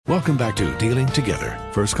Welcome back to Dealing Together.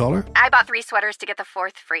 First caller? I bought 3 sweaters to get the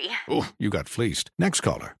 4th free. Oh, you got fleeced. Next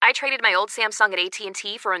caller? I traded my old Samsung at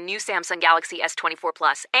AT&T for a new Samsung Galaxy S24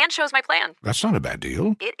 Plus and chose my plan. That's not a bad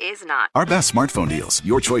deal. It is not. Our best smartphone deals.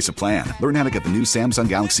 Your choice of plan. Learn how to get the new Samsung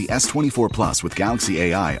Galaxy S24 Plus with Galaxy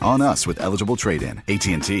AI on us with eligible trade-in.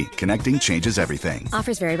 AT&T. Connecting changes everything.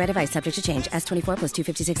 Offers vary by device. Subject to change. S24 plus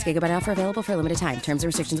 256 gigabyte offer available for a limited time. Terms and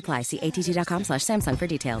restrictions apply. See att.com/Samsung for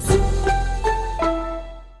details.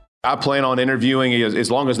 I plan on interviewing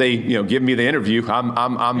as long as they, give me the interview.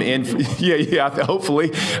 I'm in.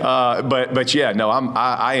 Hopefully.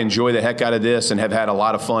 I enjoy the heck out of this and have had a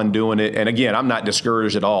lot of fun doing it. And again, I'm not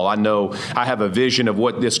discouraged at all. I know I have a vision of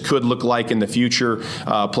what this could look like in the future.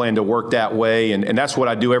 Plan to work that way, and that's what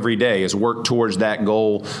I do every day is work towards that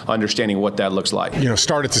goal, understanding what that looks like.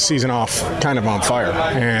 Started the season off kind of on fire,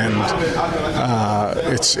 and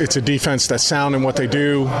it's a defense that's sound in what they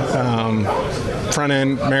do. Front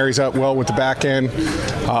end marries up well with the back end.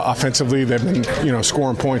 Offensively, they've been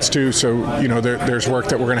scoring points too. So there's work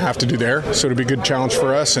that we're going to have to do there. So it'll be a good challenge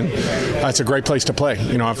for us, and it's a great place to play.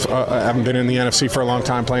 I haven't been in the NFC for a long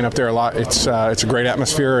time, playing up there a lot. It's a great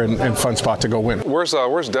atmosphere and fun spot to go win. Where's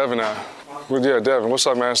Devin at? Devin. What's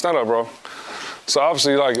up, man? Stand up, bro. So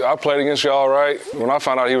obviously, I played against y'all, right? When I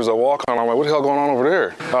found out he was a walk-on, I'm like, what the hell going on over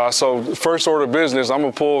there? So first order of business, I'm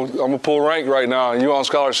gonna pull rank right now, and you on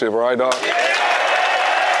scholarship, all right, dog?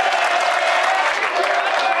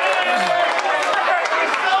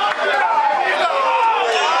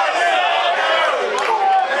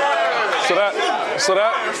 So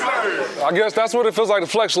that, I guess that's what it feels like to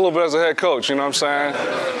flex a little bit as a head coach, you know what I'm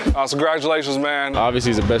saying? So congratulations, man.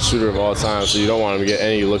 Obviously, he's the best shooter of all time, so you don't want him to get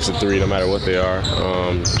any looks at 3 no matter what they are.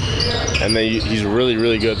 And then he's really,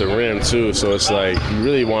 really good at the rim, too, so it's like you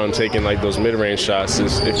really want him taking those mid-range shots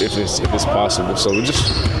if it's possible. So we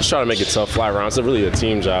just try to make it tough, fly around. It's really a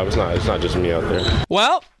team job. It's not just me out there.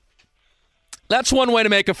 Well, that's one way to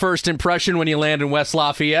make a first impression when you land in West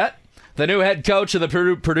Lafayette. The new head coach of the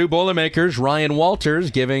Purdue Boilermakers, Ryan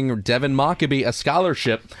Walters, giving Devin Mockabee a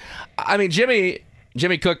scholarship. I mean,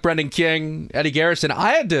 Jimmy Cook, Brendan King, Eddie Garrison,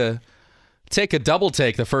 I had to take a double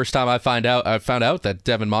take the first time I found out that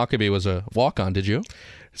Devin Mockabee was a walk-on. Did you?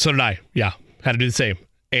 So did I. Yeah, had to do the same.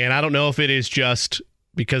 And I don't know if it is just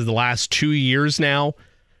because the last 2 years now,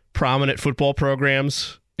 prominent football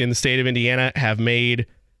programs in the state of Indiana have made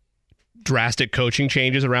drastic coaching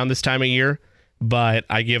changes around this time of year. But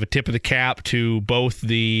I give a tip of the cap to both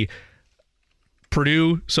the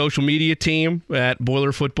Purdue social media team at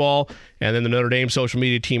Boiler Football and then the Notre Dame social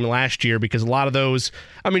media team last year, because a lot of those,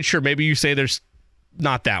 I mean, sure, maybe you say there's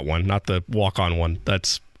not that one, not the walk-on one. I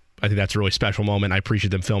think that's a really special moment. I appreciate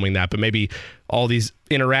them filming that. But maybe all these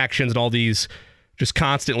interactions and all these just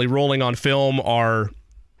constantly rolling on film are,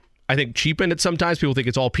 I think, cheapened at sometimes. People think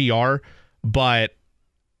it's all PR, but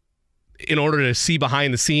in order to see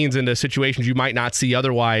behind the scenes into situations you might not see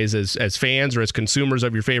otherwise as fans or as consumers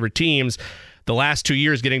of your favorite teams, the last 2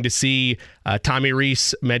 years getting to see Tommy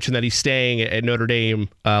Rees mention that he's staying at Notre Dame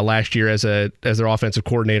last year as their offensive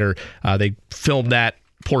coordinator. They filmed that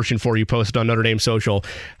portion for you, posted on Notre Dame social.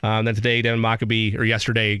 Then today, Devin Mockabee, or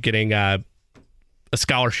yesterday, getting a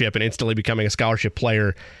scholarship and instantly becoming a scholarship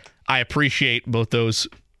player. I appreciate both those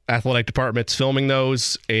athletic departments filming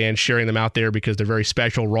those and sharing them out there, because they're very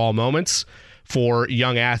special, raw moments for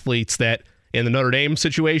young athletes that in the Notre Dame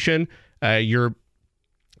situation, you're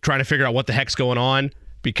trying to figure out what the heck's going on,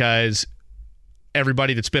 because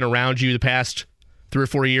everybody that's been around you the past 3 or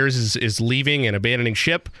 4 years is leaving and abandoning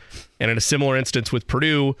ship. And in a similar instance with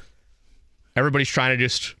Purdue, everybody's trying to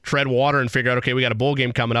just tread water and figure out, okay, we got a bowl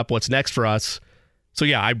game coming up. What's next for us? So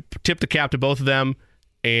yeah, I tip the cap to both of them.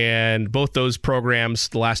 And both those programs,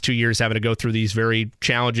 the last 2 years, having to go through these very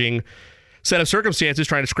challenging set of circumstances,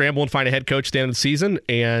 trying to scramble and find a head coach at the end of the season.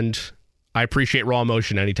 And I appreciate raw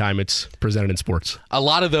emotion anytime it's presented in sports. A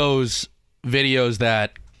lot of those videos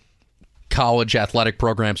that college athletic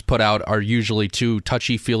programs put out are usually too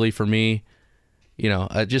touchy-feely for me.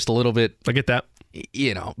 Just a little bit. I get that.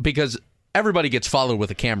 Because everybody gets followed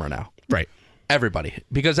with a camera now. Right. Everybody.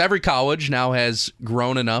 Because every college now has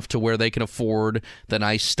grown enough to where they can afford the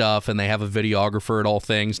nice stuff and they have a videographer at all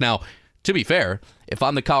things. Now, to be fair, if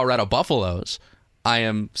I'm the Colorado Buffaloes, I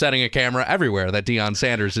am setting a camera everywhere that Deion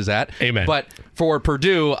Sanders is at. Amen. But for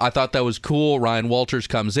Purdue, I thought that was cool. Ryan Walters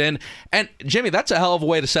comes in. And, Jimmy, that's a hell of a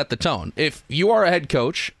way to set the tone. If you are a head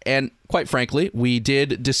coach, and quite frankly, we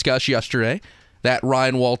did discuss yesterday that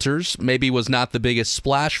Ryan Walters maybe was not the biggest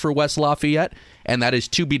splash for West Lafayette, and that is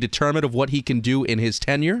to be determined of what he can do in his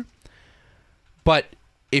tenure. But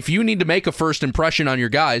if you need to make a first impression on your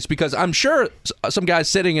guys, because I'm sure some guys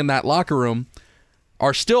sitting in that locker room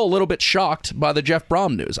are still a little bit shocked by the Jeff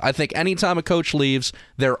Brom news. I think anytime a coach leaves,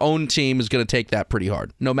 their own team is going to take that pretty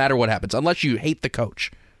hard, no matter what happens, unless you hate the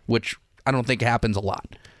coach, which I don't think happens a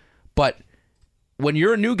lot. But when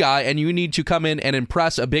you're a new guy and you need to come in and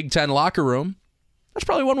impress a Big Ten locker room, that's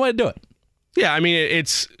probably one way to do it. Yeah, I mean,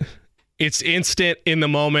 it's instant in the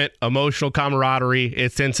moment, emotional camaraderie.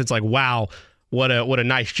 It's instant. It's like, wow, what a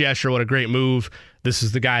nice gesture, what a great move. This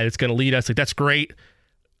is the guy that's going to lead us. Like, that's great.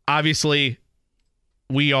 Obviously,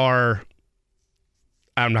 we are,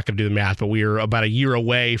 I'm not going to do the math, but we are about a year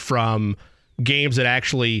away from games that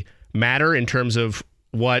actually matter in terms of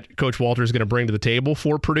what Coach Walter is going to bring to the table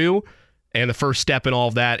for Purdue. And the first step in all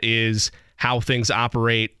of that is how things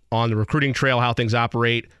operate on the recruiting trail, how things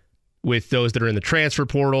operate with those that are in the transfer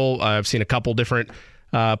portal. I've seen a couple different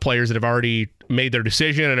players that have already made their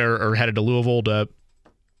decision and are headed to Louisville to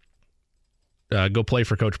go play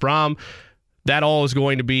for Coach Brom. That all is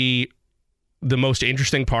going to be the most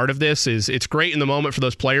interesting part of this. Is it's great in the moment for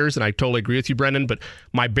those players, and I totally agree with you, Brendan, but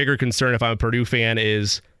my bigger concern if I'm a Purdue fan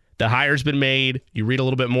is the hire's been made. You read a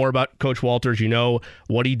little bit more about Coach Walters. You know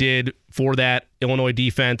what he did for that Illinois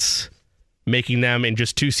defense, making them in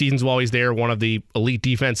just 2 seasons while he's there one of the elite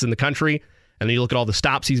defense in the country. And then you look at all the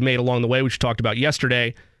stops he's made along the way, which we talked about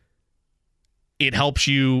yesterday. It helps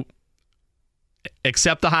you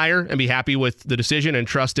accept the hire and be happy with the decision and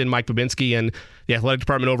trust in Mike Babinski and the athletic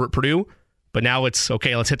department over at Purdue. But now it's,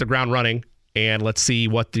 okay, let's hit the ground running and let's see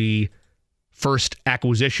what the first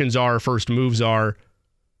acquisitions are, first moves are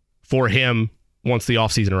for him once the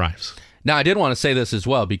offseason arrives. Now, I did want to say this as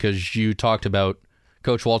well because you talked about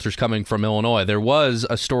Coach Walters coming from Illinois. There was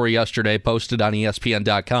a story yesterday posted on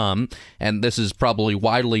ESPN.com, and this is probably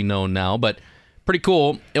widely known now, but pretty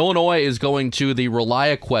cool. Illinois is going to the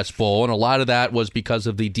ReliaQuest Bowl, and a lot of that was because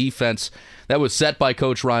of the defense that was set by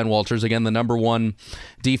Coach Ryan Walters. Again, the number 1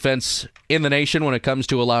 defense in the nation when it comes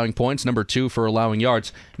to allowing points, number 2 for allowing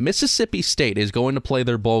yards. Mississippi State is going to play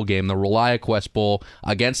their bowl game, the ReliaQuest Bowl,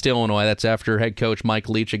 against Illinois. That's after head coach Mike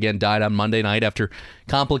Leach again died on Monday night after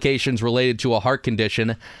complications related to a heart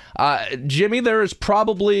condition. Jimmy, there is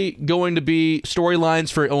probably going to be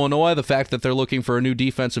storylines for Illinois, the fact that they're looking for a new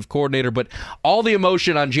defensive coordinator, but all the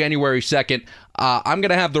emotion on January 2nd, I'm going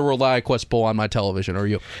to have the ReliaQuest Bowl on my television. Or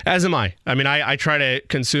you? As am I. I mean, I try to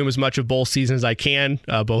consume as much of bowl season as I can,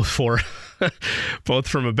 both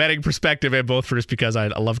from a betting perspective and both for just because I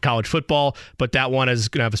love college football. But that one is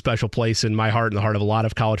going to have a special place in my heart and the heart of a lot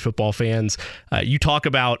of college football fans. You talk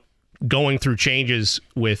about going through changes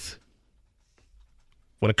with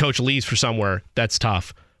when a coach leaves for somewhere, that's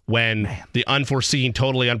tough. When the unforeseen,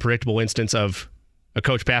 totally unpredictable instance of a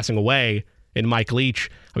coach passing away in Mike Leach,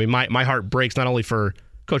 I mean, my heart breaks not only for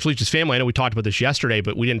Coach Leach's family. I know we talked about this yesterday,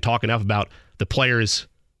 but we didn't talk enough about the players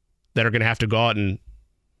that are going to have to go out and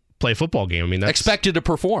play a football game. I mean, that's expected to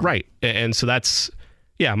perform. Right. And so that's,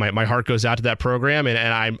 yeah, my heart goes out to that program,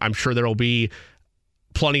 and I'm sure there will be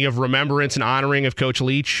plenty of remembrance and honoring of Coach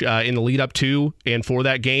Leach in the lead up to and for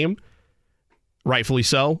that game. Rightfully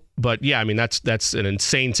so. But yeah, I mean, that's an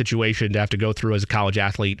insane situation to have to go through as a college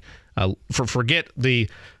athlete. Forget the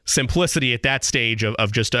simplicity at that stage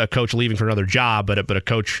of just a coach leaving for another job, but a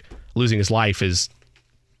coach losing his life is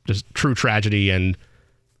just true tragedy, and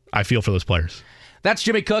I feel for those players. That's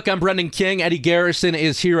Jimmy Cook. I'm Brendan King. Eddie Garrison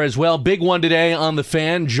is here as well. Big one today on The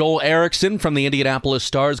Fan. Joel Erickson from the Indianapolis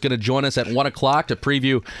Star is going to join us at 1 o'clock to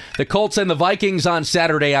preview the Colts and the Vikings on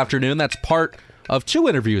Saturday afternoon. That's part of 2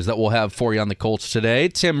 interviews that we'll have for you on the Colts today.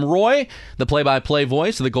 Tim Roye, the play-by-play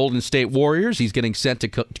voice of the Golden State Warriors. He's getting set to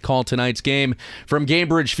call tonight's game from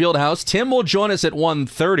Gainbridge Fieldhouse. Tim will join us at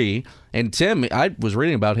 1:30. And Tim, I was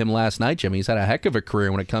reading about him last night, Jimmy. He's had a heck of a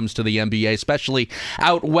career when it comes to the NBA, especially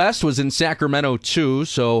out west, was in Sacramento too.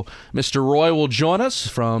 So Mr. Roye will join us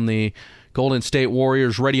from the Golden State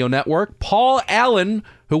Warriors radio network. Paul Allen,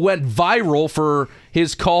 who went viral for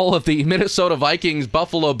his call of the Minnesota Vikings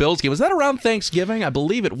Buffalo Bills game. Was that around Thanksgiving? I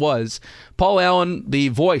believe it was. Paul Allen, the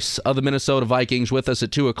voice of the Minnesota Vikings, with us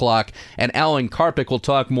at 2 o'clock. And Alan Karpick will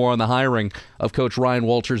talk more on the hiring of Coach Ryan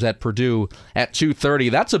Walters at Purdue at 2:30.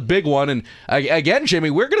 That's a big one. And again, Jimmy,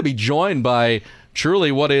 we're going to be joined by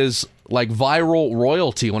truly what is like viral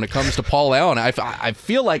royalty when it comes to Paul Allen. I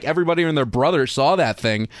feel like everybody and their brother saw that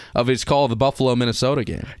thing of his call of the Buffalo Minnesota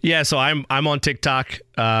game. Yeah, so I'm on TikTok.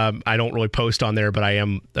 I don't really post on there, but I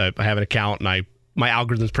have an account, and my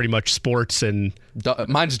algorithm's pretty much sports and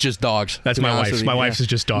mine's just dogs. That's my wife's. My wife's is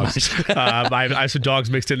just dogs. I have some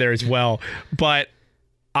dogs mixed in there as well, but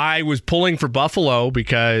I was pulling for Buffalo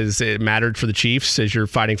because it mattered for the Chiefs as you're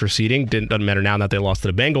fighting for seeding. Doesn't matter now that they lost to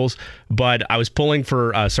the Bengals, but I was pulling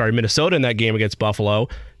for Minnesota in that game against Buffalo,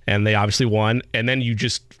 and they obviously won. And then you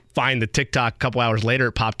just find the TikTok a couple hours later.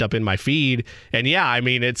 It popped up in my feed. And yeah, I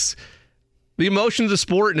mean, it's the emotions of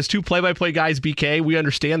sport, and as two play-by-play guys, BK, we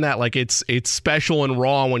understand that. Like, it's special and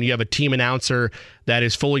raw when you have a team announcer that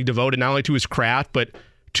is fully devoted not only to his craft, but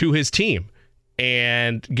to his team.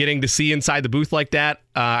 And getting to see inside the booth like that,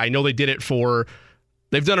 I know they did it for...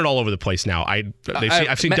 They've done it all over the place now. I've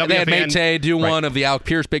seen WFAN. They had Mate do one of the Alec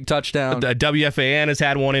Pierce big touchdown. The WFAN has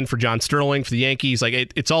had one in for John Sterling for the Yankees. Like,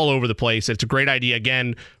 it's all over the place. It's a great idea,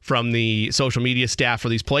 again, from the social media staff for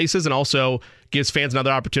these places, and also gives fans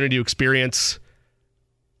another opportunity to experience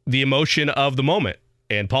the emotion of the moment.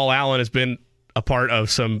 And Paul Allen has been a part of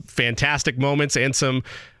some fantastic moments and some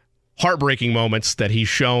heartbreaking moments that he's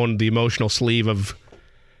shown the emotional sleeve of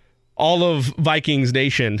all of Vikings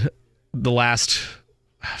Nation the last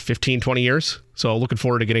 15, 20 years. So looking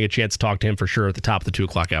forward to getting a chance to talk to him for sure at the top of the 2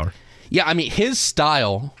 o'clock hour. Yeah, I mean, his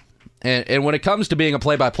style, and when it comes to being a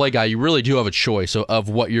play-by-play guy, you really do have a choice of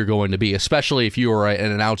what you're going to be, especially if you are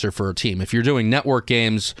an announcer for a team. If you're doing network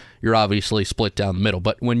games, you're obviously split down the middle.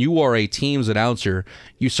 But when you are a team's announcer,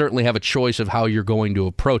 you certainly have a choice of how you're going to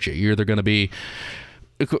approach it. You're either going to be...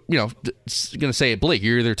 going to say it bleak.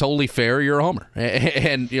 You're either totally fair or you're a homer.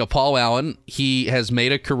 And Paul Allen, he has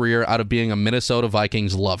made a career out of being a Minnesota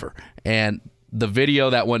Vikings lover. And the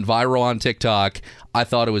video that went viral on TikTok, I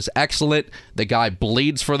thought it was excellent. The guy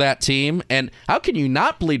bleeds for that team. And how can you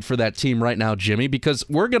not bleed for that team right now, Jimmy? Because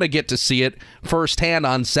we're going to get to see it firsthand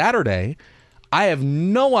on Saturday. I have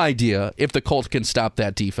no idea if the Colts can stop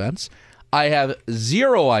that defense. I have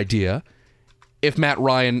zero idea if Matt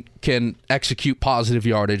Ryan can execute positive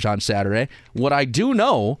yardage on Saturday. What I do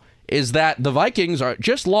know is that the Vikings are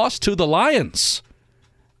just lost to the Lions.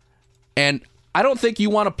 And I don't think you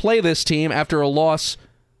want to play this team after a loss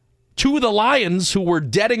to the Lions, who were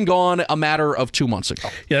dead and gone a matter of 2 months ago.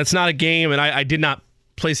 Yeah, that's not a game, and I did not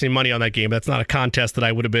place any money on that game. That's not a contest that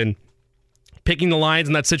I would have been picking the Lions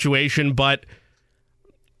in that situation, but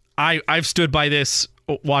I've stood by this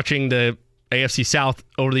watching the AFC South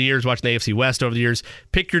over the years, watching the AFC West over the years.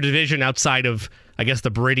 Pick your division outside of, I guess, the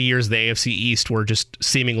Brady years of the AFC East, were just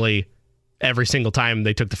seemingly every single time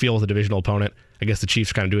they took the field with a divisional opponent. I guess the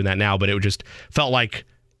Chiefs are kind of doing that now, but it just felt like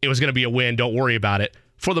it was going to be a win. Don't worry about it.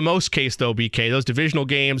 For the most case, though, BK, those divisional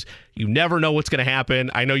games, you never know what's going to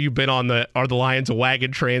happen. I know you've been on the Lions a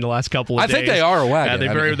wagon train the last couple of days. I think they are a wagon.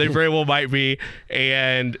 They very well might be.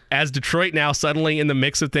 And as Detroit now suddenly in the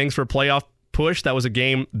mix of things for a playoff push, that was a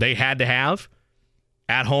game they had to have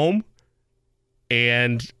at home.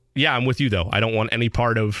 And yeah, I'm with you though. I don't want any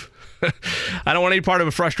part of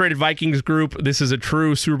a frustrated Vikings group. This is a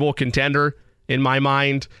true Super Bowl contender in my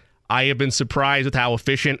mind. I have been surprised with how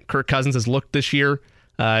efficient Kirk Cousins has looked this year.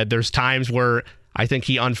 There's times where I think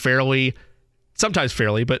he sometimes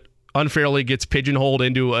fairly, but unfairly gets pigeonholed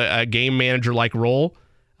into a game manager-like role.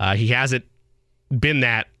 He hasn't been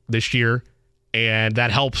that this year. And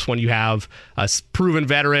that helps when you have a proven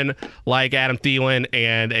veteran like Adam Thielen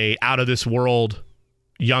and a out-of-this-world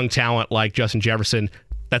young talent like Justin Jefferson.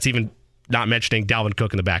 That's even not mentioning Dalvin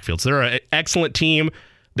Cook in the backfield. So they're an excellent team.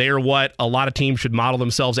 They are what a lot of teams should model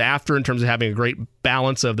themselves after in terms of having a great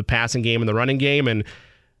balance of the passing game and the running game. And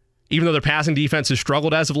even though their passing defense has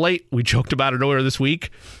struggled as of late, we joked about it earlier this week,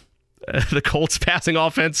 the Colts passing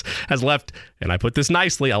offense has left, and I put this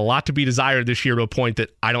nicely, a lot to be desired this year, to a point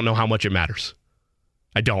that I don't know how much it matters.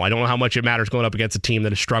 I don't know how much it matters going up against a team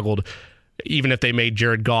that has struggled, even if they made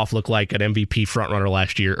Jared Goff look like an MVP frontrunner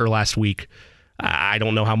last week. I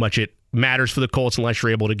don't know how much it matters for the Colts unless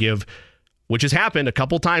you're able to give, which has happened a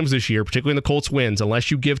couple times this year, particularly in the Colts wins,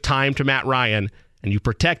 unless you give time to Matt Ryan and you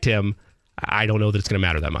protect him. I don't know that it's going to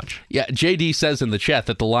matter that much. Yeah, JD says in the chat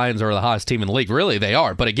that the Lions are the hottest team in the league. Really, they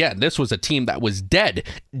are. But again, this was a team that was dead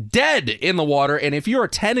in the water. And if you're a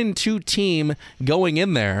 10-2 team going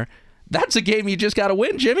in there, that's a game you just got to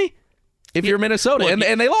win, Jimmy. If you're Minnesota, and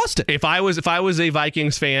they lost it. If I was a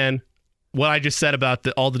Vikings fan, what I just said about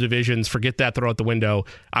all the divisions, forget that, throw out the window.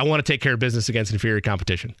 I want to take care of business against inferior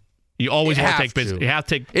competition. You always want to take business. You have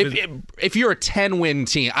to take. If you're a 10-win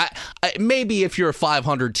team, I maybe if you're a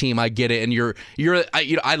 500 team, I get it. And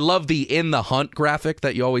I love the in the hunt graphic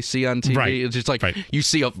that you always see on TV. Right. It's just like you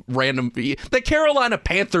see a random. The Carolina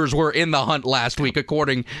Panthers were in the hunt last week,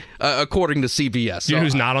 according to CBS. You know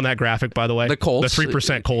who's not on that graphic, by the way? The Colts. The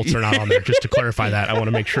 3% Colts are not on there. Just to clarify that, I want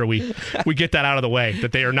to make sure we get that out of the way.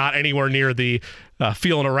 That they are not anywhere near the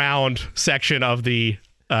feeling around section of the.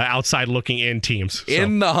 Outside looking in teams. So.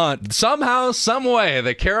 In the hunt. Somehow, some way,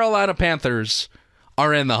 the Carolina Panthers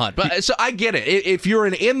are in the hunt. But so I get it. If you're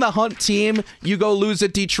an in the hunt team, you go lose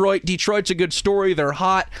at Detroit. Detroit's a good story. They're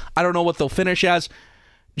hot. I don't know what they'll finish as.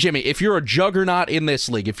 Jimmy, if you're a juggernaut in this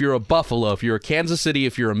league, if you're a Buffalo, if you're a Kansas City,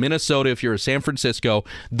 if you're a Minnesota, if you're a San Francisco,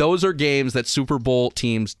 those are games that Super Bowl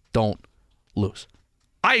teams don't lose.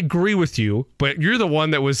 I agree with you, but you're the one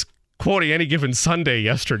that was quoting any given Sunday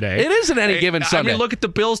yesterday. It isn't any given Sunday. I mean, look at the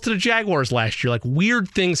Bills to the Jaguars last year. Like, weird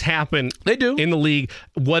things happen. They do. In the league.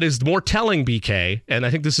 What is more telling, BK, and I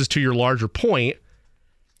think this is to your larger point,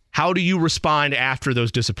 how do you respond after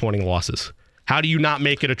those disappointing losses? How do you not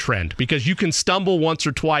make it a trend? Because you can stumble once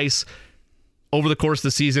or twice over the course of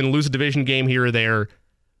the season, lose a division game here or there.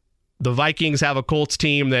 The Vikings have a Colts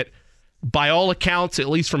team that, by all accounts, at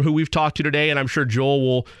least from who we've talked to today, and I'm sure Joel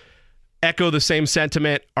will echo the same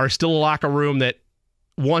sentiment, are still a locker room that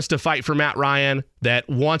wants to fight for Matt Ryan, that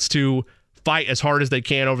wants to fight as hard as they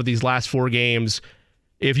can over these last 4 games.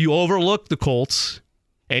 If you overlook the Colts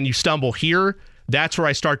and you stumble here, that's where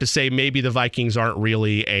I start to say maybe the Vikings aren't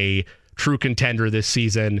really a true contender this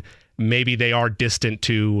season. Maybe they are distant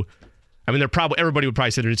to, I mean, everybody would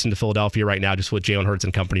probably say they're distant to Philadelphia right now, just what Jalen Hurts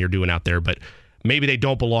and company are doing out there, but maybe they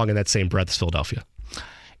don't belong in that same breath as Philadelphia.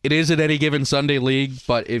 It is an any given Sunday league,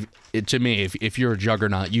 but to me, if you're a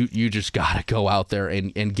juggernaut, you just got to go out there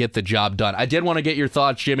and get the job done. I did want to get your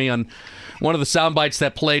thoughts, Jimmy, on one of the sound bites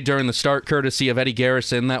that played during the start, courtesy of Eddie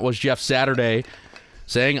Garrison. That was Jeff Saturday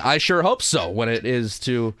saying, "I sure hope so," when it is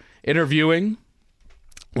to interviewing,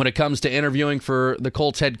 when it comes to interviewing for the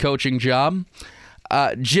Colts head coaching job.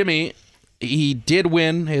 Jimmy, he did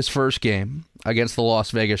win his first game against the Las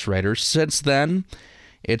Vegas Raiders. Since then,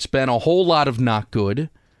 it's been a whole lot of not good.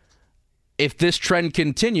 If this trend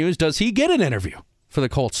continues, does he get an interview for the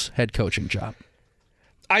Colts head coaching job?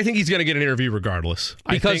 I think he's going to get an interview regardless.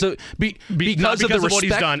 Because of the respect, what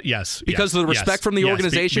he's done. Yes. Because of the respect from the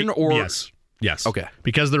organization, or yes. Okay.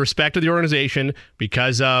 Because of the respect of the organization,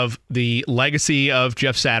 because of the legacy of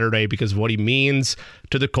Jeff Saturday, because of what he means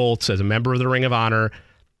to the Colts as a member of the Ring of Honor,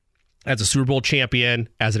 as a Super Bowl champion,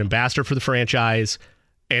 as an ambassador for the franchise.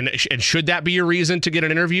 And should that be a reason to get an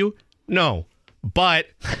interview? No. But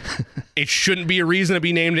it shouldn't be a reason to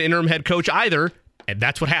be named an interim head coach either. And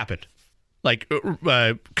that's what happened. Like,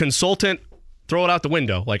 consultant, throw it out the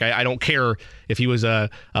window. Like, I don't care if he was a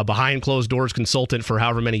behind closed doors consultant for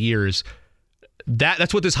however many years.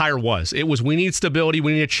 That's what this hire was. It was, we need stability,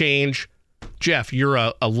 we need a change. Jeff, you're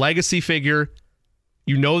a legacy figure.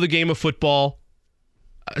 You know the game of football.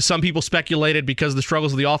 Some people speculated because of the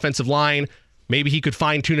struggles of the offensive line, maybe he could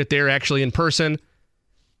fine-tune it there actually in person.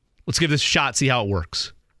 Let's give this a shot, see how it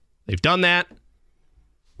works. They've done that.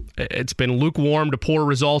 It's been lukewarm to poor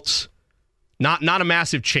results. Not a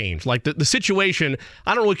massive change. Like the situation,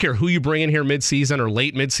 I don't really care who you bring in here midseason or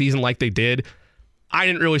late midseason like they did. I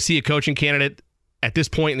didn't really see a coaching candidate at this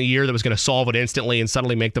point in the year that was going to solve it instantly and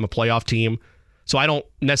suddenly make them a playoff team. So I don't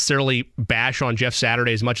necessarily bash on Jeff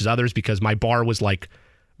Saturday as much as others because my bar was like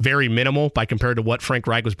very minimal by compared to what Frank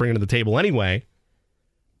Reich was bringing to the table anyway.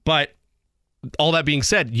 But all that being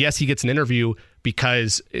said, yes, he gets an interview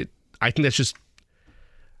because I think that's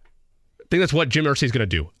what Jim Irsay is going to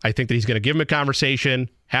do. I think that he's going to give him a conversation,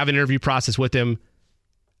 have an interview process with him,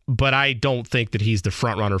 but I don't think that he's the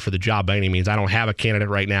front runner for the job by any means. I don't have a candidate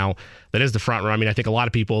right now that is the front runner. I mean, I think a lot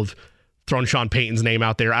of people have thrown Sean Payton's name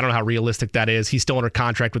out there. I don't know how realistic that is. He's still under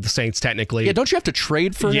contract with the Saints technically. Yeah, don't you have to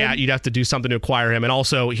trade for him? Yeah, you'd have to do something to acquire him. And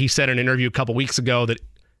also, he said in an interview a couple weeks ago that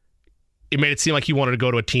it made it seem like he wanted to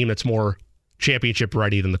go to a team that's more championship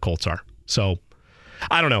ready than the Colts are. So,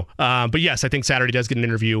 I don't know. But yes, I think Saturday does get an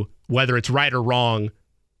interview. Whether it's right or wrong,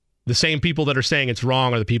 the same people that are saying it's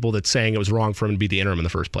wrong are the people that's saying it was wrong for him to be the interim in the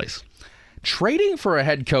first place. Trading for a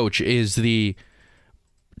head coach is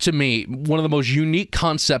to me, one of the most unique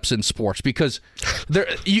concepts in sports because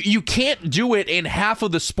you can't do it in half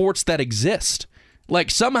of the sports that exist. Like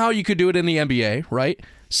somehow you could do it in the NBA, right?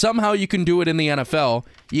 Somehow you can do it in the NFL.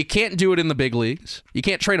 You can't do it in the big leagues. You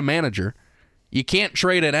can't trade a manager. You can't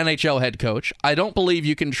trade an NHL head coach. I don't believe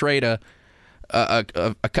you can trade a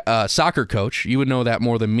soccer coach. You would know that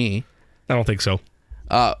more than me. I don't think so.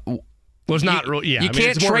 It's not real. Yeah,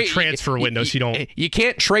 it's more a transfer window. So you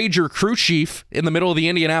can't trade your crew chief in the middle of the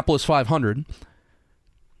Indianapolis 500.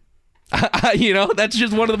 That's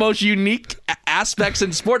just one of the most unique aspects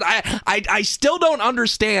in sport. I still don't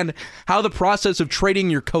understand how the process of trading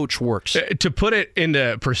your coach works. To put it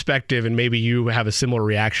into perspective, and maybe you have a similar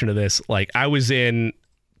reaction to this, like I was in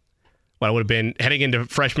what would have been heading into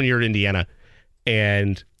freshman year at Indiana,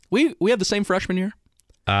 and we had the same freshman year.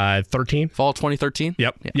 13. Fall 2013?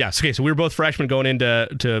 Yep. Yeah. Yes. Okay, so we were both freshmen going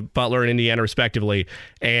into Butler and Indiana, respectively.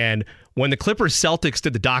 And when the Clippers-Celtics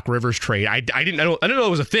did the Doc Rivers trade, I didn't know it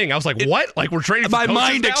was a thing. I was like, what? Like, we're trading for My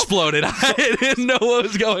mind now? exploded. I didn't know what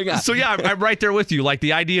was going on. So, yeah, I'm right there with you. Like,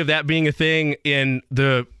 the idea of that being a thing in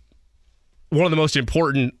one of the most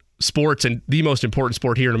important sports and the most important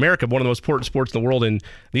sport here in America, one of the most important sports in the world in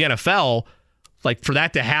the NFL, like, for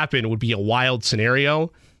that to happen would be a wild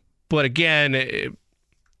scenario. But again,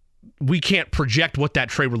 we can't project what that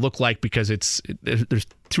trade would look like because there's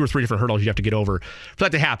 2 or 3 different hurdles you have to get over for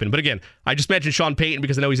that to happen. But again, I just mentioned Sean Payton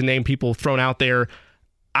because I know he's a name people thrown out there.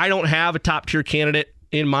 I don't have a top tier candidate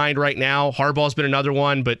in mind right now. Harbaugh's been another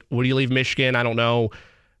one, but would he leave Michigan? I don't know.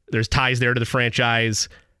 There's ties there to the franchise.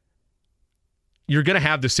 You're going to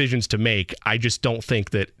have decisions to make. I just don't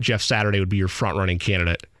think that Jeff Saturday would be your front running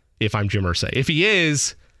candidate if I'm Jim Irsay. If he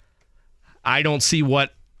is, I don't see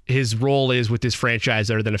what his role is with this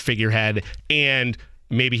franchise other than a figurehead, and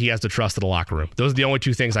maybe he has the trust of the locker room. Those are the only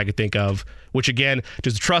 2 things I could think of, which again,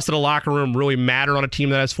 does the trust of the locker room really matter on a team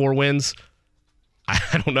that has 4 wins?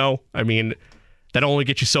 I don't know. I mean, that only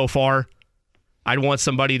gets you so far. I'd want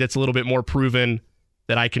somebody that's a little bit more proven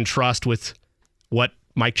that I can trust with what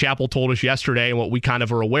Mike Chappell told us yesterday and what we kind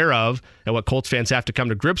of are aware of and what Colts fans have to come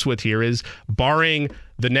to grips with here is, barring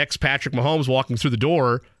the next Patrick Mahomes walking through the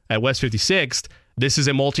door at West 56th, this is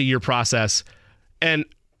a multi-year process. And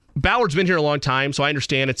Ballard's been here a long time, so I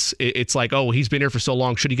understand it's like, oh, he's been here for so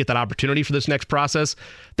long. Should he get that opportunity for this next process?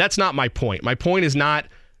 That's not my point. My point is not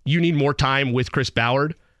you need more time with Chris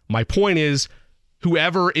Ballard. My point is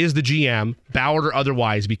whoever is the GM, Ballard or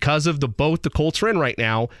otherwise, because of the boat the Colts are in right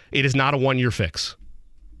now, it is not a one-year fix.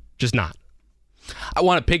 Just not. I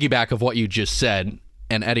want to piggyback of what you just said,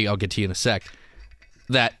 and Eddie, I'll get to you in a sec,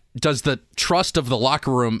 that does the trust of the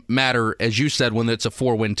locker room matter, as you said, when it's a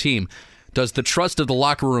 4-win team? Does the trust of the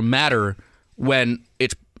locker room matter when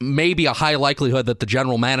it's maybe a high likelihood that the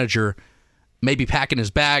general manager may be packing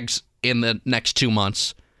his bags in the next 2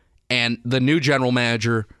 months, and the new general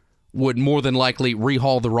manager would more than likely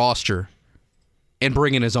rehaul the roster and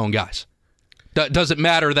bring in his own guys? Does it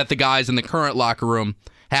matter that the guys in the current locker room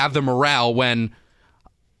have the morale when,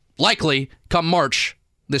 likely, come March,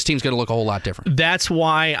 this team's going to look a whole lot different? That's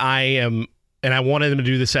why I am, and I wanted them to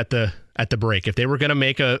do this at the break. If they were going to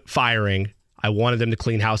make a firing, I wanted them to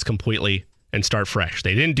clean house completely and start fresh.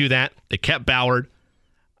 They didn't do that. They kept Ballard.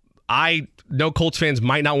 I know Colts fans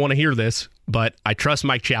might not want to hear this, but I trust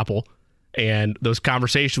Mike Chappell, and those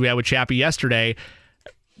conversations we had with Chappie yesterday,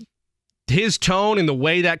 his tone and the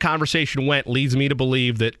way that conversation went leads me to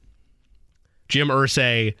believe that Jim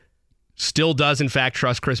Irsay still does, in fact,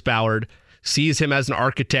 trust Chris Ballard, sees him as an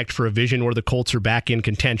architect for a vision where the Colts are back in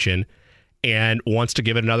contention, and wants to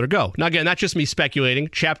give it another go. Now, again, that's just me speculating.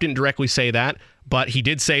 Chap didn't directly say that, but he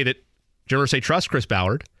did say that Jim Irsay trusts Chris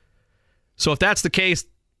Ballard. So if that's the case,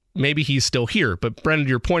 maybe he's still here. But, Brendan, to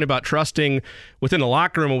your point about trusting within the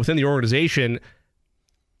locker room and within the organization,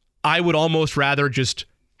 I would almost rather just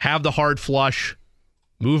have the hard flush,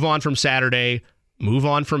 move on from Saturday, move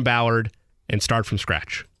on from Ballard, and start from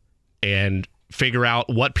scratch and figure out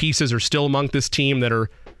what pieces are still among this team that are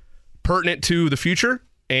pertinent to the future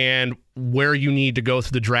and where you need to go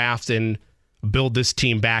through the draft and build this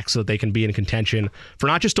team back so that they can be in contention for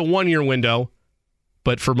not just a 1-year window,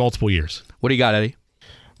 but for multiple years. What do you got, Eddie?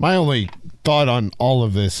 My only thought on all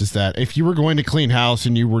of this is that if you were going to clean house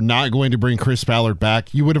and you were not going to bring Chris Ballard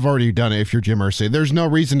back, you would have already done it if you're Jim Irsay. There's no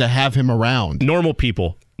reason to have him around. Normal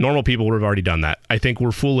people would have already done that. I think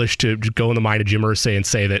we're foolish to go in the mind of Jim Irsay and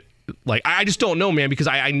say that, like, I just don't know, man, because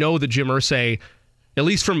I know that Jim Irsay, at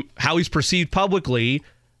least from how he's perceived publicly,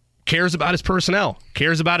 cares about his personnel,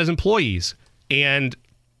 cares about his employees. And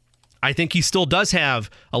I think he still does have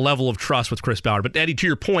a level of trust with Chris Ballard. But Eddie, to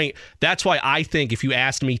your point, that's why I think if you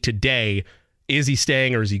asked me today, is he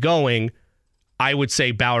staying or is he going, I would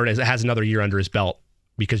say Ballard has another year under his belt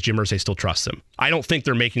because Jim Irsay still trusts him. I don't think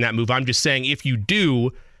they're making that move. I'm just saying if you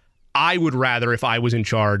do, I would rather, if I was in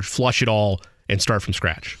charge, flush it all and start from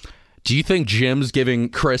scratch. Do you think Jim's giving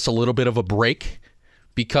Chris a little bit of a break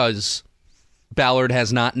because Ballard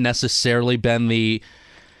has not necessarily been the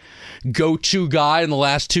go-to guy in the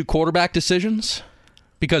last 2 quarterback decisions?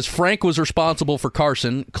 Because Frank was responsible for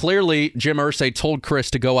Carson. Clearly, Jim Irsay told Chris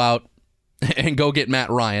to go out and go get Matt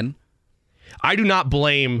Ryan. I do not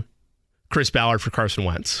blame Chris Ballard for Carson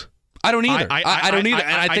Wentz. I don't either. I don't either.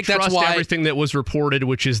 And I think that's trust why everything that was reported,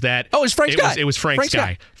 which is that it was Frank's guy. It was Frank's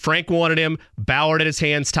guy. Frank wanted him. Ballard had his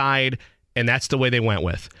hands tied, and that's the way they went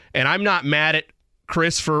with. And I'm not mad at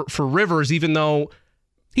Chris for Rivers, even though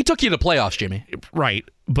he took you to playoffs, Jimmy. Right,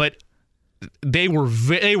 but they were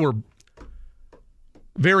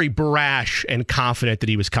very brash and confident that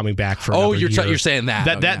he was coming back for another year. You're saying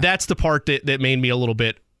that. That's the part that made me a little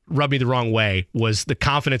bit, rubbed me the wrong way, was the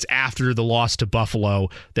confidence after the loss to Buffalo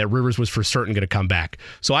that Rivers was for certain going to come back.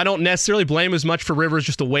 So I don't necessarily blame as much for Rivers,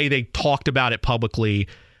 just the way they talked about it publicly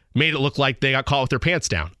made it look like they got caught with their pants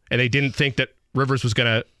down. And they didn't think that Rivers was going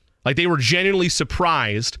to, like, they were genuinely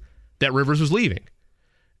surprised that Rivers was leaving.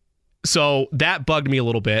 So that bugged me a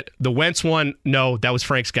little bit. The Wentz one, no, that was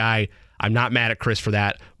Frank's guy. I'm not mad at Chris for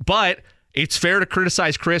that. But it's fair to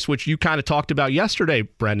criticize Chris, which you kind of talked about yesterday,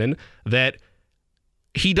 Brendan, that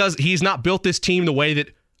he's not built this team the way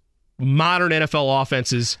that modern NFL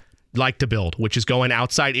offenses like to build, which is going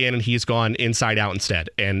outside in, and he's gone inside out instead.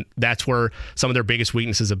 And that's where some of their biggest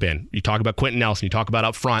weaknesses have been. You talk about Quentin Nelson, you talk about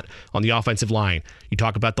up front on the offensive line, you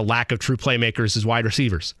talk about the lack of true playmakers as wide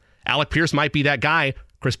receivers. Alec Pierce might be that guy.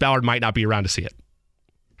 Chris Ballard might not be around to see it.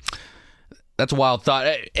 That's a wild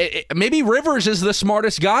thought. Maybe Rivers is the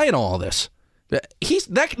smartest guy in all this.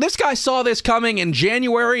 This guy saw this coming in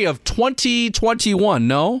January of 2021,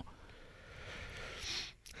 no?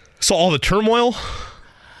 Saw all the turmoil?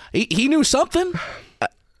 He knew something.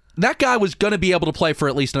 That guy was going to be able to play for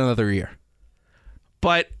at least another year.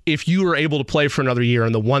 But if you were able to play for another year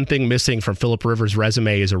and the one thing missing from Phillip Rivers'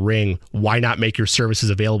 resume is a ring, why not make your services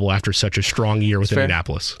available after such a strong year with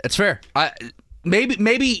Indianapolis? It's fair. Maybe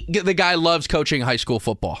the guy loves coaching high school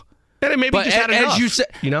football. And maybe just had enough, as you said,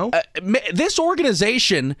 this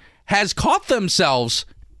organization has caught themselves,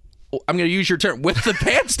 I'm going to use your term, with the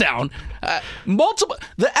pants down. Multiple,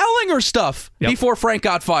 the Ellinger stuff before Frank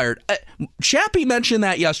got fired. Chappie mentioned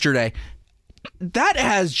that yesterday. That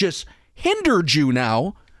has just hindered you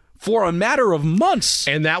now for a matter of months.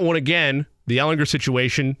 And that one again, the Ellinger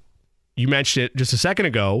situation, you mentioned it just a second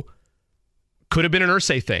ago, could have been an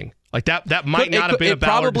Irsay thing. Like that might not have been a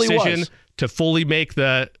Ballard decision to fully make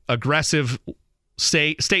the aggressive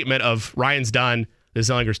statement of Ryan's done, this is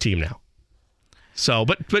Ellinger's team now. So,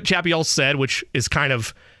 but Chappie also said, which is kind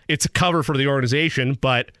of, it's a cover for the organization,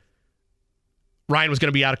 but Ryan was going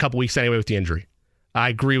to be out a couple weeks anyway with the injury. I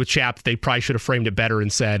agree with Chap. They probably should have framed it better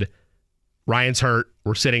and said, Ryan's hurt.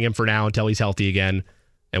 We're sitting him for now until he's healthy again,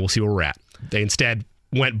 and we'll see where we're at. They instead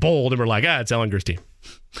went bold and were like, it's Ellinger's team.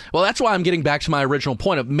 Well, that's why I'm getting back to my original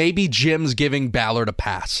point of maybe Jim's giving Ballard a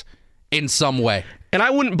pass in some way. And I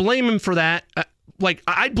wouldn't blame him for that.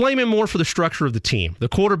 I'd blame him more for the structure of the team. The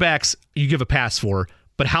quarterbacks you give a pass for,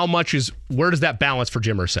 but where does that balance for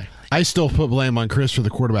Jim Irsay? I still put blame on Chris for the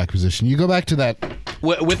quarterback position. You go back to that.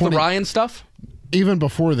 With the Ryan stuff? Even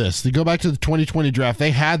before this, you go back to the 2020 draft,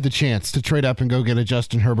 they had the chance to trade up and go get a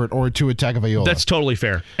Justin Herbert or a Tua Tagovailoa. That's totally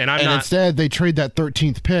fair. And instead, they trade that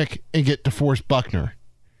 13th pick and get DeForest Buckner.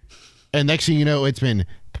 And next thing you know, it's been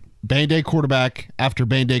Band-Aid quarterback after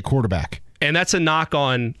Band-Aid quarterback. And that's a knock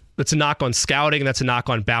on scouting, and that's a knock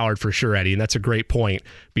on Ballard for sure, Eddie. And that's a great point,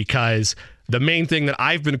 because the main thing that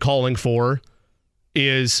I've been calling for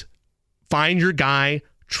is find your guy,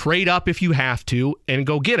 trade up if you have to, and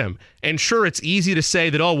go get him. And sure, it's easy to say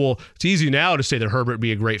that, it's easy now to say that Herbert would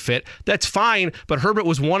be a great fit. That's fine, but Herbert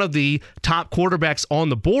was one of the top quarterbacks on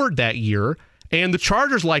the board that year, and the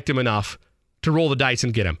Chargers liked him enough to roll the dice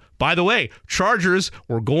and get him. By the way, Chargers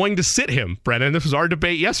were going to sit him, Brennan. This was our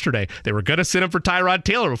debate yesterday. They were going to sit him for Tyrod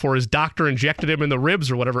Taylor before his doctor injected him in the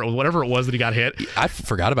ribs or whatever it was that he got hit. I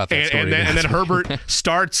forgot about that story. And then Herbert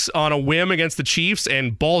starts on a whim against the Chiefs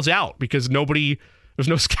and balls out because there's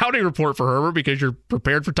no scouting report for Herbert because you're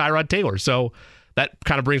prepared for Tyrod Taylor. So that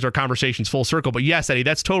kind of brings our conversations full circle. But yes, Eddie,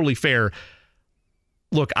 that's totally fair.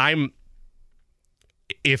 Look,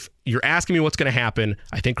 if you're asking me what's going to happen,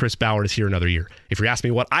 I think Chris Ballard is here another year. If you're asking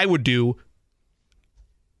me what I would do,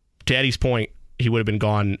 to Eddie's point, he would have been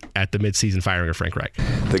gone at the midseason firing of Frank Reich.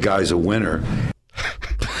 The guy's a winner.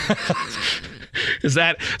 Is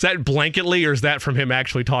that blanketly, or is that from him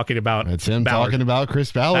actually talking about That's him Ballard? Talking about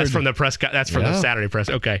Chris Ballard. That's from the press. That's from the Saturday press.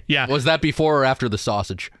 Okay, yeah. Was that before or after the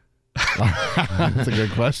sausage? That's a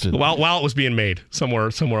good question. While it was being made, somewhere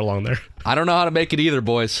along there. I don't know how to make it either,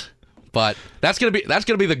 boys. But that's gonna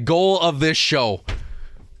be the goal of this show.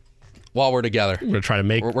 While we're together, we're gonna try to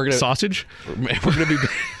make sausage. We're gonna be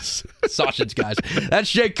sausage guys.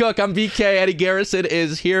 That's Jake Cook. I'm VK. Eddie Garrison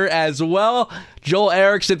is here as well. Joel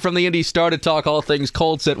Erickson from the Indy Star to talk all things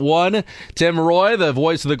Colts at 1. Tim Roye, the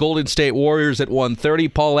voice of the Golden State Warriors, at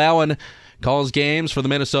 1:30. Paul Allen calls games for the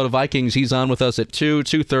Minnesota Vikings. He's on with us at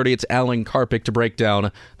 2:30. It's Alan Karpick to break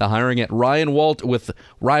down the hiring at Ryan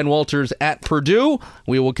Walters at Purdue.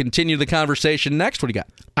 We will continue the conversation next. What do you got?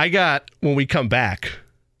 I got when we come back.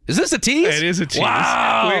 Is this a tease? It is a tease.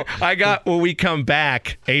 Wow. I got when we come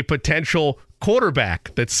back a potential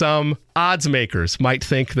quarterback that some odds makers might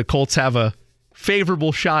think the Colts have a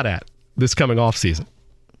favorable shot at this coming offseason.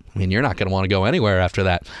 I mean, you're not going to want to go anywhere after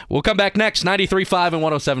that. We'll come back next, 93.5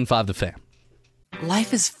 and 107.5 The Fan.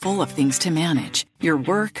 Life is full of things to manage. Your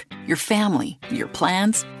work, your family, your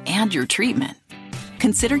plans, and your treatment.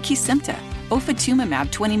 Consider Kesimpta,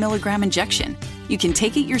 ofatumumab 20 milligram injection. You can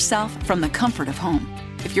take it yourself from the comfort of home.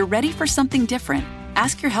 If you're ready for something different,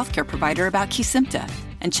 ask your healthcare provider about Kesimpta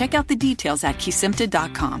and check out the details at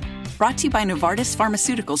kesimpta.com. Brought to you by Novartis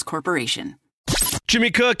Pharmaceuticals Corporation.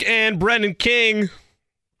 Jimmy Cook and Brendan King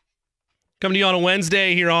coming to you on a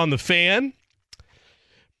Wednesday here on The Fan.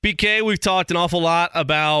 BK, we've talked an awful lot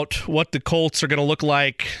about what the Colts are going to look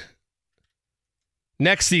like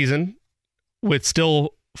next season with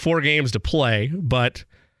still 4 games to play, but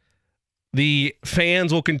the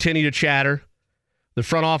fans will continue to chatter. The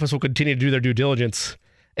front office will continue to do their due diligence,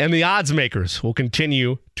 and the odds makers will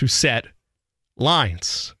continue to set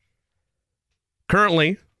lines.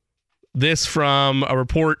 Currently, this from a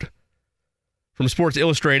report from Sports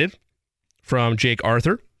Illustrated from Jake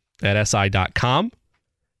Arthur at SI.com.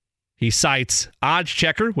 He cites Odds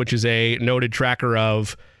Checker, which is a noted tracker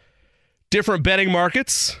of different betting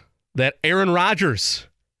markets, that Aaron Rodgers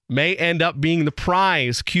may end up being the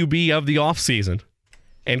prize QB of the offseason.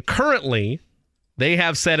 And currently, they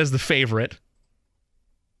have set as the favorite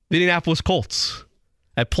the Indianapolis Colts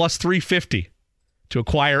at plus 350 to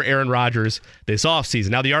acquire Aaron Rodgers this offseason.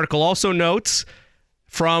 Now, the article also notes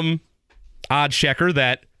from Odds Checker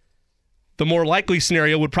that the more likely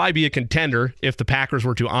scenario would probably be a contender if the Packers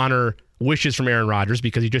were to honor wishes from Aaron Rodgers,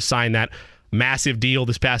 because he just signed that massive deal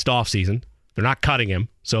this past offseason. They're not cutting him.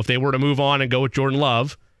 So if they were to move on and go with Jordan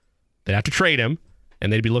Love, they'd have to trade him,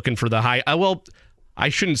 and they'd be looking for the high. Well, I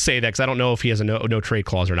shouldn't say that because I don't know if he has a no trade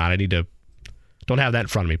clause or not. Don't have that in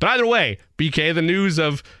front of me. But either way, BK, the news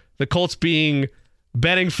of the Colts being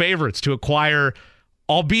betting favorites to acquire,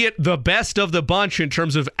 albeit the best of the bunch in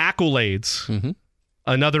terms of accolades,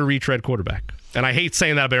 another retread quarterback. And I hate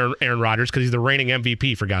saying that about Aaron Rodgers because he's the reigning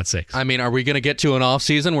MVP, for God's sakes. I mean, are we going to get to an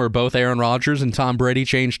offseason where both Aaron Rodgers and Tom Brady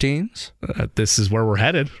change teams? This is where we're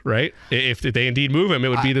headed, right? If they indeed move him, it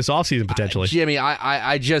would be this offseason potentially. Jimmy,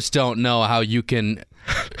 I just don't know how you can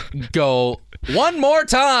go one more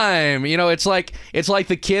time. You know, it's like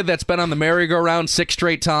the kid that's been on the merry-go-round 6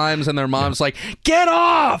 straight times, and their mom's like, get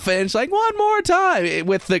off! And it's like, one more time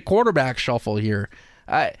with the quarterback shuffle here.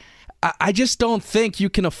 I just don't think you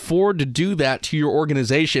can afford to do that to your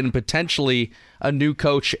organization and potentially a new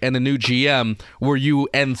coach and a new GM where you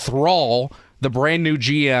enthrall the brand new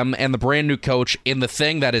GM and the brand new coach in the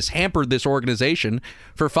thing that has hampered this organization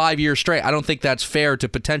for 5 years straight. I don't think that's fair to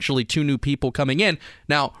potentially 2 new people coming in.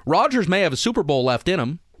 Now, Rodgers may have a Super Bowl left in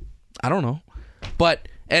him. I don't know. But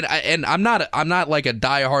And I'm not like a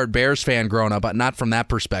diehard Bears fan growing up, but not from that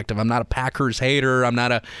perspective. I'm not a Packers hater. I'm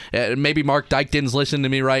not maybe Mark Dykton's listening to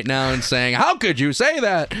me right now and saying, "How could you say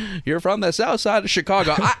that? You're from the South Side of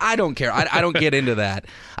Chicago." I don't care. I don't get into that.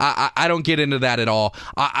 I don't get into that at all.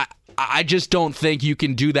 I just don't think you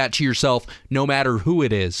can do that to yourself, no matter who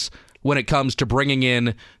it is, when it comes to bringing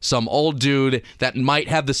in some old dude that might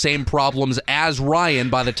have the same problems as Ryan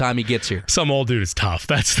by the time he gets here. Some old dude is tough.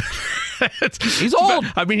 He's old.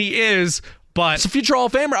 I mean, he is, but it's a future Hall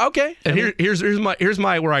of Famer. Okay. And here's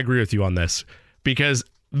my where I agree with you on this, because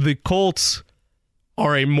the Colts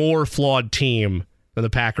are a more flawed team than the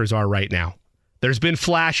Packers are right now. There's been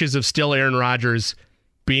flashes of still Aaron Rodgers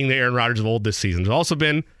being the Aaron Rodgers of old this season. There's also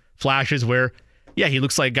been flashes where, yeah, he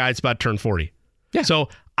looks like a guy that's about to turn 40. Yeah. So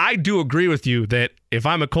I do agree with you that if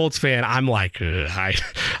I'm a Colts fan, I'm like, I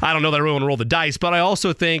don't know that I really want to roll the dice, but I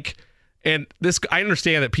also think, and this, I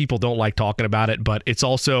understand that people don't like talking about it, but it's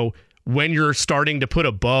also when you're starting to put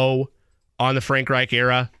a bow on the Frank Reich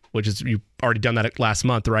era, which is, you've already done that last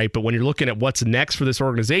month, right? But when you're looking at what's next for this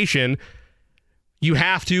organization, you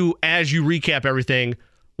have to, as you recap everything,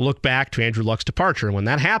 look back to Andrew Luck's departure. And when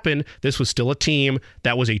that happened, this was still a team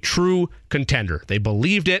that was a true contender. They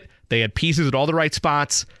believed it. They had pieces at all the right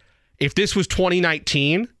spots. If this was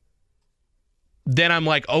 2019, then I'm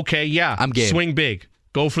like, okay, yeah, I'm game. Swing big.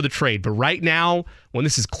 Go for the trade. But right now, when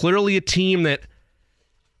this is clearly a team that,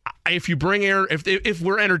 if you bring Aaron, if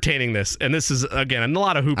we're entertaining this, and this is, again, a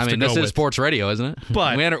lot of hoops to go with. This is sports radio, isn't it?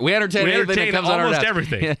 But we entertain everything that comes almost out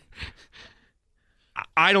everything. Yeah.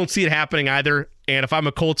 I don't see it happening either. And if I'm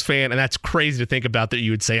a Colts fan, and that's crazy to think about, that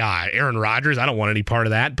you would say, Aaron Rodgers, I don't want any part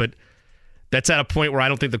of that. But that's at a point where I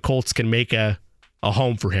don't think the Colts can make a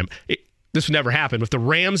home for him. This would never happen. If the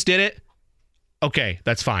Rams did it, okay,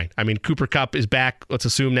 that's fine. I mean, Cooper Kupp is back, let's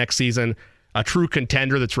assume, next season. A true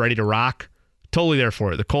contender that's ready to rock. Totally there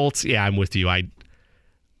for it. The Colts, yeah, I'm with you. I'd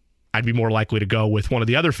be more likely to go with one of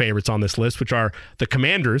the other favorites on this list, which are the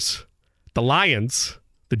Commanders, the Lions,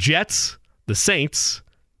 the Jets, the Saints,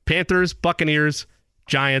 Panthers, Buccaneers,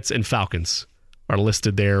 Giants, and Falcons are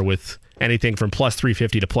listed there with anything from plus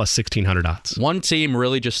 350 to plus 1,600 odds. One team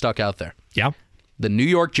really just stuck out there. Yeah. The New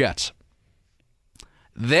York Jets.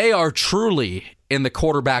 They are truly in the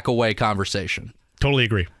quarterback away conversation. Totally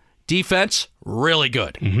agree. Defense, really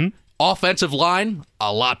good. Mm-hmm. Offensive line,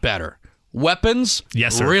 a lot better. Weapons,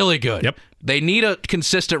 yes, sir. Really good. Yep. They need a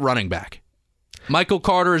consistent running back. Michael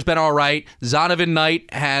Carter has been all right. Zonovan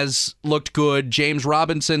Knight has looked good. James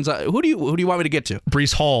Robinson's. Who do you want me to get to?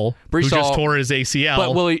 Breece Hall, who just tore his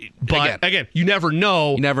ACL. But again, you never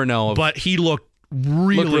know. You never know. But he looked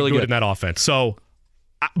really good in that offense. So,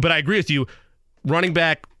 but I agree with you. Running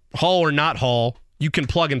back, Hall or not Hall, you can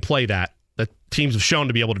plug and play that. The teams have shown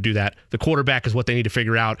to be able to do that. The quarterback is what they need to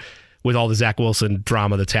figure out with all the Zach Wilson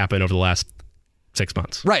drama that's happened over the last 6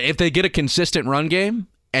 months. Right. If they get a consistent run game,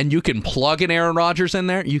 and you can plug an Aaron Rodgers in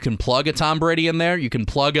there, you can plug a Tom Brady in there, you can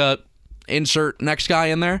plug a insert next guy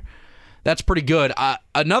in there, that's pretty good.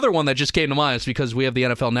 Another one that just came to mind is because we have the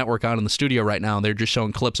NFL Network on in the studio right now, and they're just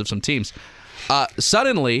showing clips of some teams.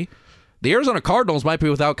 Suddenly, the Arizona Cardinals might be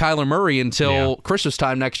without Kyler Murray until Christmas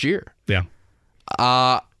time next year. Yeah.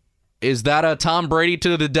 Is that a Tom Brady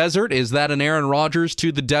to the desert? Is that an Aaron Rodgers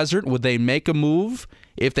to the desert? Would they make a move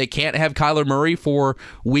if they can't have Kyler Murray for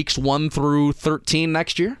weeks 1 through 13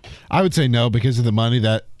 next year? I would say no, because of the money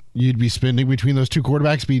that you'd be spending between those two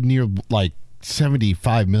quarterbacks be near like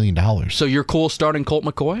 $75 million. So you're cool starting Colt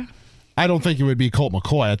McCoy? I don't think it would be Colt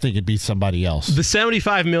McCoy. I think it'd be somebody else. The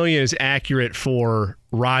 $75 million is accurate for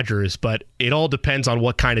Rodgers, but it all depends on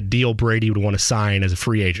what kind of deal Brady would want to sign as a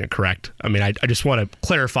free agent, correct? I mean, I just want to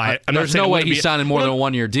clarify it. There's no way he's signing more than a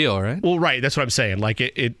one-year deal, right? Well, right. That's what I'm saying. Like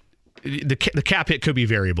the cap hit could be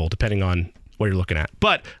variable depending on what you're looking at.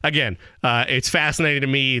 But again, it's fascinating to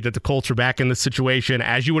me that the Colts are back in this situation.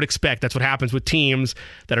 As you would expect, that's what happens with teams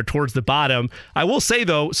that are towards the bottom. I will say,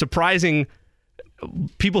 though, surprising,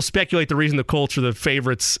 people speculate the reason the Colts are the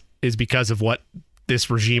favorites is because of what this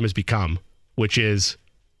regime has become, which is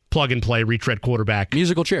plug and play, retread quarterback.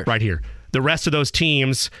 Musical chair. Right here. The rest of those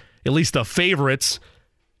teams, at least the favorites,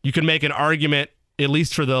 you can make an argument, at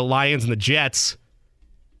least for the Lions and the Jets,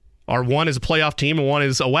 are one is a playoff team and one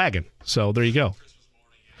is a wagon. So there you go.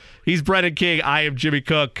 He's Brendan King. I am Jimmy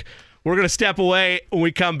Cook. We're going to step away. When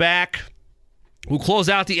we come back, we'll close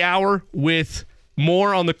out the hour with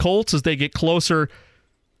more on the Colts as they get closer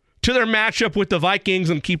to their matchup with the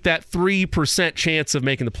Vikings and keep that 3% chance of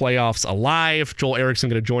making the playoffs alive. Joel Erickson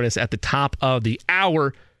going to join us at the top of the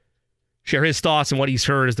hour, share his thoughts and what he's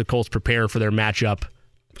heard as the Colts prepare for their matchup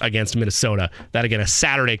against Minnesota. That, again, a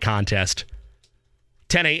Saturday contest.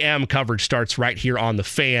 10 a.m. coverage starts right here on The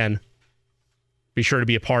Fan. Be sure to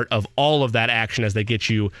be a part of all of that action as they get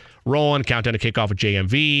you rolling. Countdown to kickoff with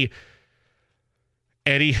JMV.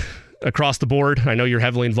 Eddie, across the board, I know you're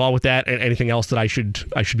heavily involved with that. And anything else that I should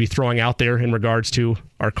be throwing out there in regards to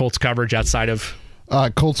our Colts coverage outside of...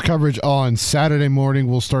 Colts coverage on Saturday morning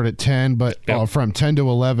will start at 10, but from 10 to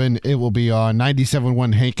 11, it will be on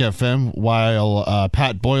 97.1 Hank FM, while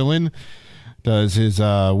Pat Boylan does his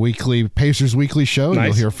Pacers Weekly show. Nice.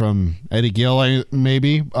 You'll hear from Eddie Gill,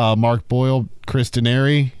 maybe, Mark Boyle, Chris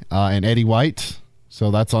Denary, and Eddie White.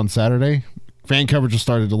 So that's on Saturday. Fan coverage will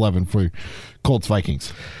start at 11 for Colts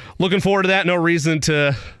Vikings. Looking forward to that. No reason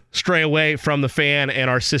to stray away from The Fan and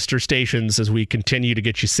our sister stations as we continue to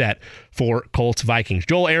get you set for Colts Vikings.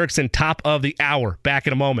 Joel Erickson, top of the hour. Back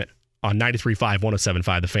in a moment on 93.5,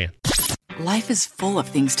 107.5 The Fan. Life is full of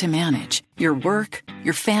things to manage. Your work,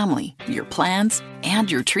 your family, your plans, and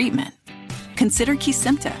your treatment. Consider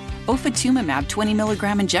Kesimpta, ofatumumab 20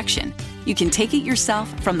 milligram injection. You can take it yourself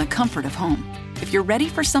from the comfort of home. If you're ready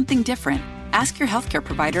for something different, ask your healthcare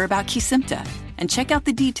provider about Kesimpta and check out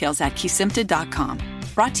the details at Kesimpta.com.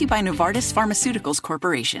 Brought to you by Novartis Pharmaceuticals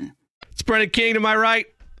Corporation. It's Brendan King to my right.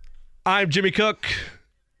 I'm Jimmy Cook.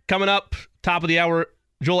 Coming up, top of the hour,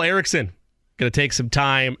 Joel Erickson. Going to take some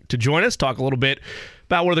time to join us, talk a little bit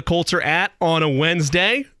about where the Colts are at on a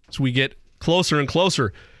Wednesday as we get closer and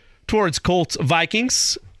closer towards Colts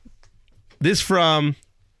Vikings. This from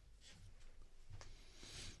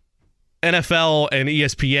NFL and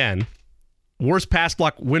ESPN. Worst pass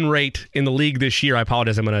block win rate in the league this year. I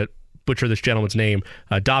apologize, I'm going to butcher this gentleman's name.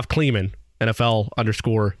 Dov Kleeman,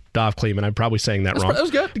 NFL_Dov Kleeman. I'm probably saying that wrong. That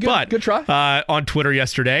was good. Good try. On Twitter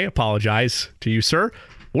yesterday, apologize to you, sir.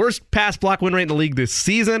 Worst pass block win rate in the league this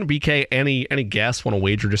season. BK, any guess? Want to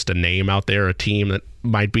wager just a name out there, a team that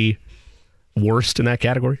might be worst in that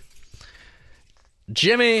category?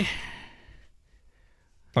 Jimmy,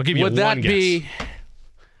 I'll give you one guess.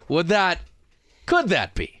 Could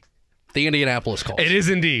that be the Indianapolis Colts? It is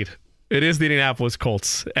indeed. It is the Indianapolis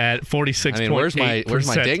Colts at 46.8%. I mean, where's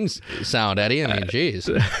my ding sound, Eddie? I mean, geez.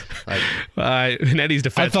 In Eddie's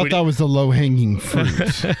defense, I thought that was the low-hanging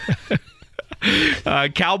fruit.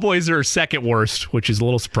 Cowboys are second worst, which is a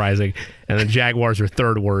little surprising, and the Jaguars are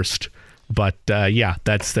third worst. But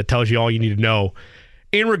that tells you all you need to know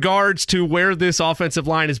in regards to where this offensive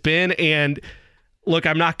line has been. And look,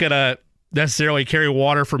 I'm not going to necessarily carry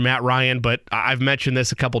water for Matt Ryan, but I've mentioned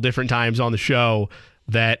this a couple different times on the show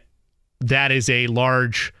that is a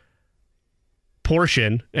large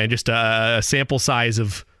portion and just a sample size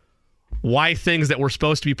of why things that were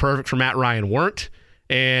supposed to be perfect for Matt Ryan weren't.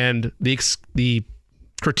 And the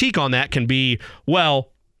critique on that can be,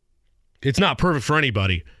 well, it's not perfect for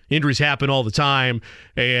anybody. Injuries happen all the time,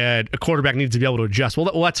 and a quarterback needs to be able to adjust.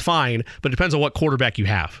 Well, that's fine, but it depends on what quarterback you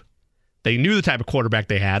have. They knew the type of quarterback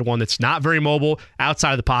they had, one that's not very mobile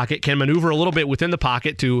outside of the pocket, can maneuver a little bit within the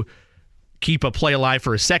pocket to keep a play alive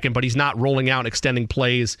for a second, but he's not rolling out and extending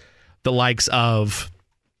plays the likes of,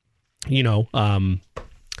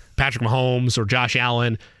 Patrick Mahomes or Josh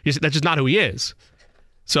Allen. That's just not who he is.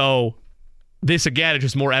 So this, again, is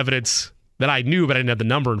just more evidence that I knew, but I didn't have the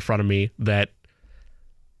number in front of me, that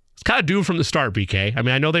it's kind of doomed from the start, BK. I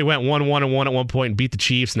mean, I know they went 1-1-1 at one point and beat the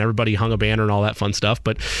Chiefs, and everybody hung a banner and all that fun stuff,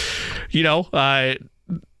 but,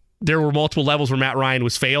 there were multiple levels where Matt Ryan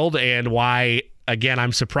was failed, and why, again,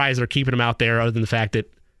 I'm surprised they're keeping him out there, other than the fact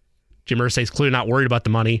that Jim Irsay is clearly not worried about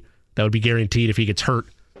the money that would be guaranteed if he gets hurt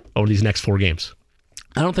over these next 4 games.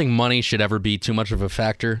 I don't think money should ever be too much of a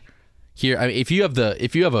factor here. I mean, if you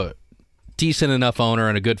have a decent enough owner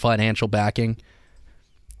and a good financial backing,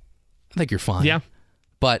 I think you're fine. Yeah.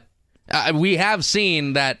 But we have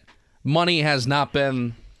seen that money has not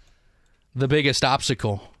been the biggest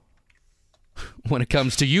obstacle when it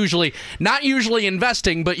comes to not usually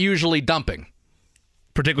investing, but usually dumping.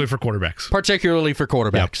 Particularly for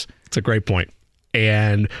quarterbacks. Yep. It's a great point.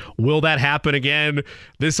 And will that happen again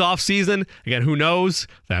this offseason? Again, who knows?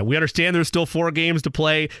 We understand there's still 4 games to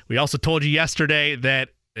play. We also told you yesterday that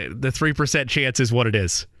the 3% chance is what it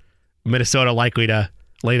is. Minnesota likely to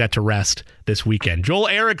lay that to rest this weekend. Joel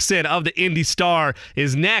Erickson of the Indy Star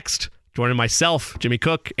is next, joining myself, Jimmy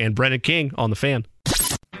Cook, and Brendan King on The Fan.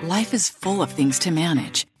 Life is full of things to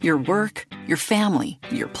manage. Your work, your family,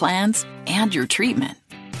 your plans, and your treatment.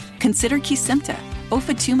 Consider Kesimpta,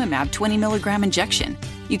 ofatumumab 20 milligram injection.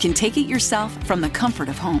 You can take it yourself from the comfort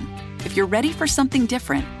of home. If you're ready for something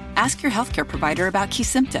different, ask your healthcare provider about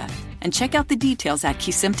Kesimpta and check out the details at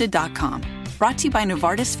kesimpta.com. Brought to you by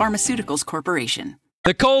Novartis Pharmaceuticals Corporation.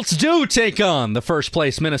 The Colts do take on the first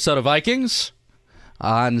place Minnesota Vikings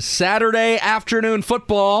on Saturday afternoon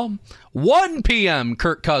football, 1 p.m.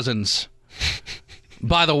 Kirk Cousins,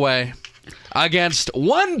 by the way, against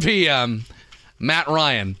 1 p.m. Matt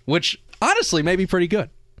Ryan, which honestly may be pretty good.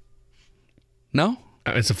 No?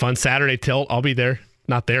 It's a fun Saturday tilt. I'll be there.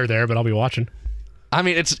 Not there, but I'll be watching. I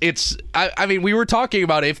mean, I mean, we were talking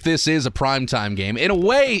about if this is a primetime game. In a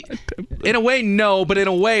way, no, but in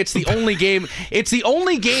a way, it's the only game. It's the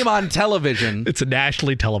only game on television. It's a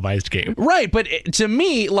nationally televised game. Right, but to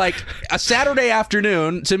me, like, a Saturday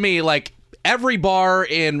afternoon, to me, like, every bar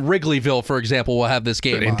in Wrigleyville, for example, will have this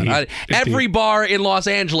game on. Every bar in Los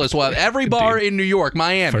Angeles will have. Every bar in New York,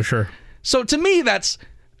 Miami. For sure. So to me, that's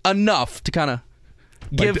enough to kind of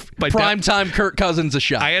give primetime Kirk Cousins a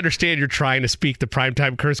shot. I understand you're trying to speak the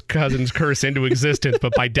primetime Kirk Cousins curse into existence,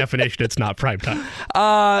 but by definition, it's not primetime.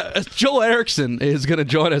 Joel Erickson is going to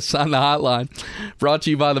join us on the hotline. Brought to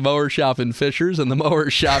you by the Mower Shop in Fishers and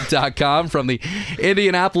themowershop.com from the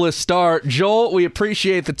Indianapolis Star. Joel, we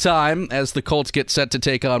appreciate the time as the Colts get set to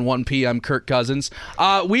take on 1 p.m. Kirk Cousins.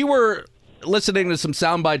 We were listening to some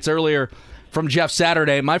sound bites earlier from Jeff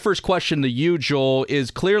Saturday. My first question to you, Joel,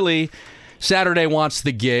 is clearly Saturday wants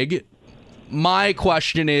the gig. My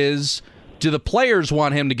question is, do the players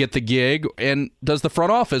want him to get the gig, and does the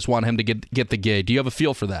front office want him to get the gig? Do you have a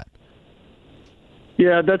feel for that?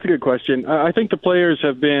 Yeah, that's a good question. I think the players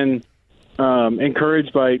have been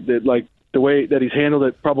encouraged by the way that he's handled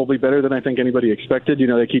it, probably better than I think anybody expected. You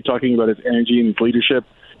know, they keep talking about his energy and his leadership.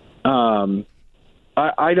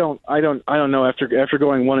 I don't know. After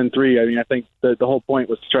going 1-3, I mean, I think the whole point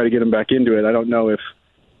was to try to get him back into it. I don't know if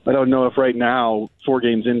right now, 4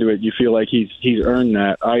 games into it, you feel like he's earned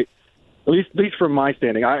that. At least from my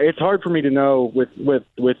standing, it's hard for me to know with what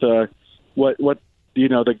you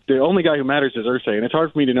know. The only guy who matters is Irsay, and it's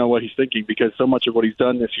hard for me to know what he's thinking because so much of what he's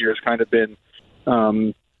done this year has kind of been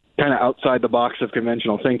kind of outside the box of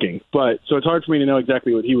conventional thinking. But so it's hard for me to know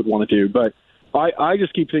exactly what he would want to do. But I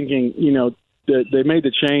just keep thinking, you know, that they made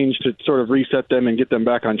the change to sort of reset them and get them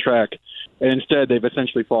back on track, and instead they've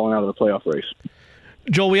essentially fallen out of the playoff race.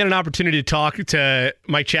 Joel, we had an opportunity to talk to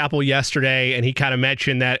Mike Chappell yesterday, and he kind of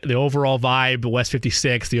mentioned that the overall vibe, the West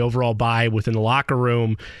 56, the overall vibe within the locker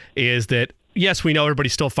room is that, yes, we know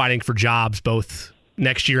everybody's still fighting for jobs, both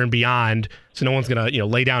next year and beyond, so no one's going to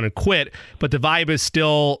lay down and quit, but the vibe is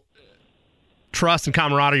still trust and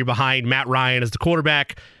camaraderie behind Matt Ryan as the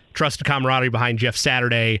quarterback, trust and camaraderie behind Jeff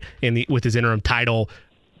Saturday with his interim title.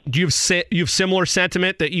 Do you have similar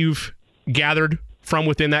sentiment that you've gathered from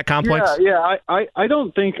within that complex? Yeah.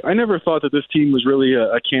 I never thought that this team was really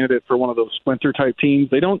a candidate for one of those splinter type teams.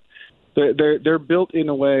 They're built in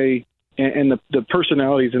a way, and the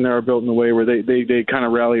personalities in there are built in a way where they kind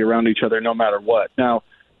of rally around each other no matter what. Now,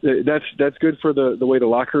 that's good for the way the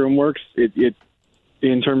locker room works. It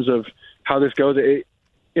in terms of how this goes,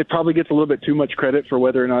 it probably gets a little bit too much credit for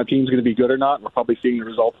whether or not a team's going to be good or not. We're probably seeing the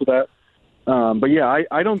results of that. But yeah,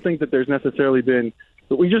 I don't think that there's necessarily been.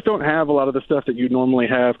 But we just don't have a lot of the stuff that you normally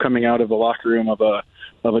have coming out of the locker room of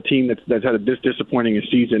a team that's had this disappointing a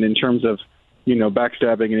season in terms of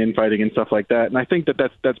backstabbing and infighting and stuff like that. And I think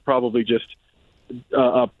that's probably just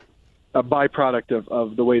a byproduct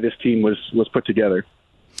of the way this team was put together.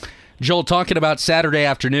 Joel, talking about Saturday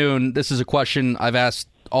afternoon, this is a question I've asked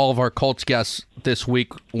all of our Colts guests this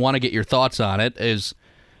week. Want to get your thoughts on it. Is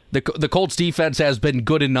the Colts defense has been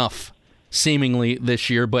good enough seemingly this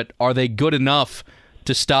year, but are they good enough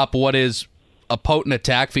to stop what is a potent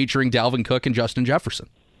attack featuring Dalvin Cook and Justin Jefferson?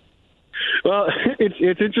 Well,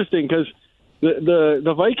 it's interesting because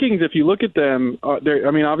the Vikings, if you look at them,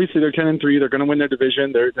 obviously they're 10-3. They're going to win their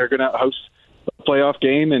division. They're going to host a playoff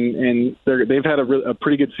game, and they've had a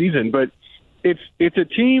pretty good season. But it's a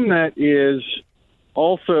team that is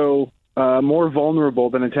also more vulnerable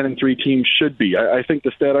than a 10-3 team should be. I think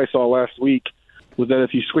the stat I saw last week was that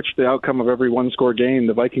if you switch the outcome of every one-score game,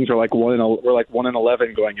 the Vikings are like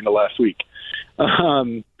 1-11 going into last week,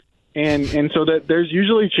 and so that there's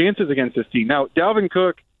usually chances against this team. Now, Dalvin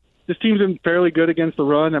Cook, this team's been fairly good against the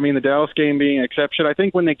run. I mean, the Dallas game being an exception. I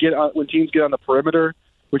think when teams get on the perimeter,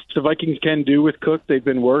 which the Vikings can do with Cook, they've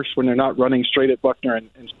been worse when they're not running straight at Buckner and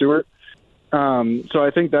Stewart. So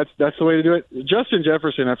I think that's the way to do it. Justin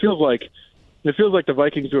Jefferson, it feels like the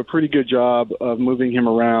Vikings do a pretty good job of moving him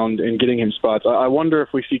around and getting him spots. I wonder if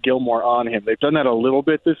we see Gilmore on him. They've done that a little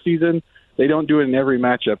bit this season. They don't do it in every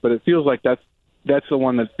matchup, but it feels like that's the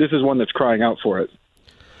one this is one that's crying out for it.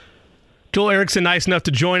 Joel Erickson, nice enough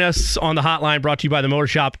to join us on the hotline, brought to you by the Motor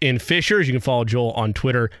Shop in Fishers. You can follow Joel on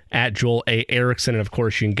Twitter at Joel A. Erickson, and of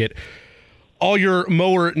course you can get all your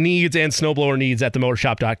mower needs and snowblower needs at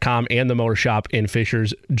themotorshop.com and the Motor Shop in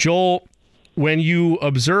Fishers. Joel, when you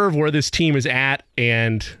observe where this team is at,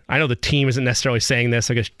 and I know the team isn't necessarily saying this,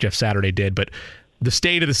 I guess Jeff Saturday did, but the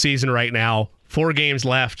state of the season right now, 4 games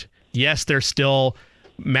left. Yes, they're still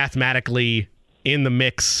mathematically in the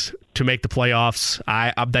mix to make the playoffs.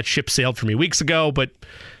 That ship sailed for me weeks ago, but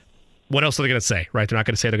what else are they going to say, right? They're not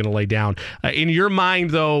going to say they're going to lay down. In your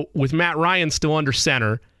mind, though, with Matt Ryan still under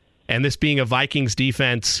center, and this being a Vikings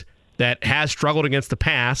defense that has struggled against the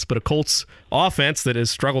pass, but a Colts offense that has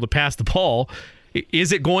struggled to pass the ball,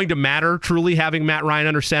 is it going to matter truly having Matt Ryan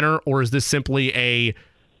under center, or is this simply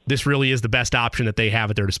this really is the best option that they have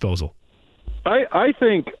at their disposal? I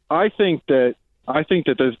think that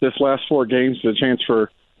this last 4 games is a chance for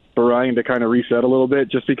Ryan to kind of reset a little bit,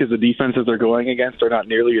 just because the defenses they're going against are not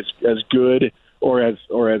nearly as good or as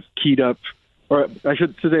keyed up. Or I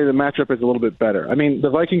should say the matchup is a little bit better. I mean, the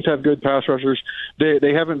Vikings have good pass rushers.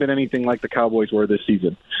 They haven't been anything like the Cowboys were this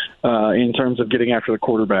season in terms of getting after the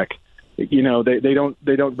quarterback. They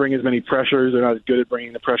don't bring as many pressures. They're not as good at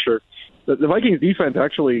bringing the pressure. The Vikings defense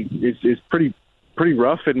actually is pretty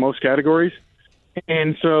rough in most categories.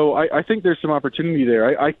 And so I think there's some opportunity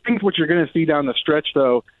there. I think what you're going to see down the stretch,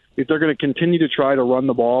 though, is they're going to continue to try to run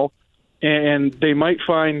the ball, and they might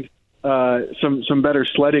find some better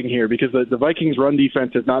sledding here, because the Vikings' run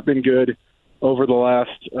defense has not been good over the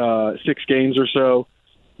last 6 games or so.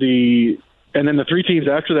 And then the 3 teams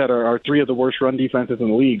after that are 3 of the worst run defenses in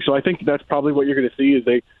the league. So I think that's probably what you're going to see is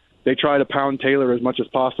they try to pound Taylor as much as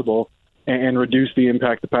possible and reduce the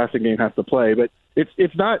impact the passing game has to play. But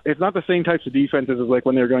it's not the same types of defenses as like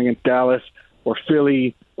when they were going against Dallas or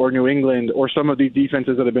Philly or New England or some of these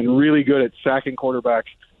defenses that have been really good at sacking quarterbacks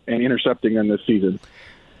and intercepting them this season.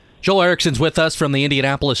 Joel Erickson's with us from the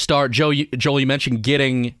Indianapolis Star. Joel, you mentioned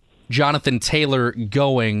getting Jonathan Taylor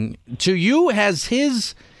going. To you, has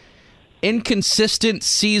his inconsistent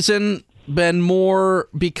season been more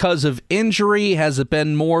because of injury? Has it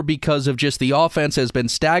been more because of just the offense has been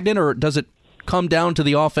stagnant, or does it come down to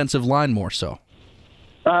the offensive line more so?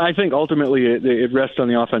 I think ultimately it rests on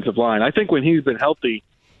the offensive line. I think when he's been healthy,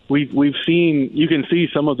 you can see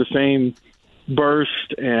some of the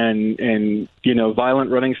burst and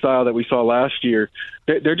violent running style that we saw last year.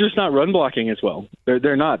 They're just not run blocking as well.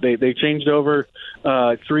 They're not. They changed over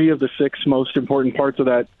 3 of the 6 most important parts of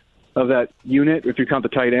that unit, if you count the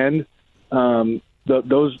tight end.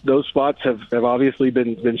 Those spots have obviously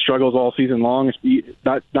been struggles all season long,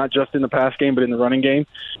 not just in the pass game but in the running game,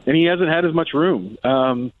 and he hasn't had as much room.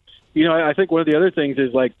 I think one of the other things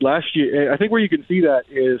is, like, last year, I think where you can see that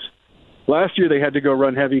is last year they had to go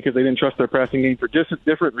run heavy because they didn't trust their passing game for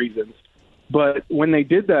different reasons. But when they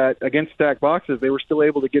did that against stacked boxes, they were still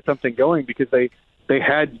able to get something going because they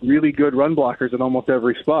had really good run blockers in almost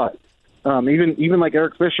every spot. Even like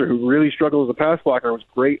Eric Fisher, who really struggled as a pass blocker, was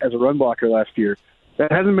great as a run blocker last year.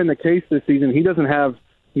 That hasn't been the case this season. He doesn't have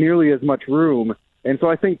nearly as much room. And so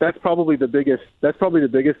I think that's probably the biggest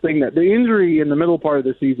thing. That the injury in the middle part of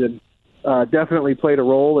the season definitely played a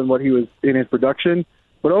role in what he was in his production.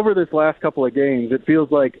 But over this last couple of games, it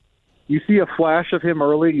feels like you see a flash of him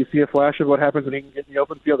early. You see a flash of what happens when he can get in the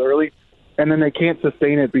open field early, and then they can't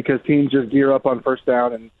sustain it because teams just gear up on first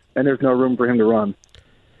down, and there's no room for him to run.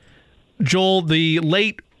 Joel, the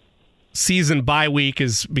late season bye week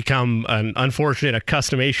has become an unfortunate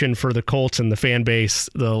accustomation for the Colts and the fan base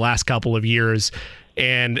the last couple of years.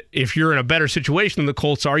 And if you're in a better situation than the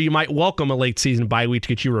Colts are, you might welcome a late season bye week to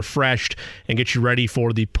get you refreshed and get you ready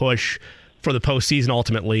for the push for the postseason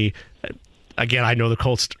ultimately. Again, I know the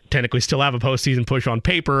Colts technically still have a postseason push on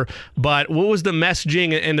paper, but what was the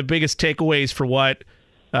messaging and the biggest takeaways for what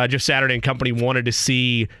Jeff Saturday and company wanted to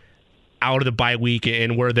see out of the bye week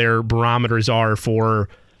and where their barometers are for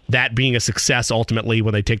that being a success ultimately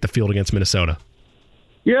when they take the field against Minnesota?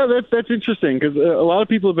 Yeah, that's interesting because a lot of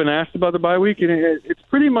people have been asked about the bye week, and it's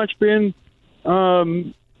pretty much been,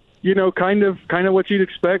 kind of what you'd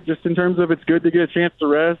expect, just in terms of it's good to get a chance to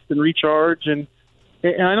rest and recharge. And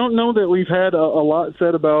I don't know that we've had a lot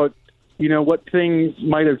said about, what things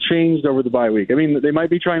might have changed over the bye week. I mean, they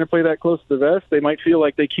might be trying to play that close to the vest. They might feel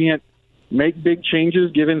like they can't make big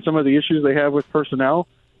changes given some of the issues they have with personnel.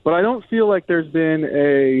 But I don't feel like there's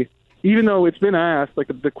been even though it's been asked, like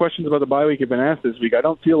the questions about the bye week have been asked this week, I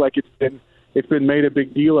don't feel like it's been made a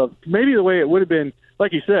big deal of. Maybe the way it would have been,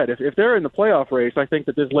 like you said, if they're in the playoff race, I think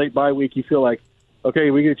that this late bye week you feel like, okay,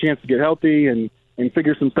 we get a chance to get healthy and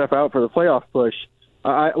figure some stuff out for the playoff push.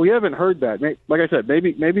 We haven't heard that. Like I said,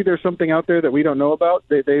 maybe there's something out there that we don't know about.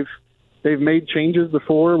 They've made changes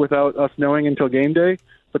before without us knowing until game day,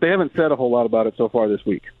 but they haven't said a whole lot about it so far this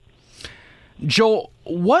week. Joel,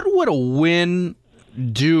 what would a win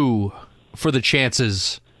do for the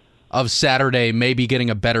chances of Saturday maybe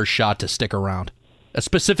getting a better shot to stick around,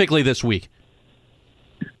 specifically this week?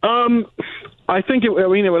 I think it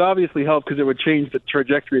would obviously help because it would change the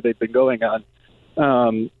trajectory they've been going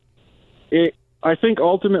on. I think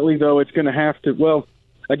ultimately, though, it's going to have to. Well,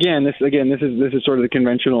 again, this is sort of the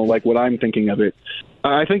conventional, like what I'm thinking of it.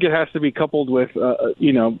 I think it has to be coupled with,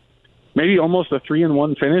 maybe almost a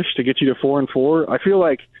 3-1 finish to get you to 4-4. I feel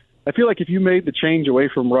like if you made the change away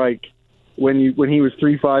from Reich when he was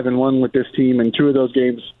 3-5-1 with this team, and 2 of those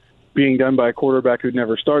games being done by a quarterback who'd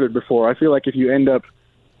never started before, I feel like if you end up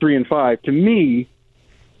 3-5, to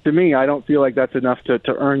me, I don't feel like that's enough to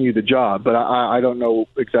earn you the job. But I don't know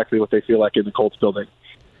exactly what they feel like in the Colts building.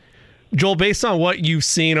 Joel, based on what you've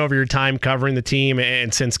seen over your time covering the team,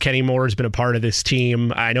 and since Kenny Moore has been a part of this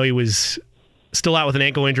team, I know he was still out with an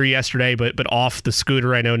ankle injury yesterday, but off the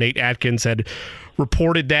scooter. I know Nate Atkins had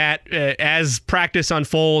reported that. As practice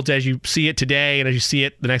unfolds, as you see it today and as you see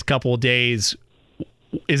it the next couple of days,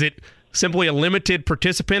 is it simply a limited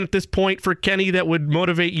participant at this point for Kenny that would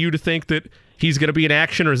motivate you to think that he's going to be in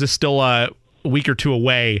action, or is this still a week or two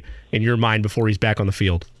away in your mind before he's back on the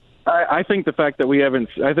field? I think the fact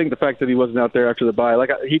that he wasn't out there after the bye,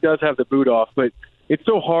 like he does have the boot off, but it's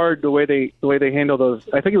so hard the way they handle those.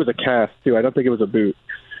 I think it was a cast too. I don't think it was a boot.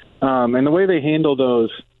 And the way they handle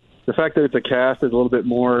those, the fact that it's a cast is a little bit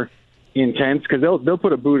more intense because they'll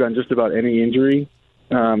put a boot on just about any injury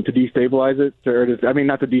to destabilize it.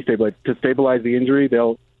 Not to destabilize, to stabilize the injury.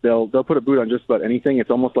 They'll put a boot on just about anything.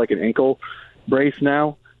 It's almost like an ankle brace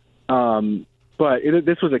now. But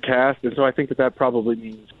this was a cast, and so I think that probably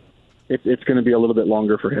means it's going to be a little bit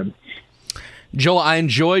longer for him. Joel, I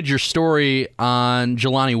enjoyed your story on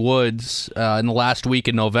Jelani Woods in the last week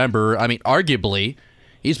in November. I mean, arguably,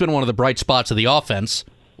 he's been one of the bright spots of the offense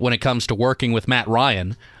when it comes to working with Matt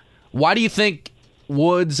Ryan. Why do you think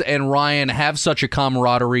Woods and Ryan have such a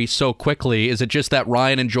camaraderie so quickly? Is it just that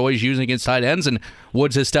Ryan enjoys using his tight ends and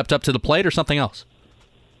Woods has stepped up to the plate, or something else?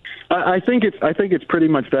 I think it's pretty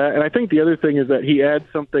much that, and I think the other thing is that he adds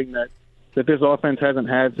something that this offense hasn't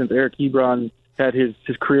had since Eric Ebron had his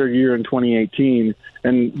career year in 2018,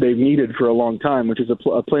 and they've needed for a long time, which is a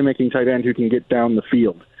playmaking tight end who can get down the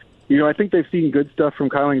field. I think they've seen good stuff from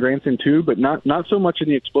Kylan Granson too, but not so much in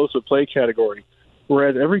the explosive play category.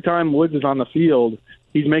 Whereas every time Woods is on the field,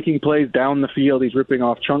 he's making plays down the field. He's ripping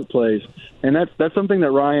off chunk plays, and that's something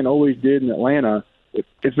that Ryan always did in Atlanta.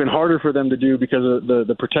 It's been harder for them to do because of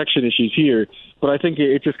the protection issues here, but I think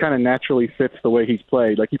it just kind of naturally fits the way he's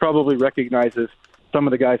played. Like, he probably recognizes some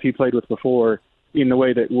of the guys he played with before in the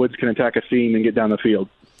way that Woods can attack a seam and get down the field.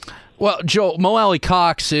 Well, Joe, Mo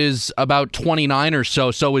Alley-Cox is about 29 or so.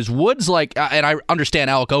 So is Woods like, and I understand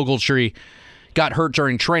Alec Ogletree got hurt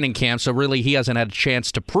during training camp, so really he hasn't had a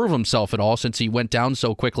chance to prove himself at all since he went down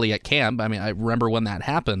so quickly at camp. I mean, I remember when that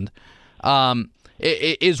happened.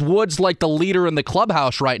 Is Woods like the leader in the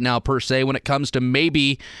clubhouse right now, per se, when it comes to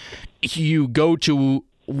maybe you go to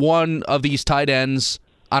one of these tight ends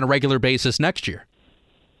on a regular basis next year?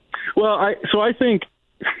 Well, I think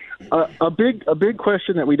a big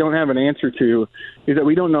question that we don't have an answer to is that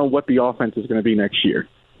we don't know what the offense is going to be next year.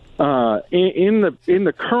 In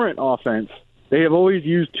the current offense, they have always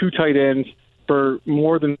used two tight ends for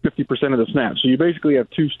more than 50% of the snaps. So you basically have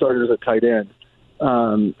two starters at tight end,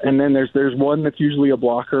 and then there's one that's usually a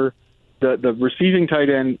blocker. The receiving tight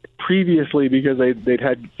end previously, because they'd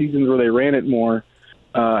had seasons where they ran it more,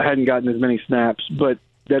 hadn't gotten as many snaps, but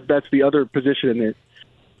that's the other position in it.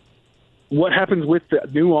 What happens with the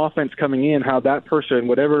new offense coming in, how that person,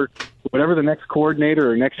 whatever the next coordinator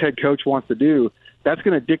or next head coach wants to do, that's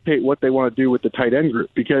going to dictate what they want to do with the tight end group.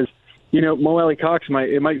 Because, Mo Alley-Cox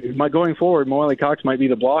might going forward, Mo Alley-Cox might be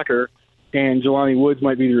the blocker and Jelani Woods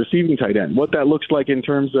might be the receiving tight end. What that looks like in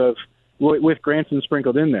terms of, with Granson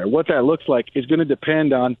sprinkled in there, what that looks like is going to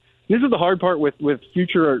depend on, this is the hard part with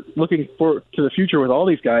future, looking to the future with all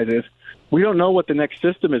these guys, is we don't know what the next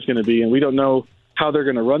system is going to be, and we don't know how they're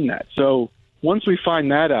going to run that. So once we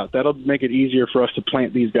find that out, that'll make it easier for us to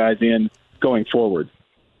plant these guys in going forward.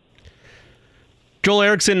 Joel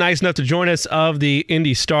Erickson, nice enough to join us, of the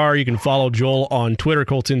Indy Star. You can follow Joel on Twitter,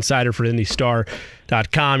 Colts Insider for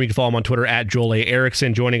IndyStar.com. You can follow him on Twitter at Joel A.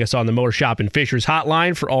 Erickson, joining us on the Motor Shop and Fishers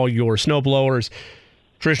hotline for all your snow blowers,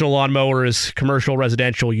 traditional lawnmowers, commercial,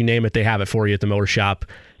 residential, you name it, they have it for you at the Motor Shop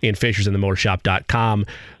in Fishers and themotorshop.com.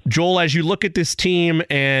 Joel, as you look at this team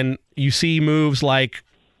and you see moves like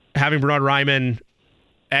having Bernhard Raimann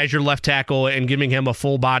as your left tackle and giving him a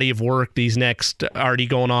full body of work these next, already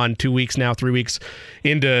going on 2 weeks now, 3 weeks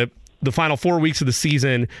into the final 4 weeks of the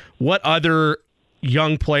season, what other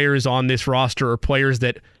young players on this roster or players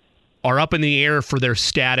that are up in the air for their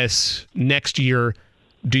status next year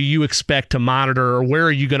do you expect to monitor, or where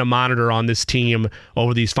are you going to monitor on this team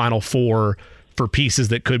over these final four for pieces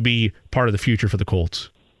that could be part of the future for the Colts?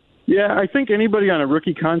 Yeah, I think anybody on a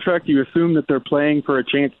rookie contract, you assume that they're playing for a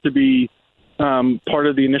chance to be part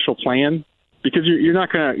of the initial plan, because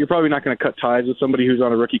you're probably not gonna cut ties with somebody who's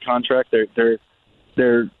on a rookie contract.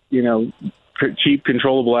 They're cheap,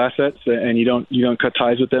 controllable assets, and you don't cut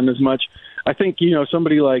ties with them as much. I think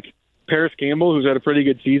somebody like Paris Campbell, who's had a pretty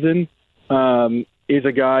good season, is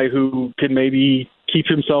a guy who can maybe keep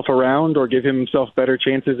himself around or give himself better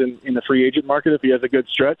chances in the free agent market if he has a good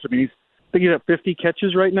stretch. I mean, I think he's at 50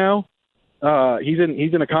 catches right now. He's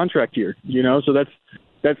in a contract year, so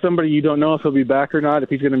that's somebody you don't know if he'll be back or not, if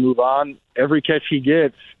he's going to move on. Every catch he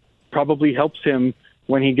gets probably helps him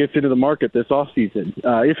when he gets into the market this offseason,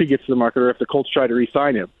 if he gets to the market or if the Colts try to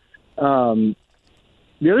re-sign him.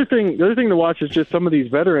 The other thing to watch is just some of these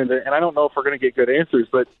veterans, and I don't know if we're going to get good answers,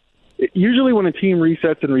 but usually when a team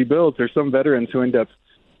resets and rebuilds, there's some veterans who end up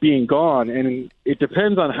being gone, and it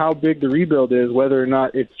depends on how big the rebuild is, whether or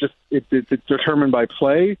not it's determined by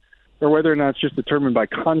play or whether or not it's just determined by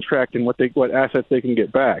contract and what assets they can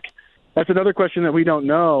get back. That's another question that we don't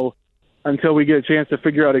know until we get a chance to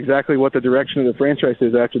figure out exactly what the direction of the franchise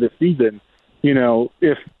is after this season.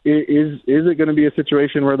 If is it going to be a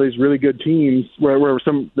situation where these really good teams where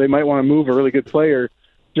they might want to move a really good player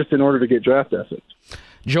just in order to get draft assets.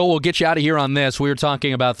 Joel, we'll get you out of here on this. We were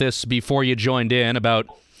talking about this before you joined in, about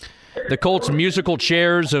the Colts' musical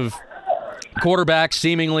chairs of quarterbacks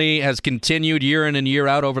seemingly has continued year in and year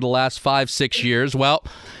out over the last 5-6 years. Well,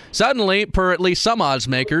 suddenly, per at least some odds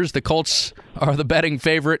makers, the Colts are the betting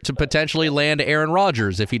favorite to potentially land Aaron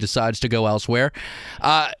Rodgers if he decides to go elsewhere.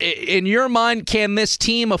 In your mind, can this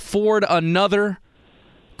team afford another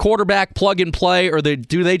quarterback plug-and-play, or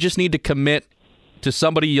do they just need to commit to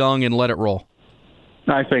somebody young and let it roll?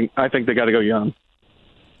 I think they got to go young.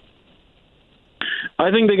 I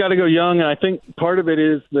think they got to go young, and I think part of it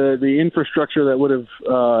is the infrastructure that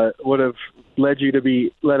would have led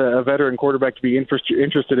a veteran quarterback to be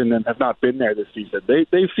interested in them have not been there this season.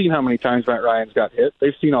 They've seen how many times Matt Ryan's got hit.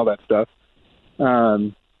 They've seen all that stuff.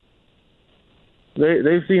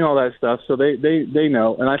 They've seen all that stuff, so they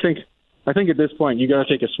know. And I think at this point you got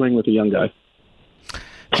to take a swing with the young guy.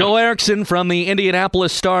 Joel Erickson from the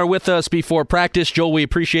Indianapolis Star with us before practice. Joel, we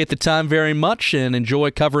appreciate the time very much and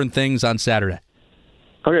enjoy covering things on Saturday.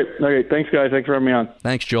 Okay. Thanks, guys. Thanks for having me on.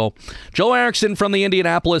 Thanks, Joel. Joel Erickson from the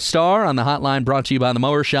Indianapolis Star on the hotline, brought to you by the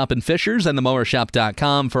Mower Shop in Fishers and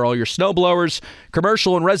themowershop.com for all your snow blowers,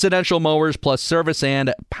 commercial and residential mowers, plus service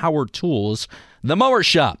and power tools. The Mower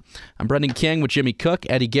Shop. I'm Brendan King with Jimmy Cook.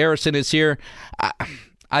 Eddie Garrison is here.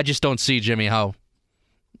 I just don't see, Jimmy, how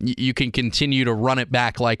you can continue to run it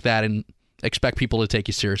back like that and expect people to take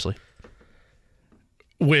you seriously.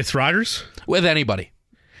 With Rodgers? With anybody.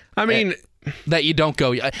 I mean, that you don't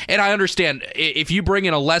go. And I understand if you bring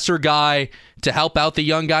in a lesser guy to help out the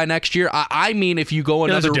young guy next year. I mean, if you go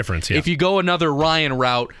another difference, if you go another Ryan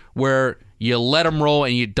route where you let him roll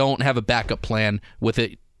and you don't have a backup plan with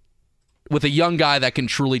a young guy that can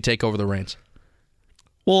truly take over the reins.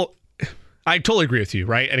 Well, I totally agree with you,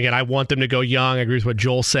 right? And again, I want them to go young. I agree with what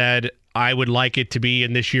Joel said. I would like it to be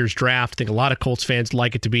in this year's draft. I think a lot of Colts fans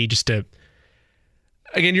like it to be just to,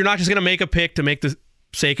 again, you're not just going to make a pick to make the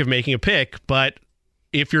sake of making a pick, but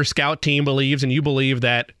if your scout team believes and you believe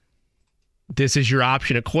that this is your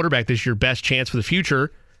option at quarterback, this is your best chance for the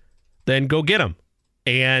future, then go get him.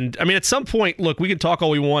 And I mean, at some point, look, we can talk all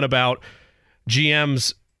we want about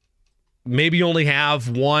GMs maybe only have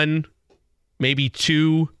one, maybe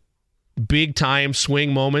two big time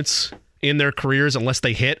swing moments in their careers unless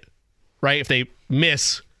they hit, right? If they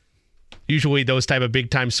miss, usually those type of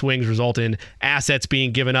big time swings result in assets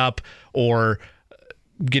being given up or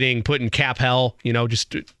getting put in cap hell. You know,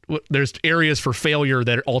 just there's areas for failure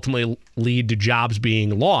that ultimately lead to jobs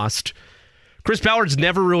being lost. Chris Ballard's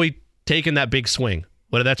never really taken that big swing,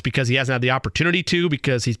 whether that's because he hasn't had the opportunity to,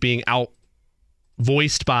 because he's being out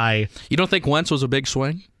voiced by. You don't think Wentz was a big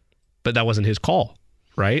swing? But that wasn't his call,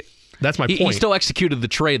 right? That's my point. He still executed the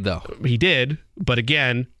trade, though. He did, but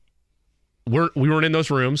again, we weren't in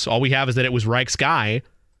those rooms. All we have is that it was Reich's guy.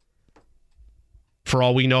 For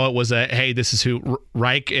all we know, it was hey, this is who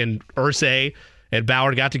Reich and Irsay and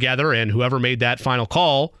Ballard got together, and whoever made that final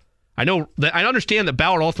call. I understand that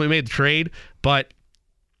Ballard ultimately made the trade, but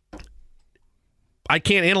I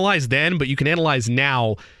can't analyze then, but you can analyze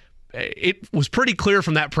now. It was pretty clear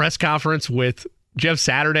from that press conference with Jeff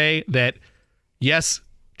Saturday that, yes,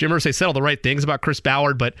 Jim Irsay said all the right things about Chris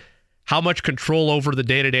Ballard, but how much control over the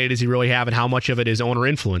day-to-day does he really have, and how much of it is owner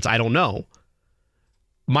influence? I don't know.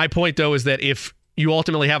 My point, though, is that if you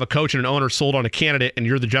ultimately have a coach and an owner sold on a candidate and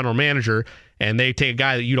you're the general manager and they take a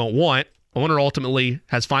guy that you don't want, owner ultimately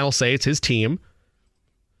has final say. It's his team.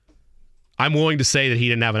 I'm willing to say that he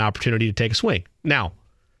didn't have an opportunity to take a swing. Now,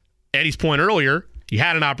 Eddie's point earlier, you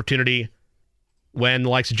had an opportunity when the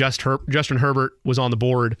likes of Justin Herbert was on the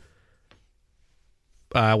board,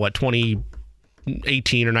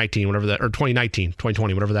 2018 or 19, whatever that, or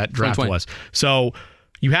 2020, whatever that draft was. So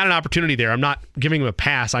you had an opportunity there. I'm not giving him a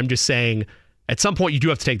pass. I'm just saying at some point you do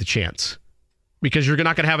have to take the chance because you're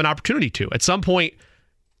not going to have an opportunity to. At some point,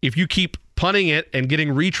 if you keep punting it and getting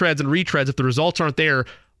retreads, if the results aren't there,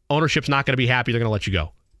 ownership's not going to be happy. They're going to let you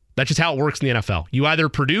go. That's just how it works in the NFL. You either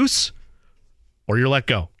produce or you're let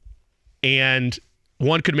go. And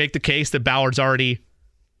one could make the case that Ballard's already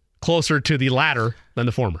closer to the latter than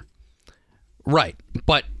the former. Right.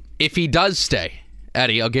 But if he does stay,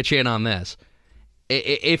 Eddie, I'll get you in on this.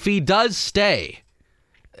 If he does stay,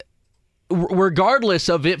 regardless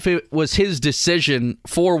of if it was his decision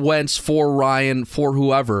for Wentz, for Ryan, for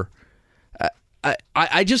whoever,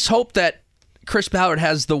 I just hope that Chris Ballard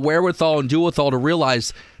has the wherewithal and do-withal to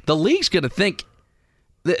realize the league's going to think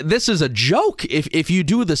this is a joke if you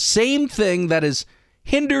do the same thing that has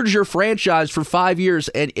hindered your franchise for 5 years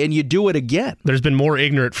and you do it again. There's been more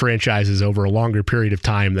ignorant franchises over a longer period of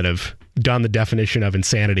time that have done the definition of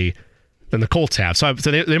insanity than the Colts have. So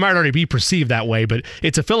they might already be perceived that way, but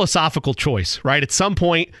it's a philosophical choice, right? At some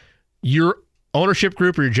point, your ownership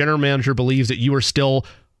group or your general manager believes that you are still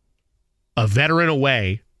a veteran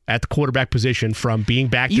away at the quarterback position from being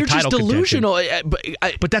back to title contention. You're just delusional.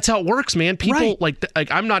 But that's how it works, man. People, right.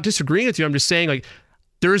 like I'm not disagreeing with you. I'm just saying, like,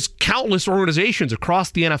 there's countless organizations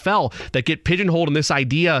across the NFL that get pigeonholed in this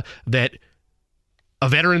idea that a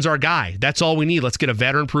veteran's our guy. That's all we need. Let's get a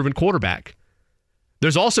veteran-proven quarterback.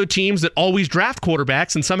 There's also teams that always draft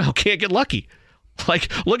quarterbacks and somehow can't get lucky.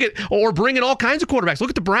 Like, or bring in all kinds of quarterbacks. Look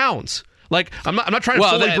at the Browns. Like, I'm not trying to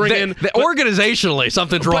fully bring in... organizationally,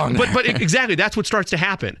 something's wrong. But exactly, that's what starts to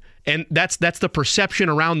happen. And that's the perception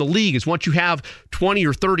around the league is once you have 20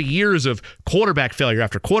 or 30 years of quarterback failure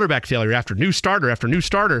after new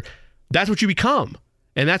starter, that's what you become.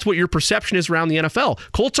 And that's what your perception is around the NFL.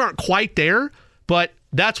 Colts aren't quite there, but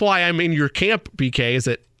that's why I'm in your camp, BK, is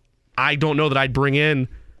that I don't know that I'd bring in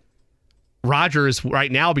Rodgers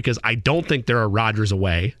right now because I don't think there are Rodgers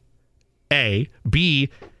away. A. B.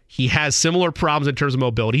 He has similar problems in terms of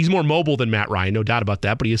mobility. He's more mobile than Matt Ryan, no doubt about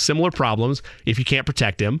that, but he has similar problems if you can't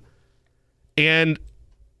protect him. And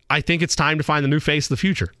I think it's time to find the new face of the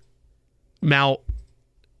future. Now,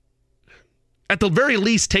 at the very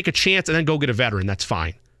least, take a chance and then go get a veteran. That's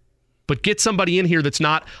fine. But get somebody in here that's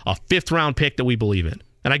not a 5th-round pick that we believe in.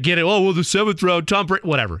 And I get it. Oh, well, the 7th round, Tom Brady.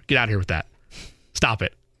 Whatever. Get out of here with that. Stop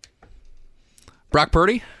it. Brock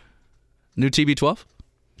Purdy, new TB12.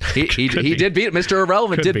 He did beat him. Mr.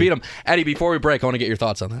 Irrelevant did beat him. Eddie, before we break, I want to get your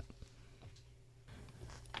thoughts on that.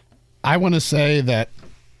 I want to say that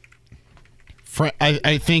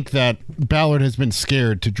I think that Ballard has been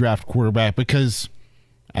scared to draft quarterback because,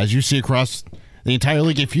 as you see across the entire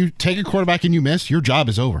league, if you take a quarterback and you miss, your job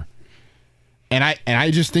is over. And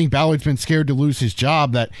I just think Ballard's been scared to lose his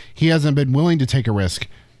job, that he hasn't been willing to take a risk.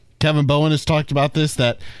 Kevin Bowen has talked about this,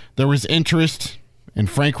 that there was interest in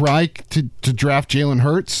Frank Reich to draft Jalen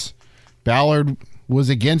Hurts. Ballard was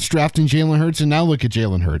against drafting Jalen Hurts, and now look at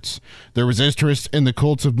Jalen Hurts. There was interest in the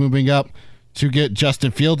Colts of moving up to get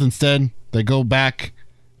Justin Fields. Instead, they go back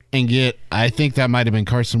and get, I think that might have been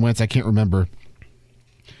Carson Wentz. I can't remember.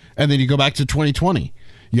 And then you go back to 2020.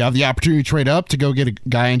 You have the opportunity to trade up to go get a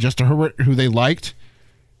guy in Justin Herbert who they liked.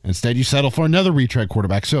 Instead, you settle for another retread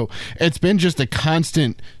quarterback. So it's been just a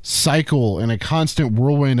constant cycle and a constant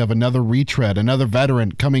whirlwind of another retread, another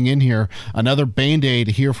veteran coming in here, another Band-Aid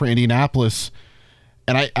here for Indianapolis.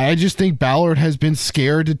 And I just think Ballard has been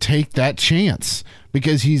scared to take that chance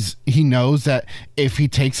because he knows that if he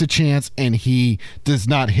takes a chance and he does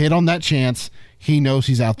not hit on that chance, he knows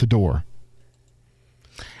he's out the door.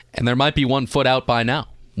 And there might be one foot out by now.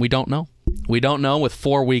 We don't know. We don't know with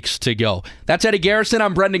 4 weeks to go. That's Eddie Garrison.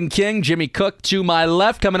 I'm Brendan King. Jimmy Cook to my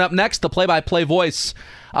left. Coming up next, the play-by-play voice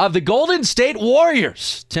of the Golden State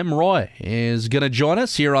Warriors. Tim Roye is going to join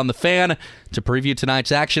us here on The Fan to preview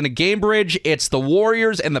tonight's action at Gamebridge. It's the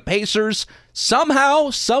Warriors and the Pacers somehow,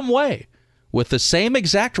 some way, with the same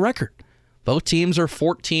exact record. Both teams are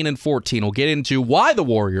 14-14. We'll get into why the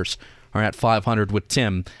Warriors are at 500 with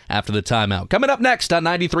Tim after the timeout. Coming up next on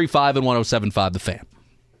 93.5 and 107.5 The Fan.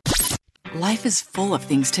 Life is full of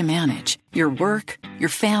things to manage. Your work, your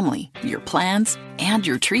family, your plans, and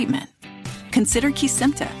your treatment. Consider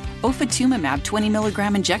Kesimpta, ofatumumab 20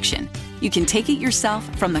 milligram injection. You can take it yourself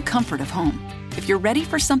from the comfort of home. If you're ready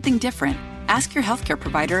for something different, ask your healthcare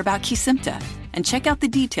provider about Kesimpta and check out the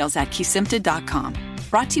details at kesimpta.com.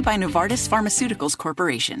 Brought to you by Novartis Pharmaceuticals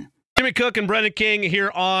Corporation. Jimmy Cook and Brendan King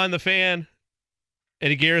here on The Fan.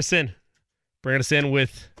 Eddie Garrison bringing us in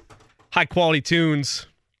with high-quality tunes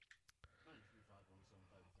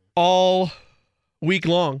all week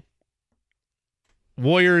long.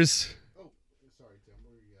 Warriors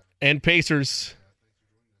and Pacers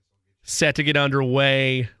set to get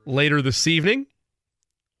underway later this evening.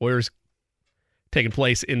 Warriors taking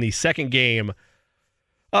place in the second game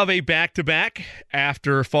of a back-to-back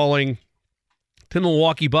after falling to the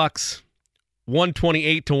Milwaukee Bucks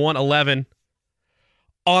 128-111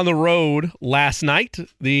 on the road last night.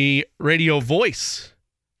 The radio voice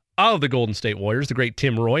of the Golden State Warriors, the great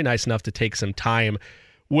Tim Roye, nice enough to take some time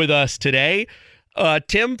with us today.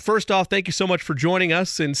 Tim, first off, thank you so much for joining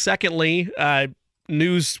us. And secondly,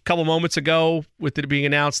 news a couple moments ago with it being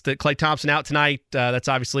announced that Klay Thompson out tonight. That's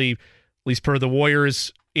obviously, at least per the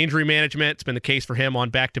Warriors, injury management. It's been the case for him on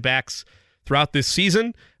back-to-backs throughout this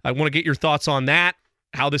season. I want to get your thoughts on that,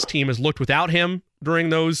 how this team has looked without him during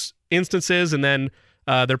those instances, and then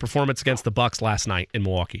their performance against the Bucks last night in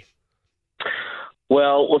Milwaukee.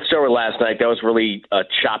 Well, let's start with last night. That was really a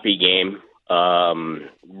choppy game.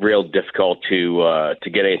 Real difficult to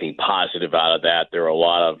get anything positive out of that. There were a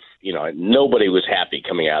lot of, nobody was happy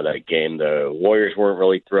coming out of that game. The Warriors weren't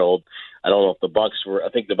really thrilled. I don't know if the Bucks were. I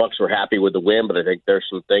think the Bucks were happy with the win, but I think there's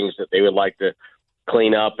some things that they would like to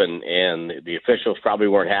clean up, and the officials probably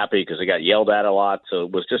weren't happy because they got yelled at a lot. So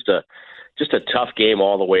it was just a tough game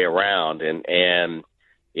all the way around, and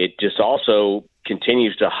it just also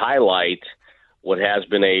continues to highlight what has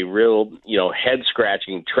been a real,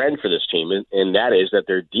 head-scratching trend for this team, and that is that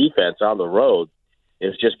their defense on the road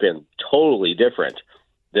has just been totally different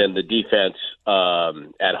than the defense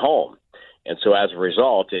at home. And so as a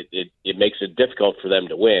result, it makes it difficult for them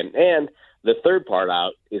to win. And the third part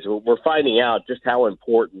out is we're finding out just how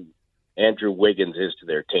important Andrew Wiggins is to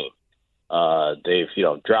their team. They've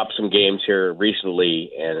dropped some games here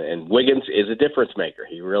recently, and Wiggins is a difference maker.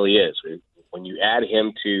 He really is. When you add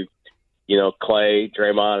him to Clay,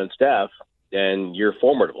 Draymond, and Steph, then you're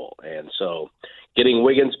formidable. And so getting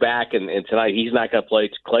Wiggins back, and tonight he's not going to play.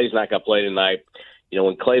 Clay's not going to play tonight.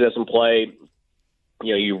 When Clay doesn't play,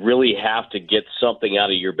 you really have to get something out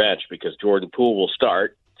of your bench because Jordan Poole will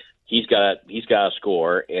start. He's got to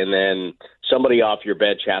score, and then somebody off your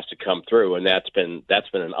bench has to come through, and that's been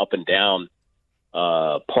an up and down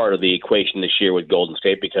part of the equation this year with Golden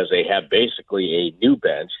State because they have basically a new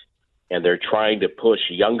bench, and they're trying to push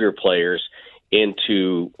younger players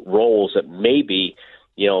into roles that maybe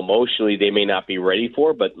emotionally they may not be ready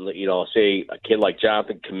for. But say a kid like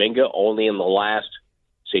Jonathan Kuminga, only in the last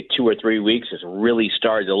 2 or 3 weeks has really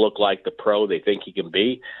started to look like the pro they think he can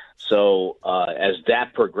be. So as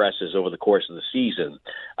that progresses over the course of the season,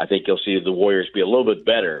 I think you'll see the Warriors be a little bit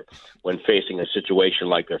better when facing a situation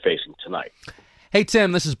like they're facing tonight. Hey,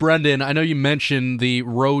 Tim, this is Brendan. I know you mentioned the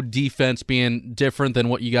road defense being different than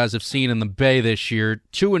what you guys have seen in the Bay this year.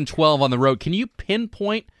 2-12 on the road. Can you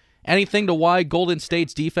pinpoint anything to why Golden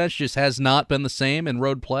State's defense just has not been the same in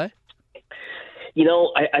road play?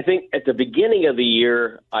 I think at the beginning of the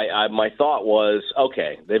year, my thought was,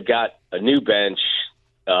 okay, they've got a new bench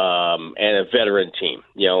and a veteran team.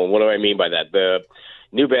 What do I mean by that? The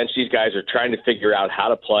new bench, these guys are trying to figure out how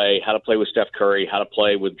to play with Steph Curry, how to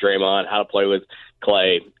play with Draymond, how to play with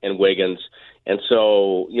Clay and Wiggins. And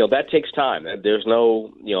so, that takes time. There's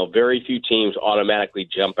very few teams automatically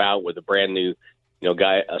jump out with a brand new,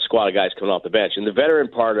 a squad of guys coming off the bench. And the veteran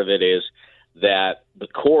part of it is that the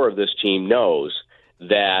core of this team knows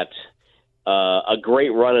that a great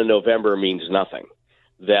run in November means nothing,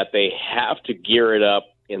 that they have to gear it up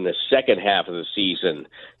in the second half of the season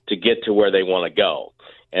to get to where they want to go.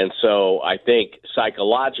 And so I think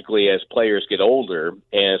psychologically as players get older,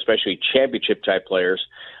 and especially championship-type players,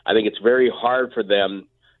 I think it's very hard for them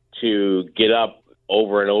to get up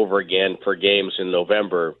over and over again for games in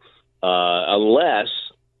November unless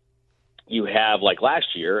you have, like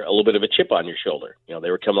last year, a little bit of a chip on your shoulder. They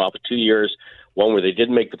were coming off of 2 years, one where they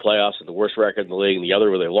didn't make the playoffs and the worst record in the league, and the other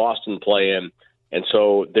where they lost in the play-in. And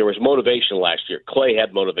so there was motivation last year. Clay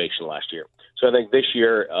had motivation last year. So I think this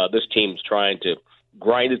year, this team's trying to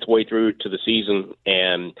grind its way through to the season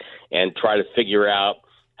and try to figure out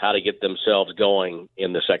how to get themselves going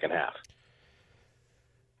in the second half.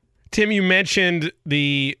 Tim, you mentioned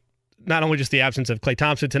not only just the absence of Klay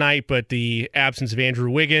Thompson tonight, but the absence of Andrew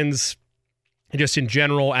Wiggins. Just in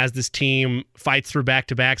general, as this team fights through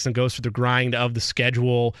back-to-backs and goes through the grind of the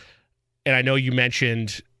schedule. And I know you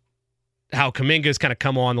mentioned how Kuminga's kind of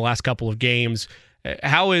come on the last couple of games.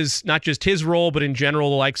 How is not just his role, but in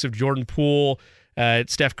general, the likes of Jordan Poole,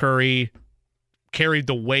 Steph Curry carried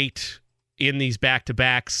the weight in these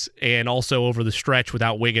back-to-backs and also over the stretch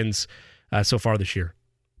without Wiggins so far this year?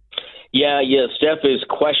 Yeah. Steph is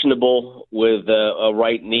questionable with a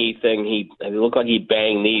right knee thing. It looked like he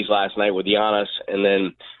banged knees last night with Giannis, and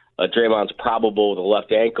then Draymond's probable with a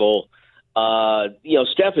left ankle.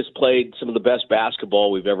 Steph has played some of the best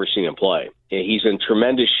basketball we've ever seen him play. He's in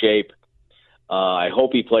tremendous shape. I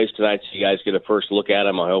hope he plays tonight so you guys get a first look at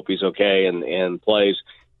him. I hope he's okay and plays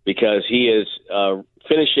because he is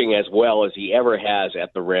finishing as well as he ever has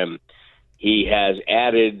at the rim. He has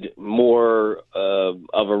added more of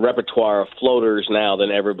a repertoire of floaters now than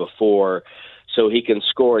ever before, so he can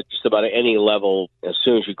score at just about any level as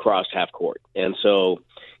soon as you cross half court. And so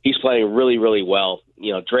he's playing really, really well.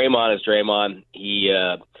 Draymond is Draymond.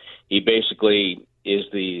 He basically is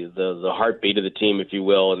the heartbeat of the team, if you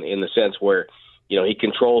will, in the sense where he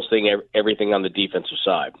controls everything on the defensive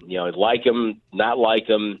side. Like him, not like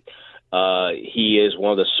him, he is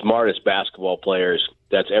one of the smartest basketball players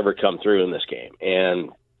that's ever come through in this game. And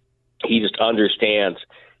he just understands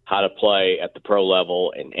how to play at the pro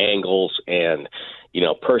level and angles and,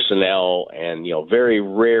 personnel. And, very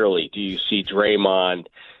rarely do you see Draymond,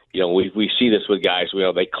 we see this with guys,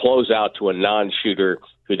 they close out to a non-shooter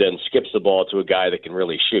who then skips the ball to a guy that can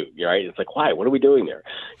really shoot, right? It's like, why? What are we doing there?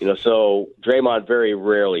 So Draymond very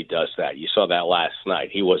rarely does that. You saw that last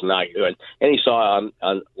night. He was not good. And you saw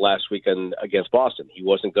on last weekend against Boston. He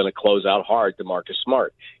wasn't going to close out hard to Marcus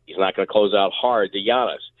Smart. He's not going to close out hard to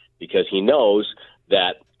Giannis because he knows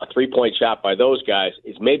that a three-point shot by those guys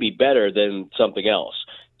is maybe better than something else.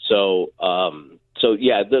 So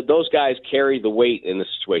those guys carry the weight in the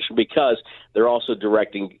situation because they're also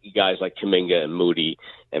directing guys like Kuminga and Moody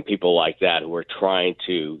and people like that who are trying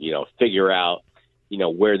to, figure out,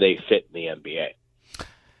 where they fit in the NBA.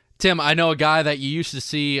 Tim, I know a guy that you used to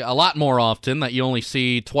see a lot more often that you only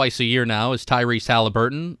see twice a year now is Tyrese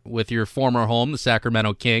Halliburton with your former home, the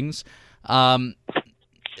Sacramento Kings.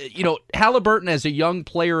 Halliburton as a young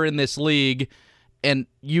player in this league, and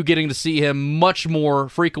you getting to see him much more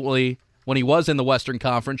frequently when he was in the Western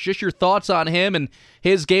Conference. Just your thoughts on him and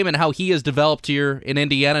his game and how he has developed here in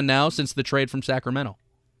Indiana now since the trade from Sacramento.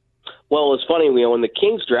 Well, it's funny, when the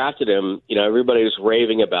Kings drafted him, everybody was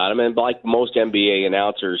raving about him. And like most NBA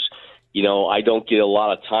announcers, I don't get a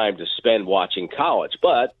lot of time to spend watching college.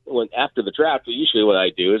 But after the draft, usually what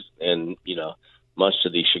I do is, much to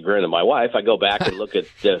the chagrin of my wife, I go back and look at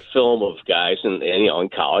the film of guys and in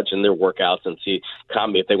college and their workouts and see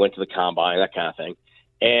if they went to the combine, that kind of thing.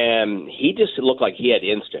 And he just looked like he had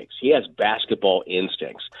instincts. He has basketball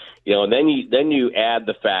instincts, and then you add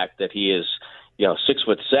the fact that he is,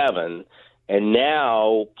 6'7", and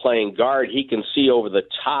now playing guard, he can see over the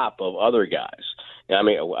top of other guys. I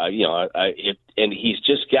mean, and he's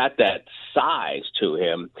just got that size to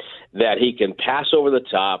him that he can pass over the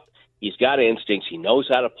top. He's got instincts. He knows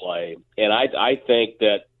how to play. And I think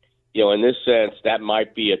that, in this sense, that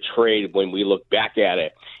might be a trade when we look back at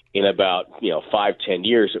it in about, 5-10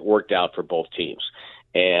 years, it worked out for both teams.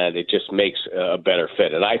 And it just makes a better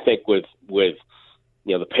fit. And I think with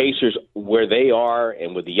the Pacers where they are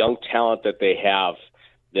and with the young talent that they have,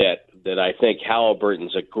 that I think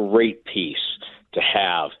Halliburton's a great piece to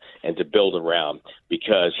have and to build around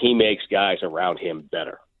because he makes guys around him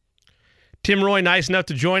better. Tim Roye, nice enough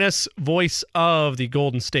to join us, voice of the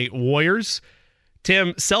Golden State Warriors.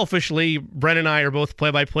 Tim, selfishly, Brent and I are both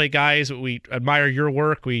play-by-play guys. We admire your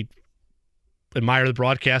work. We admire the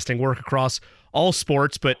broadcasting work across all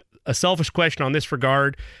sports, but a selfish question on this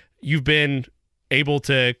regard. You've been able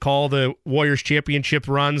to call the Warriors championship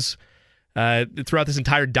runs throughout this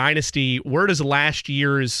entire dynasty. Where does last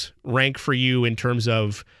year's rank for you in terms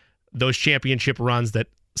of those championship runs that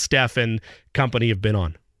Steph and company have been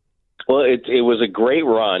on? Well, it was a great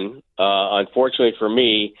run. Unfortunately for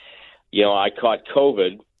me, I caught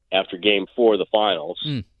COVID after Game 4 of the finals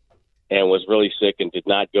and was really sick and did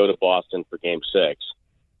not go to Boston for Game 6.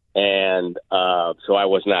 And so I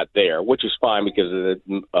was not there, which is fine because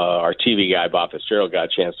our TV guy, Bob Fitzgerald, got a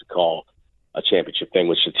chance to call a championship thing,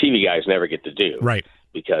 which the TV guys never get to do, right?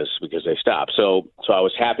 Because they stop. So I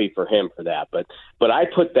was happy for him for that. But I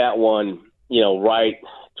put that one, right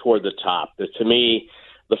toward the top. To me,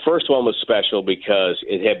 the first one was special because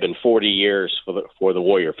it had been 40 years for the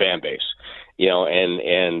Warrior fan base,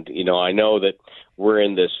 and I know that we're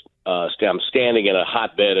in this. I'm standing in a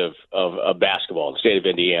hotbed of basketball in the state of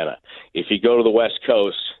Indiana. If you go to the West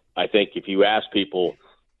Coast, I think if you ask people,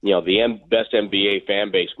 the best NBA fan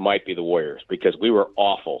base might be the Warriors because we were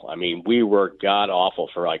awful. I mean, we were god awful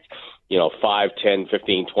for 5, 10,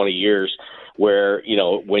 15, 20 years where,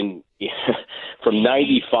 when from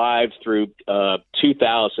 95 through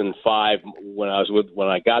 2005, when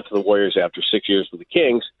I got to the Warriors after 6 years with the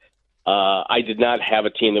Kings, I did not have a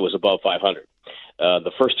team that was above 500.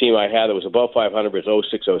 The first team I had that was above 500 was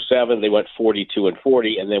 06-07. They went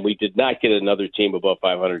 42-40, and then we did not get another team above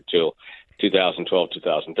 500 till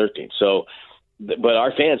 2012-2013. So, but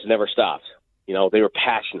our fans never stopped. They were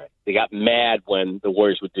passionate. They got mad when the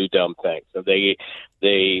Warriors would do dumb things. So they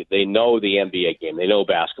know the NBA game. They know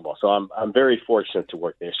basketball. So I'm very fortunate to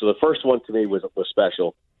work there. So the first one to me was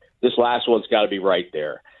special. This last one's got to be right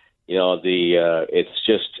there. It's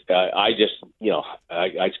just I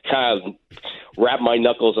kind of wrap my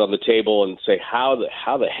knuckles on the table and say, how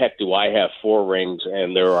the heck do I have 4 rings?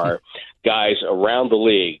 And there are guys around the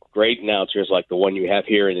league, great announcers like the one you have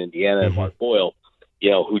here in Indiana and Mark Boyle,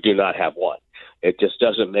 who do not have one. It just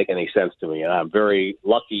doesn't make any sense to me. And I'm very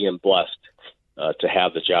lucky and blessed to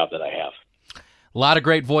have the job that I have. A lot of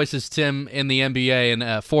great voices, Tim, in the NBA,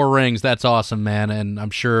 and 4 rings, that's awesome, man, and I'm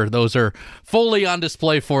sure those are fully on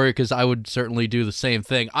display for you because I would certainly do the same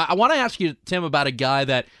thing. I want to ask you, Tim, about a guy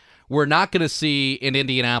that we're not going to see in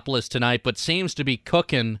Indianapolis tonight but seems to be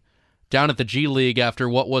cooking down at the G League after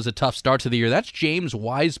what was a tough start to the year. That's James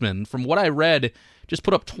Wiseman. From what I read, just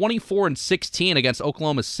put up 24-16 against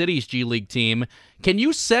Oklahoma City's G League team. Can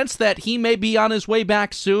you sense that he may be on his way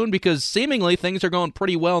back soon because seemingly things are going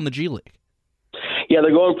pretty well in the G League? Yeah,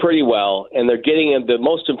 they're going pretty well, and they're getting – the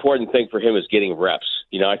most important thing for him is getting reps.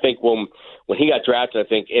 I think when he got drafted, I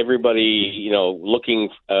think everybody, looking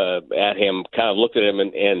at him kind of looked at him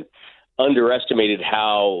and underestimated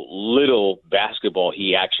how little basketball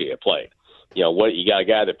he actually had played. You got a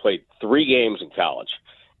guy that played 3 games in college,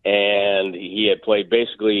 and he had played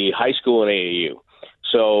basically high school and AAU.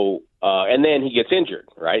 So and then he gets injured,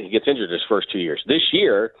 right? He gets injured his first 2 years. This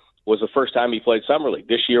year – was the first time he played Summer League.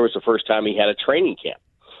 This year was the first time he had a training camp.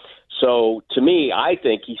 So to me, I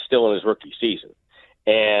think he's still in his rookie season.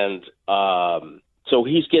 And So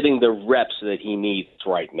he's getting the reps that he needs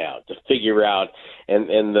right now to figure out. And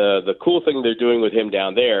the cool thing they're doing with him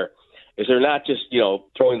down there is they're not just,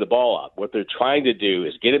 throwing the ball out. What they're trying to do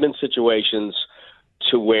is get him in situations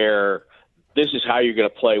to where this is how you're going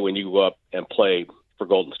to play when you go up and play for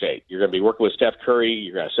Golden State. You're going to be working with Steph Curry.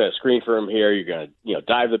 You're going to set a screen for him here. You're going to,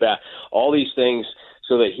 dive the bat, all these things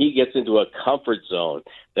so that he gets into a comfort zone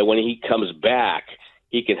that when he comes back,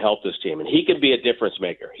 he can help this team. And he can be a difference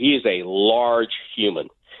maker. He is a large human.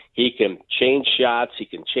 He can change shots. He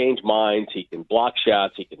can change minds. He can block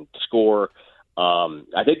shots. He can score.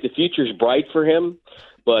 I think the future's bright for him,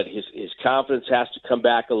 but his confidence has to come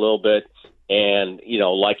back a little bit. And,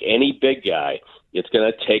 like any big guy, it's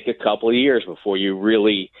going to take a couple of years before you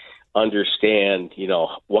really understand,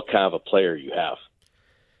 what kind of a player you have.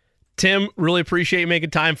 Tim, really appreciate you making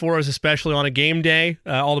time for us, especially on a game day.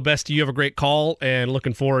 All the best to you. Have a great call, and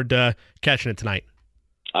looking forward to catching it tonight.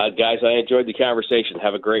 Guys, I enjoyed the conversation.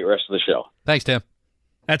 Have a great rest of the show. Thanks, Tim.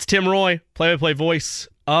 That's Tim Roye, play-by-play voice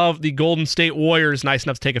of the Golden State Warriors. Nice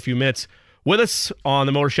enough to take a few minutes with us on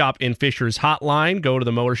the Motor Shop in Fishers hotline. Go to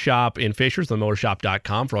the Motor Shop in Fishers,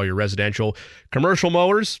 themotorshop.com, for all your residential, commercial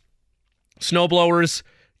mowers, snow blowers,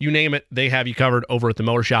 you name it, they have you covered over at the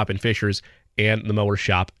Motor Shop in Fishers and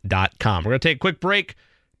themotorshop.com. We're going to take a quick break.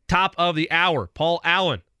 Top of the hour, Paul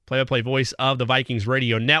Allen, play-by-play voice of the Vikings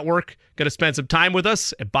Radio Network, going to spend some time with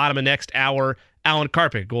us. At bottom of next hour, Alan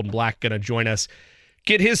Karpick, Golden Black, going to join us,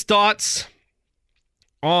 get his thoughts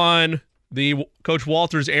on the Coach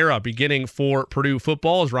Walters era beginning for Purdue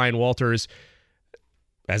football, as Ryan Walters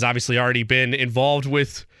has obviously already been involved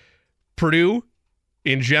with Purdue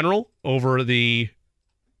in general over the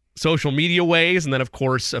social media ways. And then, of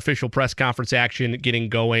course, official press conference action getting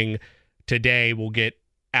going today. We'll get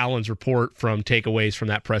Alan's report from takeaways from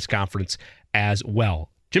that press conference as well.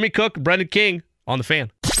 Jimmy Cook, Brendan King on The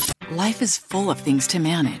Fan. Life is full of things to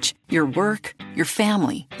manage. Your work, your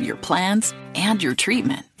family, your plans, and your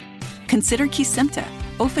treatment. Consider Kesimpta,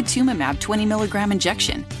 ofatumumab 20 milligram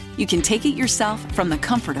injection. You can take it yourself from the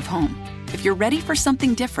comfort of home. If you're ready for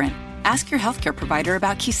something different, ask your healthcare provider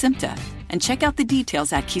about Kesimpta and check out the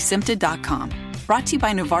details at kesimpta.com. Brought to you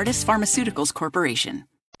by Novartis Pharmaceuticals Corporation.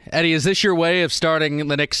 Eddie, is this your way of starting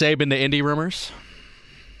the Nick Saban to Indy rumors?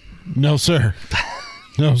 No, sir.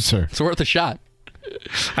 No, sir. It's worth a shot.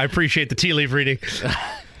 I appreciate the tea leaf reading.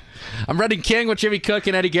 I'm Brendan King with Jimmy Cook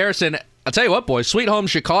and Eddie Garrison. I'll tell you what, boys. Sweet home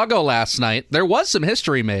Chicago last night. There was some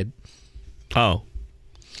history made. Oh.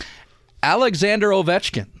 Alexander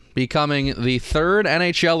Ovechkin becoming the third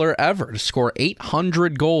NHLer ever to score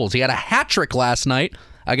 800 goals. He had a hat trick last night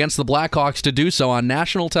against the Blackhawks to do so on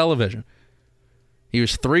national television. He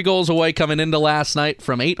was 3 goals away coming into last night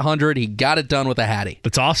from 800. He got it done with a hattie.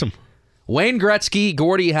 That's awesome. Wayne Gretzky,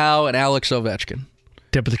 Gordie Howe, and Alex Ovechkin.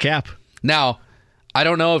 Tip of the cap. Now, I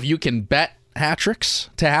don't know if you can bet hat tricks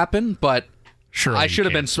to happen, but sure, I should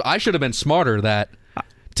have been smarter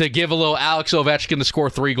to give a little Alex Ovechkin to score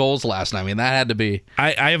 3 goals last night. I mean, that had to be.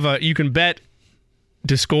 I have you can bet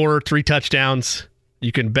to score 3 touchdowns.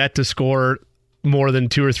 You can bet to score more than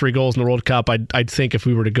 2 or 3 goals in the World Cup. I'd think if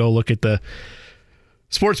we were to go look at the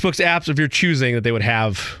sportsbooks apps, if you're choosing, that they would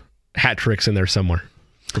have hat tricks in there somewhere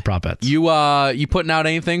for prop bets. You putting out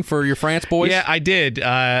anything for your France boys? Yeah, I did.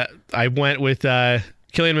 I went with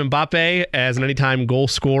Kylian Mbappe as an anytime goal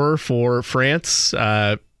scorer for France.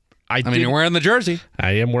 I mean, you're wearing the jersey.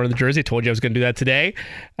 I am wearing the jersey. I told you I was going to do that today.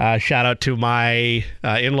 Shout out to my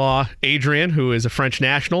in-law, Adrian, who is a French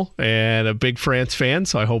national and a big France fan.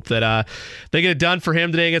 So I hope that they get it done for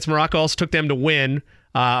him today against Morocco. Also took them to win.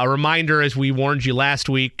 A reminder, as we warned you last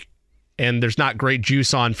week, and there's not great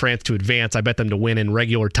juice on France to advance. I bet them to win in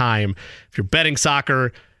regular time. If you're betting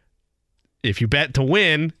soccer, if you bet to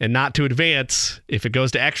win and not to advance, if it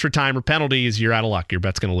goes to extra time or penalties, you're out of luck. Your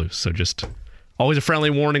bet's going to lose. So just always a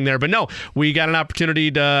friendly warning there. But no, we got an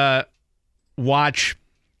opportunity to watch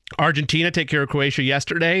Argentina take care of Croatia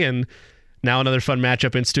yesterday, and now another fun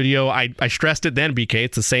matchup in studio. I stressed it then, BK.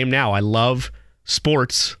 It's the same now. I love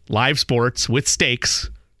sports, live sports with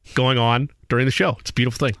stakes going on during the show. It's a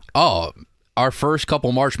beautiful thing. Oh, our first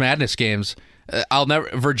couple March Madness games.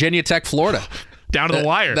 Virginia Tech, Florida. Down to the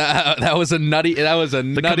wire. That was a nutty. That was a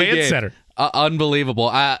the nutty command game. Center.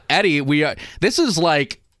 Unbelievable, Eddie. This is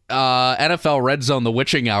like NFL Red Zone, the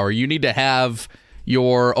witching hour. You need to have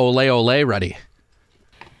your ole ole ready.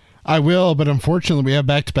 I will, but unfortunately we have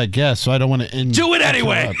back-to-back guests, so I don't want to do it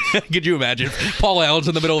anyway. Could you imagine? Paul Allen's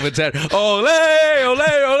in the middle of his head. Ole, ole,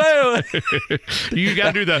 ole, ole. You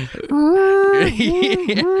got to do the.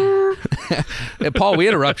 Paul, we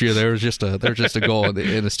interrupt you. There's just a goal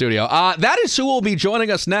in the studio. That is who will be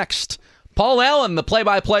joining us next. Paul Allen, the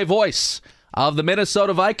play-by-play voice of the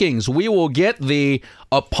Minnesota Vikings. We will get the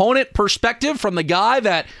opponent perspective from the guy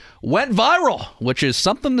that went viral, which is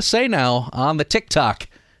something to say now on the TikTok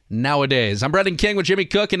nowadays. I'm Brendan King with Jimmy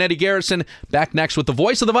Cook and Eddie Garrison. Back next with the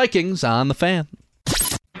voice of the Vikings on The Fan.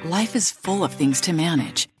 Life is full of things to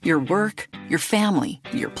manage. Your work, your family,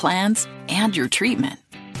 your plans, and your treatment.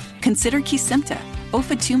 Consider Kesimpta,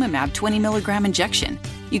 ofatumumab 20 milligram injection.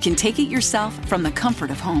 You can take it yourself from the comfort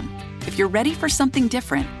of home. If you're ready for something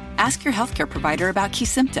different, ask your healthcare provider about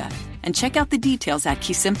Kesimpta and check out the details at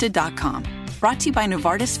kesimpta.com. Brought to you by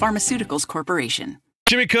Novartis Pharmaceuticals Corporation.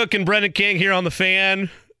 Jimmy Cook and Brendan King here on The Fan.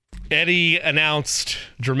 Eddie announced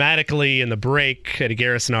dramatically in the break, Eddie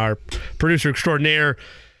Garrison, our producer extraordinaire,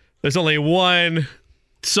 there's only one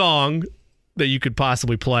song that you could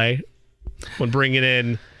possibly play when bringing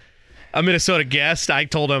in a Minnesota guest. I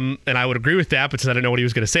told him, and I would agree with that, but since I didn't know what he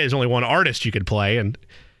was going to say, there's only one artist you could play, and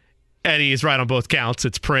Eddie is right on both counts.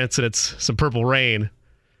 It's Prince, and it's some Purple Rain.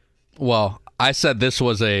 Well, I said this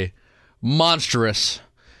was a monstrous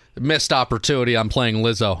missed opportunity on playing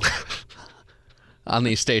Lizzo on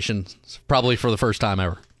these stations, probably for the first time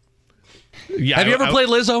ever. Yeah, Have you ever played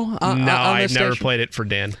Lizzo? No, I've never station? played it for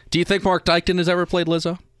Dan. Do you think Mark Dykton has ever played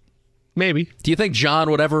Lizzo? Maybe. Do you think John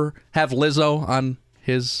would ever have Lizzo on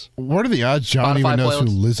his What are the odds John Spotify even knows playlist?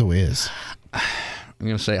 who Lizzo is? I'm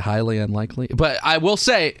going to say highly unlikely. But I will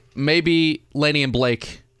say maybe Laney and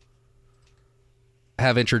Blake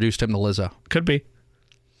have introduced him to Lizzo. Could be.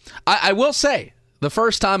 I will say, the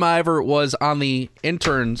first time I ever was on the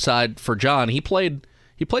intern side for John, he played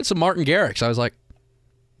some Martin Garrix. I was like,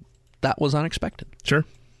 that was unexpected. Sure.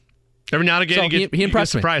 Every now and again, So he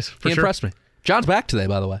impressed me. Surprise, He impressed me. John's back today,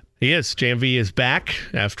 by the way. He is. JMV is back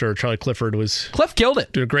after Charlie Clifford was... Cliff killed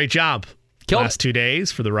it. Doing a great job. Killed last 2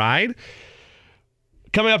 days for the ride.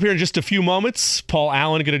 Coming up here in just a few moments, Paul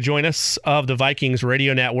Allen going to join us of the Vikings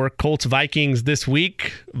Radio Network. Colts Vikings this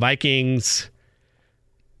week. Vikings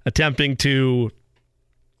attempting to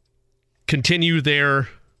continue their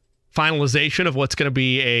finalization of what's going to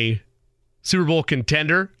be a Super Bowl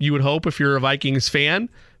contender, you would hope if you're a Vikings fan,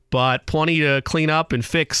 but plenty to clean up and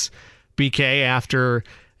fix, BK, after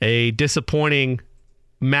a disappointing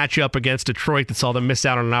matchup against Detroit that saw them miss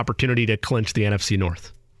out on an opportunity to clinch the NFC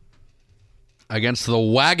North. Against the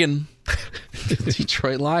wagon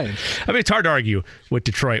Detroit Lions. I mean, it's hard to argue with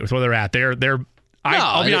Detroit, with where they're at.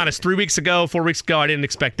 I'll be honest, 4 weeks ago, I didn't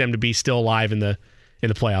expect them to be still alive in the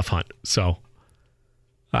playoff hunt. So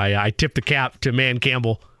I tipped the cap to Man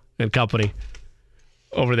Campbell and company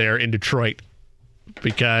over there in Detroit,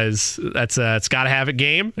 because it's got to have it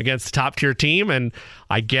game against the top tier team, and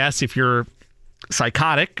I guess if you're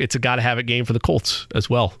psychotic, it's a got to have it game for the Colts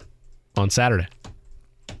as well on Saturday.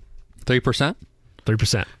 3%?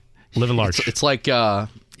 3%. Living large. It's like, you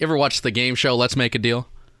ever watch the game show Let's Make a Deal?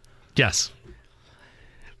 Yes.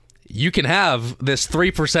 You can have this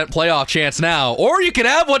 3% playoff chance now, or you can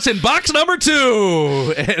have what's in box number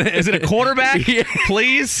 2. Is it a quarterback? Yeah.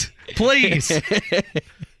 Please.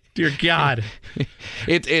 Dear God.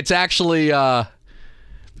 It's actually Colt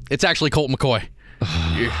McCoy.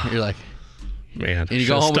 You're like, man. And you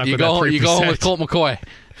go home with Colt McCoy.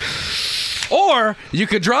 Or you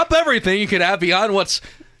could drop everything. You could have beyond what's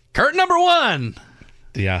curtain number 1.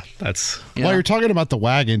 Yeah, that's... While you're talking about the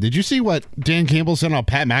wagon, did you see what Dan Campbell said on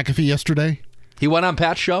Pat McAfee yesterday? He went on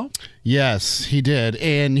Pat's show? Yes, he did.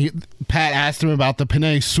 And Pat asked him about the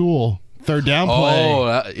Penei Sewell third down play.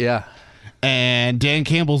 Oh, yeah. And Dan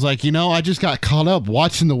Campbell's like, I just got caught up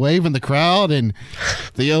watching the wave in the crowd, and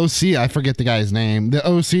the OC, I forget the guy's name, the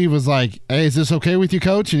OC was like, hey, is this okay with you,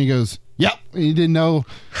 coach? And he goes, yep. He didn't know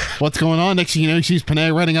what's going on. Next thing you know, he sees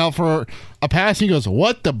Penei running out for a pass. He goes,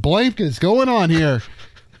 what the blank is going on here?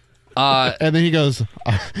 And then he goes,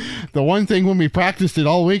 the one thing when we practiced it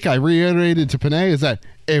all week, I reiterated to Penei, is that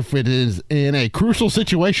if it is in a crucial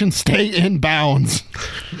situation, stay in bounds.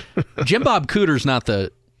 Jim Bob Cooter's not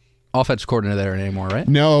the offensive coordinator there anymore, right?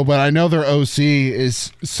 No, but I know their OC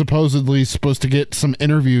is supposedly supposed to get some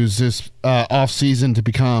interviews this offseason to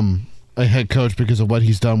become a head coach because of what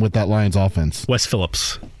he's done with that Lions offense. Wes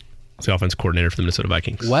Phillips is the offense coordinator for the Minnesota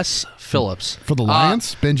Vikings. Wes Phillips. For the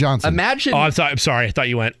Lions? Ben Johnson. Imagine... Oh, I'm sorry. I thought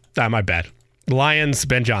you went... my bad. Lions,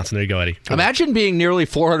 Ben Johnson. There you go, Eddie. Imagine being nearly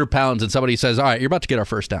 400 pounds and somebody says, all right, you're about to get our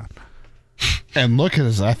first down. And look at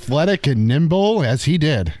as athletic and nimble as he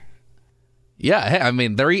did. Yeah, hey, I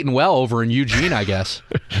mean, they're eating well over in Eugene, I guess.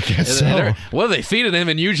 I guess so. What are they feeding him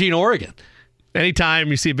in Eugene, Oregon? Anytime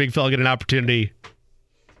you see a big fella get an opportunity,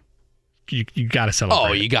 you got to celebrate.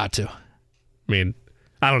 Oh, you got to. I mean,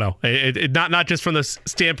 I don't know. Not just from the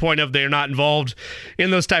standpoint of they're not involved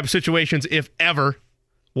in those type of situations, if ever,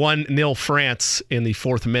 1-0 France in the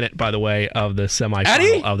 4th minute, by the way, of the semifinal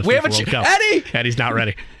Eddie? of the We FIFA haven't World Cup. Eddie? Eddie's not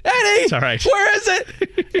ready. Eddie! It's all right. Where is it?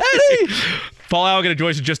 Eddie! Paul Allen going to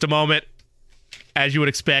join us in just a moment. As you would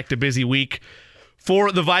expect, a busy week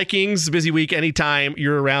for the Vikings. Busy week anytime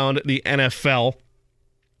you're around the NFL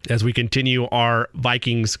as we continue our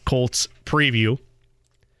Vikings-Colts preview.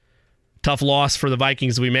 Tough loss for the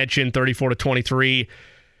Vikings, we mentioned, 34-23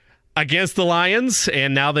 against the Lions,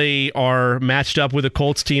 and now they are matched up with a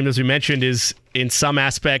Colts team, as we mentioned, is in some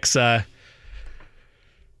aspects on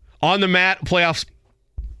the mat, playoffs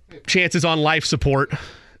chances on life support,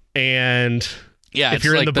 and yeah, if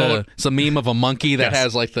you're like in the boat, it's a meme of a monkey that Yes.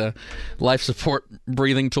 has like the life support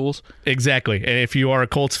breathing tools. Exactly, and if you are a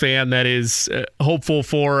Colts fan that is hopeful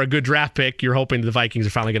for a good draft pick, you're hoping the Vikings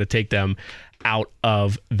are finally going to take them out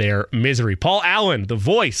of their misery. Paul Allen, the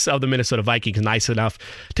voice of the Minnesota Vikings, nice enough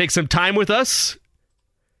to take some time with us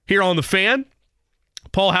here on The Fan.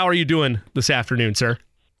 Paul, how are you doing this afternoon, sir?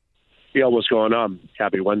 Yeah, what's going on?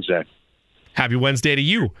 Happy Wednesday. Happy Wednesday to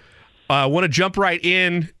you. I want to jump right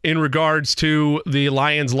in regards to the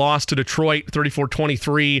Lions' loss to Detroit,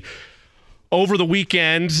 34-23. Over the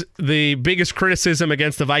weekend, the biggest criticism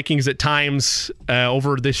against the Vikings at times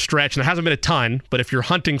over this stretch, and there hasn't been a ton, but if you're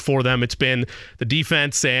hunting for them, it's been the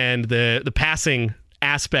defense and the passing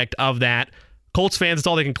aspect of that. Colts fans, it's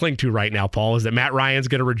all they can cling to right now, Paul, is that Matt Ryan's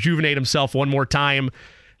going to rejuvenate himself one more time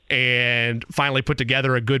and finally put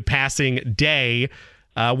together a good passing day.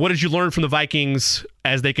 What did you learn from the Vikings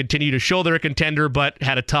as they continue to show they're a contender, but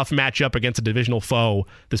had a tough matchup against a divisional foe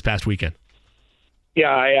this past weekend? Yeah,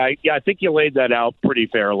 I think you laid that out pretty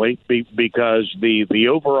fairly because the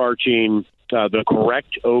overarching, the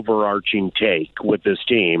correct overarching take with this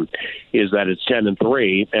team is that it's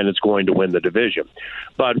 10-3 and it's going to win the division.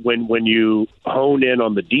 But when you hone in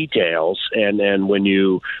on the details and when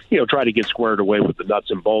you try to get squared away with the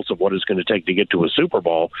nuts and bolts of what it's going to take to get to a Super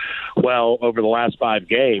Bowl, well, over the last 5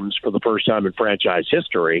 games, for the first time in franchise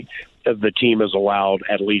history, the team has allowed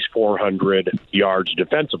at least 400 yards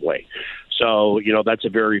defensively. So, that's a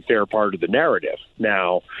very fair part of the narrative.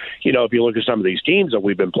 Now, if you look at some of these teams that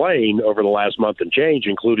we've been playing over the last month and change,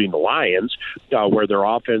 including the Lions, where their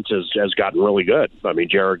offense has gotten really good. I mean,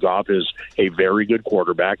 Jared Goff is a very good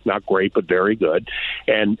quarterback, not great, but very good.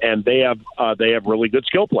 And they have really good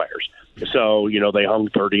skill players. So, they hung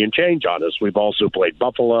 30 and change on us. We've also played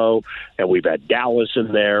Buffalo, and we've had Dallas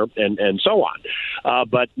in there, and so on.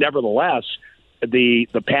 But nevertheless, the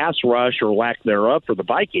pass rush or lack thereof for the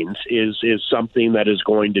Vikings is something that is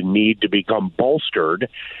going to need to become bolstered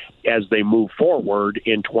as they move forward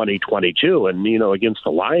in 2022. And, against the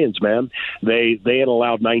Lions, man, they had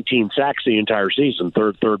allowed 19 sacks the entire season,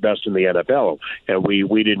 third best in the NFL. And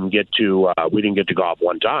we didn't get to Goff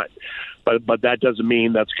one time. But that doesn't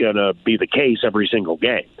mean that's going to be the case every single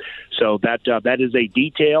game. So that is a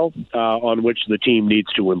detail on which the team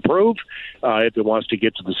needs to improve if it wants to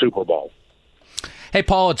get to the Super Bowl. Hey,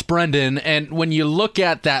 Paul, it's Brendan. And when you look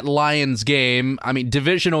at that Lions game, I mean,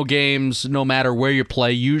 divisional games, no matter where you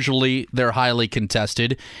play, usually they're highly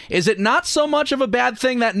contested. Is it not so much of a bad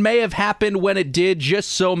thing that may have happened when it did,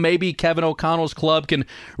 just so maybe Kevin O'Connell's club can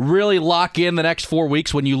really lock in the next 4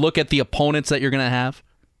 weeks when you look at the opponents that you're going to have?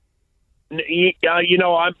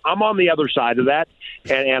 I'm on the other side of that,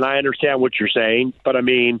 and I understand what you're saying. But, I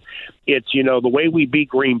mean, it's, the way we beat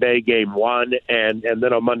Green Bay game 1, and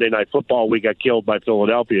then on Monday Night Football we got killed by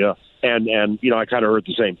Philadelphia, and I kind of heard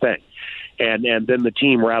the same thing. And then the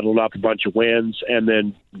team rattled off a bunch of wins, and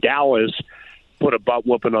then Dallas put a butt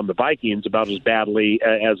whooping on the Vikings about as badly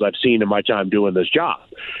as I've seen in my time doing this job.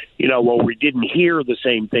 We didn't hear the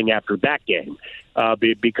same thing after that game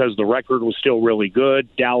because the record was still really good.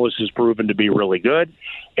 Dallas has proven to be really good.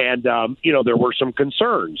 And, there were some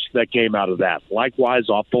concerns that came out of that. Likewise,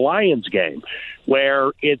 off the Lions game,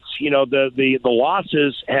 where it's, the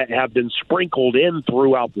losses have been sprinkled in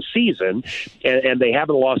throughout the season, and they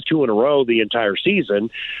haven't lost 2 in a row the entire season.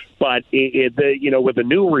 But, with a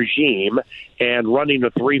new regime and running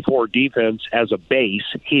a 3-4 defense as a base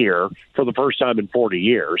here for the first time in 40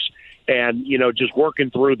 years, and, just working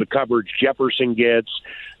through the coverage Jefferson gets,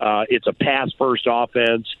 it's a pass-first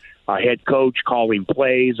offense, a head coach calling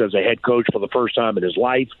plays as a head coach for the first time in his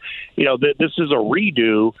life. This is a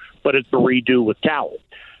redo, but it's a redo with talent.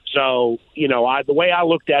 So, the way I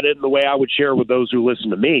looked at it and the way I would share with those who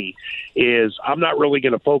listen to me is I'm not really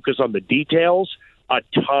going to focus on the details a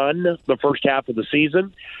ton the first half of the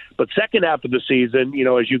season. But second half of the season,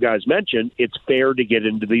 as you guys mentioned, it's fair to get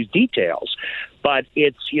into these details. But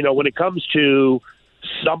it's, when it comes to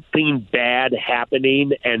something bad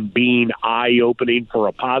happening and being eye-opening for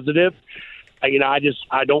a positive, I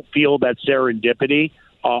don't feel that serendipity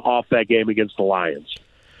off that game against the Lions.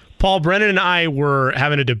 Paul, Brennan and I were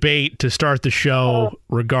having a debate to start the show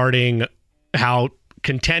regarding how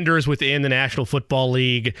contenders within the National Football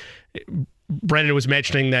League, Brendan was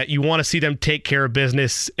mentioning that you want to see them take care of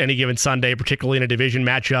business any given Sunday, particularly in a division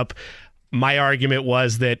matchup. My argument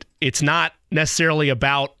was that it's not necessarily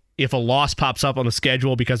about if a loss pops up on the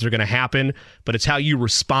schedule because they're going to happen, but it's how you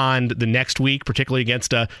respond the next week, particularly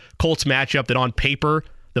against a Colts matchup that on paper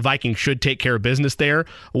the Vikings should take care of business there.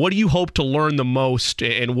 What do you hope to learn the most,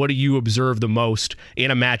 and what do you observe the most in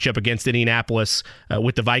a matchup against Indianapolis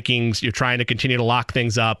with the Vikings? You're trying to continue to lock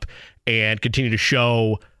things up and continue to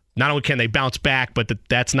show not only can they bounce back, but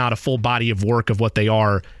that's not a full body of work of what they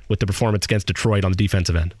are with the performance against Detroit on the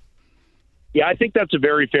defensive end. Yeah, I think that's a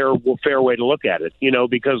very fair way to look at it,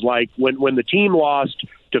 because like when the team lost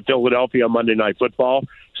to Philadelphia on Monday Night Football,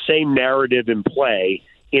 same narrative in play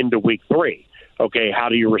into week 3. Okay, how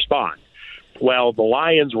do you respond? Well, the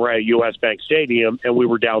Lions were at U.S. Bank Stadium, and we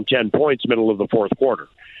were down 10 points middle of the fourth quarter,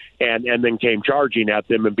 and then came charging at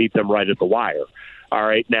them and beat them right at the wire. All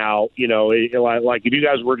right, now, like if you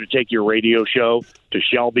guys were to take your radio show to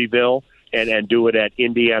Shelbyville and do it at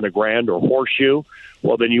Indiana Grand or Horseshoe,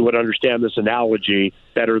 well, then you would understand this analogy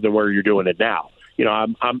better than where you're doing it now.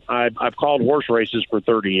 I've called horse races for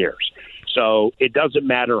 30 years. So it doesn't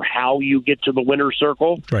matter how you get to the winner's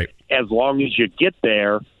circle. Right. As long as you get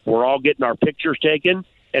there, we're all getting our pictures taken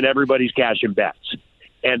and everybody's cashing bets.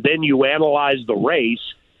 And then you analyze the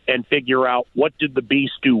race and figure out what did the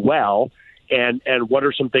beast do well and what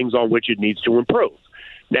are some things on which it needs to improve.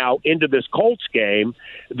 Now, into this Colts game,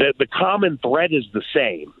 the common thread is the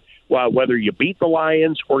same. Whether you beat the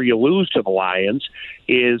Lions or you lose to the Lions,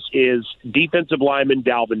 is defensive lineman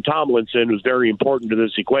Dalvin Tomlinson, who's very important to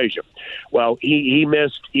this equation. Well, he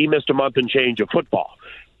missed a month and change of football,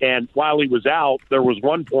 and while he was out, there was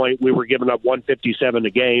one point we were giving up 157 a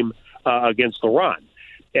game against the run,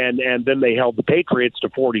 and then they held the Patriots to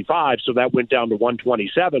 45, so that went down to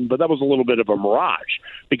 127. But that was a little bit of a mirage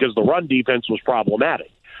because the run defense was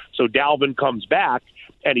problematic. So Dalvin comes back,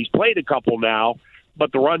 and he's played a couple now.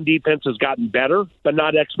 But the run defense has gotten better, but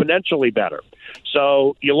not exponentially better.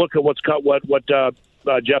 So you look at what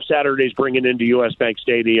Jeff Saturday's bringing into U.S. Bank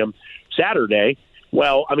Stadium Saturday.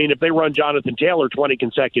 Well, I mean, if they run Jonathan Taylor 20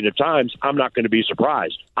 consecutive times, I'm not going to be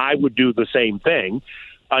surprised. I would do the same thing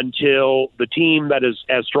until the team that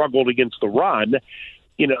has struggled against the run,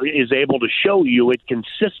 is able to show you it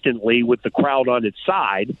consistently with the crowd on its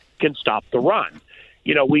side can stop the run.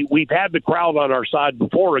 We've had the crowd on our side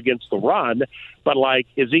before against the run, but like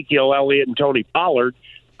Ezekiel Elliott and Tony Pollard,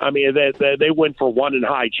 I mean, they went for one and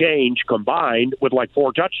high change combined with like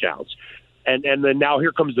 4 touchdowns. And then now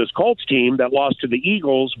here comes this Colts team that lost to the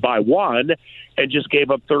Eagles by 1 and just gave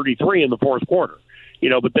up 33 in the fourth quarter.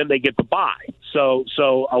 But then they get the bye. So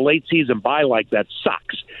a late season bye like that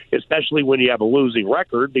sucks, especially when you have a losing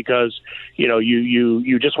record because,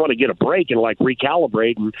 you just want to get a break and like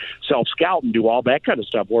recalibrate and self-scout and do all that kind of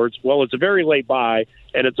stuff. It's a very late bye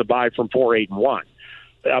and it's a bye from 4-8-1.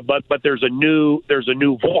 But there's a new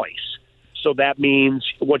voice. So that means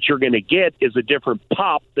what you're going to get is a different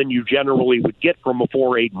pop than you generally would get from a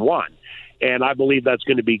 4-8-1. And I believe that's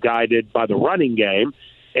going to be guided by the running game.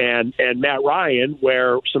 And Matt Ryan,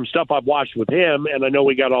 where some stuff I've watched with him, and I know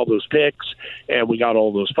we got all those picks and we got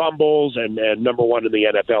all those fumbles and number 1 in the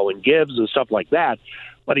NFL in gives and stuff like that,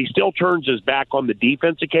 but he still turns his back on the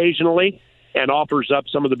defense occasionally and offers up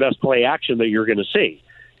some of the best play action that you're going to see.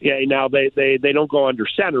 Yeah, now they don't go under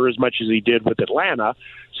center as much as he did with Atlanta,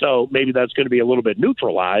 so maybe that's going to be a little bit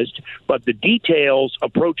neutralized. But the details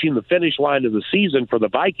approaching the finish line of the season for the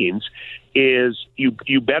Vikings is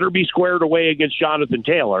you better be squared away against Jonathan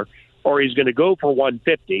Taylor, or he's going to go for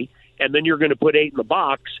 150, and then you're going to put 8 in the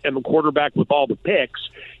box, and the quarterback with all the picks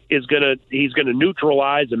he's going to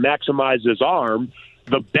neutralize and maximize his arm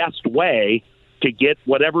the best way to get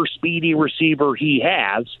whatever speedy receiver he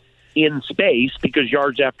has in space, because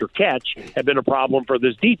yards after catch have been a problem for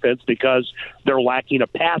this defense because they're lacking a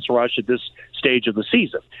pass rush at this stage of the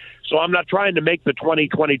season. So I'm not trying to make the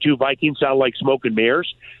 2022 Vikings sound like smoke and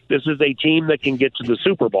mirrors. This is a team that can get to the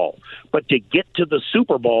Super Bowl. But to get to the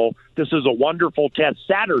Super Bowl, this is a wonderful test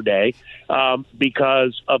Saturday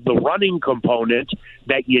because of the running component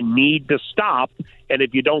that you need to stop. And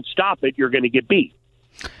if you don't stop it, you're going to get beat.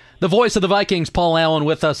 The voice of the Vikings, Paul Allen,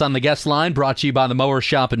 with us on the guest line, brought to you by the Mower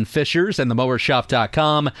Shop in Fishers and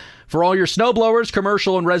themowershop.com. For all your snowblowers,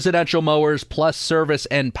 commercial and residential mowers, plus service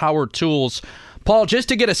and power tools. Paul, just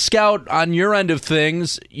to get a scout on your end of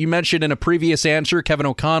things, you mentioned in a previous answer, Kevin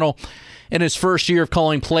O'Connell, in his first year of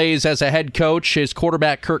calling plays as a head coach, his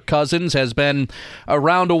quarterback, Kirk Cousins, has been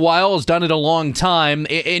around a while, has done it a long time.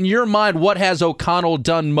 In your mind, what has O'Connell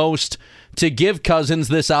done most to give Cousins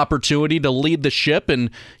this opportunity to lead the ship and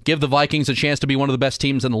give the Vikings a chance to be one of the best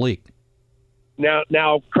teams in the league?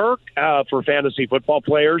 Now, Kirk, for fantasy football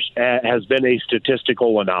players, has been a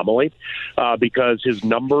statistical anomaly because his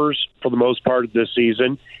numbers, for the most part of this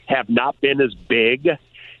season, have not been as big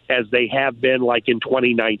as they have been like in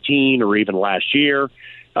 2019 or even last year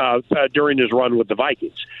during his run with the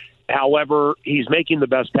Vikings. However, he's making the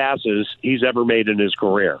best passes he's ever made in his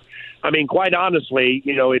career. I mean, quite honestly,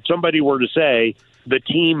 if somebody were to say the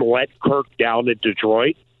team let Kirk down at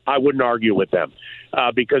Detroit, I wouldn't argue with them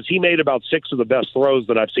because he made about 6 of the best throws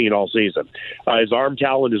that I've seen all season. His arm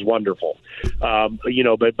talent is wonderful,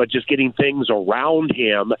 but just getting things around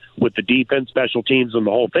him with the defense, special teams, and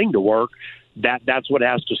the whole thing to work, that's what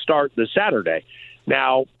has to start this Saturday.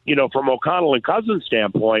 Now, from O'Connell and Cousins'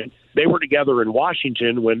 standpoint, they were together in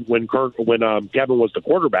Washington when Kevin was the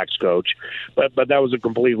quarterback's coach, but that was a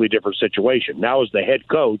completely different situation. Now, as the head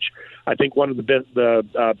coach, I think one of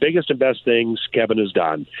the biggest and best things Kevin has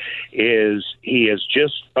done is he has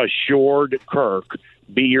just assured Kirk,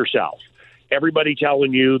 be yourself. Everybody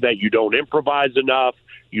telling you that you don't improvise enough,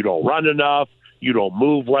 you don't run enough, you don't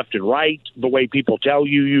move left and right the way people tell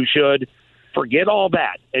you should. Forget all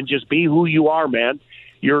that and just be who you are, man.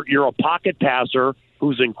 You're a pocket passer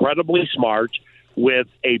who's incredibly smart with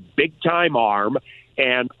a big-time arm,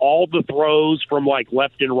 and all the throws from like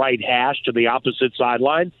left and right hash to the opposite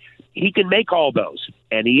sideline, he can make all those,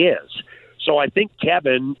 and he is. So I think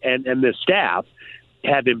Kevin and the staff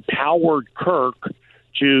have empowered Kirk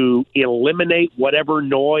to eliminate whatever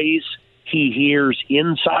noise he hears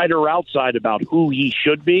inside or outside about who he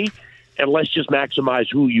should be, and let's just maximize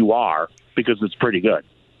who you are because it's pretty good.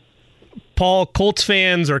 Paul, Colts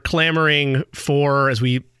fans are clamoring for, as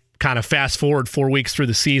we kind of fast forward 4 weeks through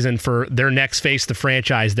the season, for their next face the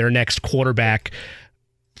franchise, their next quarterback.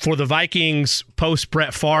 For the Vikings, post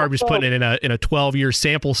Brett Favre, just putting it in a 12-year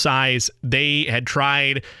sample size, they had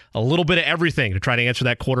tried a little bit of everything to try to answer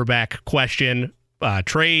that quarterback question,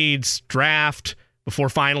 trades, draft, before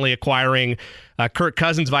finally acquiring Kirk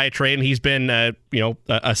Cousins via trade, and he's been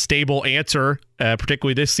a stable answer,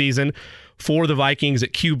 particularly this season, for the Vikings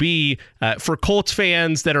at QB. For Colts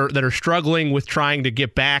fans that are struggling with trying to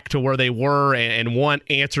get back to where they were and want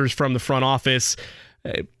answers from the front office,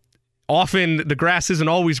 often the grass isn't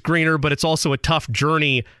always greener, but it's also a tough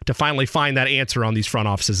journey to finally find that answer on these front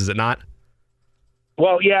offices, is it not?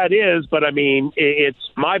 Well, yeah, it is, but I mean, it's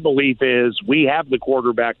my belief is we have the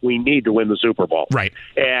quarterback we need to win the Super Bowl, right?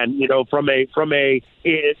 And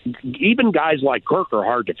even guys like Kirk are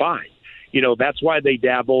hard to find. That's why they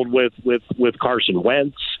dabbled with Carson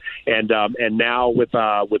Wentz and now with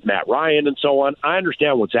Matt Ryan and so on. I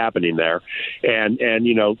understand what's happening there, and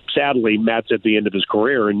sadly Matt's at the end of his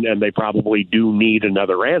career, and they probably do need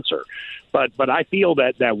another answer. But I feel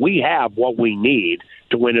that we have what we need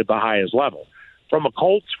to win at the highest level. From a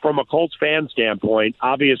Colts fan standpoint,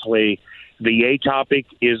 obviously the A topic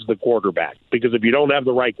is the quarterback, because if you don't have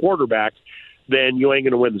the right quarterback, then you ain't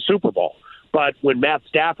going to win the Super Bowl. But when Matt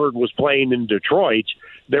Stafford was playing in Detroit,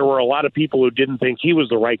 there were a lot of people who didn't think he was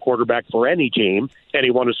the right quarterback for any team, and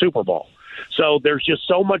he won a Super Bowl. So there's just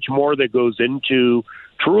so much more that goes into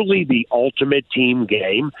truly the ultimate team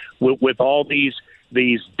game with all these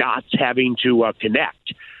dots having to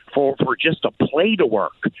connect for just a play to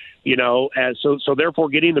work, so therefore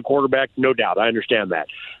getting the quarterback, no doubt, I understand that.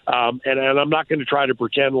 And I'm not going to try to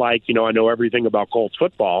pretend like, I know everything about Colts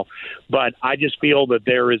football, but I just feel that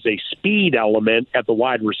there is a speed element at the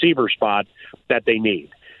wide receiver spot that they need.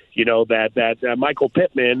 That Michael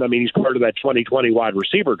Pittman, I mean, he's part of that 2020 wide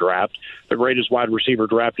receiver draft, the greatest wide receiver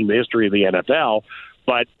draft in the history of the NFL,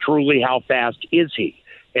 but truly how fast is he?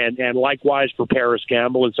 And likewise for Paris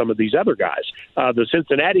Campbell and some of these other guys. The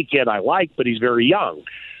Cincinnati kid I like, but he's very young.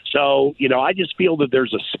 So, I just feel that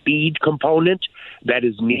there's a speed component that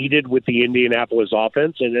is needed with the Indianapolis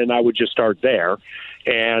offense, and I would just start there.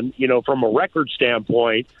 And, from a record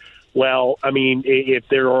standpoint, well, I mean, if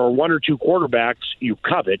there are 1 or 2 quarterbacks you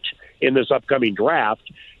covet in this upcoming draft,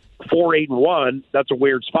 4-8-1, that's a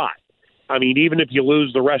weird spot. I mean, even if you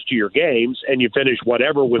lose the rest of your games and you finish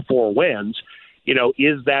whatever with 4 wins,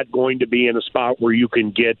 is that going to be in a spot where you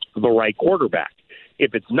can get the right quarterback?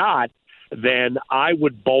 If it's not, then I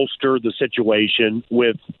would bolster the situation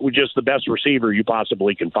with just the best receiver you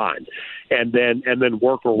possibly can find, and then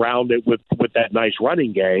work around it with that nice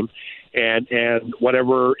running game. and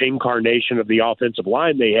whatever incarnation of the offensive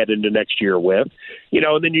line they head into next year with.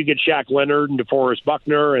 And then you get Shaq Leonard and DeForest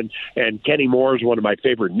Buckner, and Kenny Moore is one of my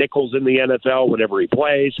favorite nickels in the NFL whenever he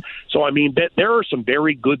plays. So, I mean, there are some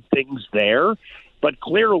very good things there, but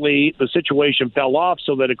clearly the situation fell off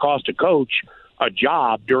so that it cost a coach a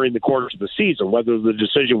job during the course of the season. Whether the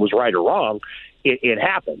decision was right or wrong, it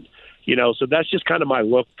happened. So that's just kind of my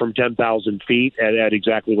look from 10,000 feet at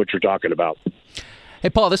exactly what you're talking about. Hey,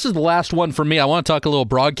 Paul, this is the last one for me. I want to talk a little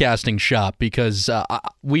broadcasting shop because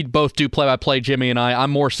we both do play-by-play, Jimmy and I. I'm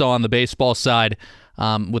more so on the baseball side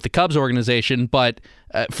with the Cubs organization. But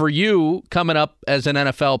for you, coming up as an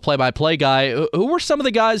NFL play-by-play guy, who were some of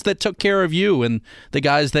the guys that took care of you and the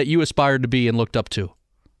guys that you aspired to be and looked up to?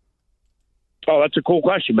 Oh, that's a cool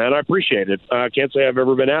question, man. I appreciate it. I can't say I've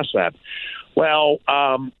ever been asked that. Well,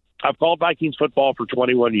 I've called Vikings football for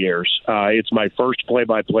 21 years. It's my first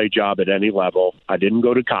play-by-play job at any level. I didn't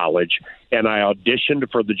go to college, and I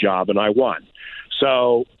auditioned for the job, and I won.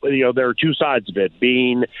 So, there are two sides of it.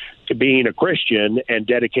 Being a Christian and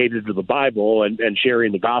dedicated to the Bible and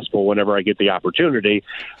sharing the gospel whenever I get the opportunity,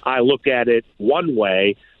 I look at it one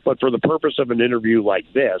way. But for the purpose of an interview like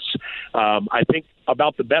this, I think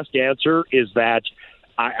about the best answer is that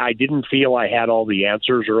I didn't feel I had all the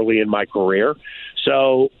answers early in my career.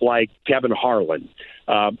 So, like Kevin Harlan,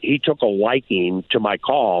 he took a liking to my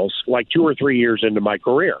calls like 2 or 3 years into my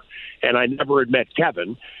career. And I never had met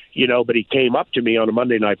Kevin, but he came up to me on a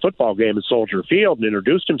Monday Night Football game at Soldier Field and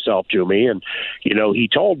introduced himself to me. And, he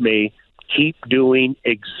told me, keep doing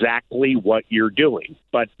exactly what you're doing,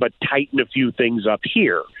 but tighten a few things up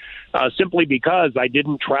here, simply because I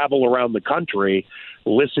didn't travel around the country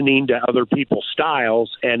listening to other people's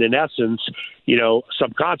styles and, in essence,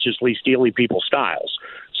 subconsciously stealing people's styles.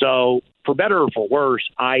 So for better or for worse,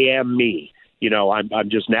 I am me. I'm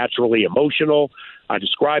just naturally emotional. I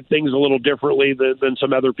describe things a little differently than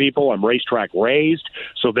some other people. I'm racetrack raised,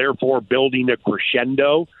 so therefore building a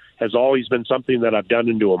crescendo has always been something that I've done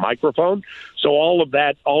into a microphone. So all of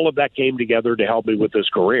that came together to help me with this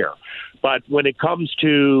career. But when it comes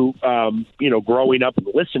to, growing up and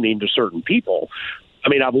listening to certain people, I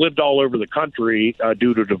mean, I've lived all over the country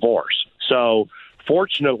due to divorce. So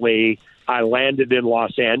fortunately, I landed in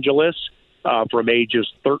Los Angeles from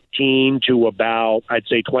ages 13 to about, I'd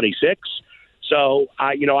say, 26. So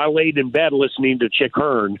I laid in bed listening to Chick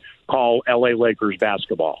Hearn call LA Lakers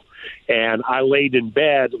basketball. And I laid in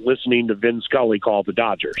bed listening to Vin Scully call the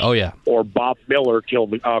Dodgers. Oh, yeah. Or Bob Miller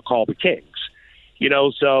call the Kings.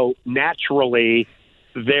 So naturally,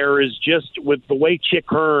 there is just, with the way Chick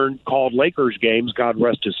Hearn called Lakers games, God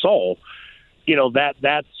rest his soul,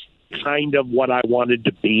 that's kind of what I wanted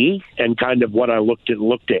to be and kind of what I looked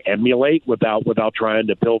to emulate without trying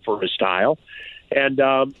to pilfer his style. And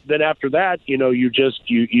then after that, you just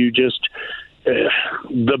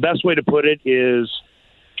the best way to put it is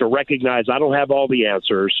to recognize I don't have all the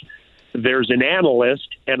answers. There's an analyst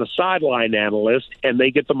and a sideline analyst, and they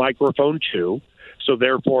get the microphone too. So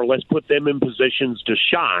therefore, let's put them in positions to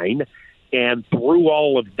shine. And through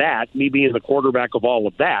all of that, me being the quarterback of all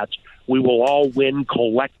of that, we will all win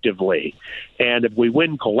collectively. And if we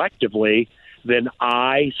win collectively, then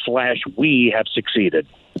we have succeeded.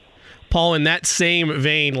 Paul, in that same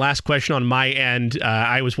vein, last question on my end.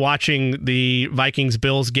 I was watching the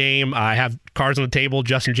Vikings-Bills game. I have cards on the table,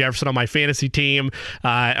 Justin Jefferson on my fantasy team.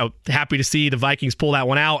 Happy to see the Vikings pull that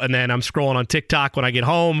one out. And then I'm scrolling on TikTok when I get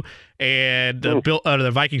home, and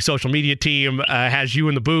the Vikings social media team has you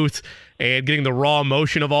in the booth and getting the raw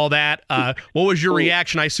emotion of all that. What was your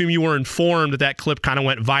reaction? I assume you were informed that clip kind of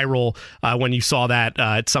went viral when you saw that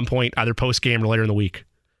at some point, either post-game or later in the week.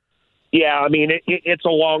 Yeah, I mean, it's a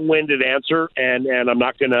long-winded answer, and I'm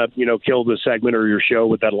not going to, kill the segment or your show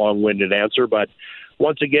with that long-winded answer. But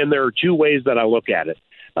once again, there are two ways that I look at it.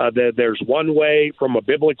 There's one way from a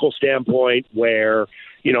biblical standpoint where,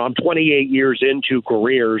 I'm 28 years into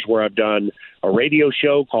careers where I've done a radio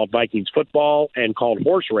show called Vikings Football and called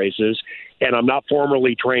Horse Races, and I'm not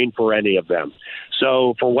formally trained for any of them.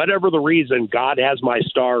 So for whatever the reason, God has my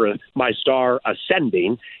star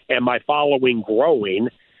ascending and my following growing,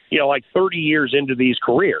 like 30 years into these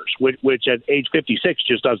careers, which at age 56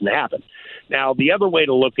 just doesn't happen. Now, the other way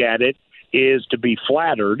to look at it is to be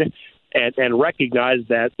flattered and recognize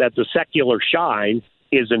that the secular shine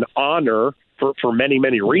is an honor for many,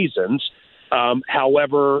 many reasons.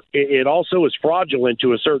 However, it also is fraudulent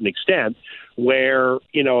to a certain extent where,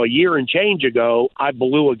 a year and change ago, I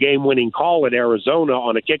blew a game-winning call at Arizona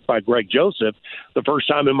on a kick by Greg Joseph. The first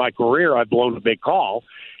time in my career I've blown a big call.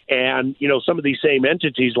 And, some of these same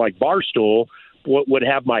entities like Barstool would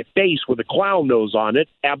have my face with a clown nose on it,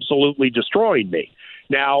 absolutely destroying me.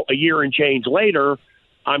 Now, a year and change later,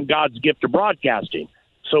 I'm God's gift to broadcasting.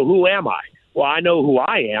 So who am I? Well, I know who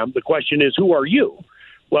I am. The question is, who are you?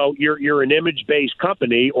 Well, you're an image-based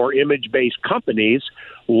company or image-based companies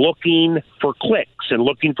looking for clicks and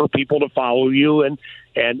looking for people to follow you and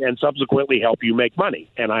subsequently help you make money.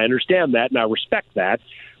 And I understand that and I respect that.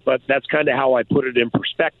 But that's kind of how I put it in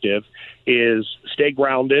perspective, is stay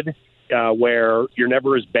grounded, where you're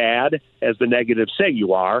never as bad as the negatives say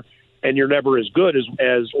you are, and you're never as good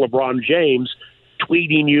as LeBron James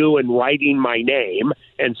tweeting you and writing my name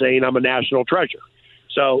and saying I'm a national treasure.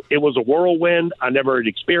 So it was a whirlwind. I never had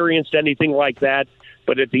experienced anything like that.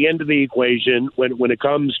 But at the end of the equation, when it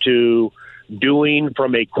comes to doing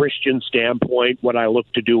from a Christian standpoint what I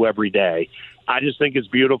look to do every day, I just think it's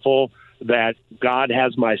beautiful that God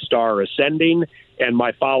has my star ascending and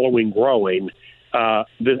my following growing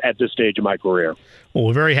at this stage of my career. Well,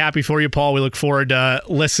 we're very happy for you, Paul. We look forward to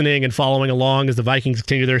listening and following along as the Vikings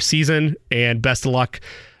continue their season, and best of luck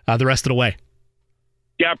the rest of the way.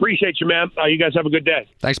 Yeah, I appreciate you, man. You guys have a good day.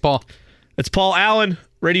 Thanks, Paul. It's Paul Allen,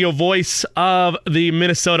 radio voice of the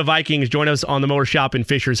Minnesota Vikings. Join us on the Mower Shop in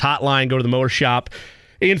Fishers hotline. Go to the Mower Shop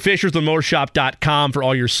in Fishers, themowershop.com for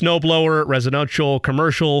all your snowblower, residential,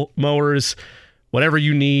 commercial mowers, whatever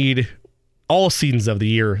you need. All seasons of the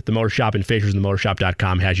year, the Mower Shop in Fishers and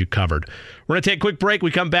themowershop.com has you covered. We're going to take a quick break.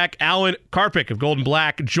 We come back. Alan Karpick of Golden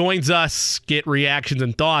Black joins us. Get reactions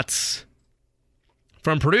and thoughts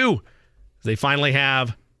from Purdue. They finally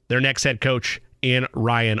have their next head coach in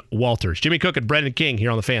Ryan Walters. Jimmy Cook and Brendan King here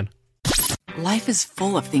on The Fan. Life is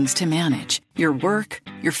full of things to manage. Your work,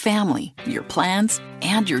 your family, your plans,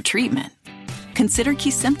 and your treatment. Consider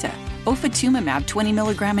Kesimpta, ofatumumab 20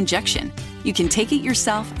 milligram injection. You can take it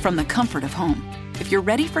yourself from the comfort of home. If you're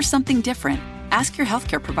ready for something different, ask your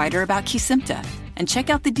healthcare provider about Kesimpta and check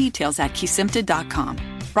out the details at kesimpta.com.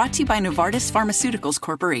 Brought to you by Novartis Pharmaceuticals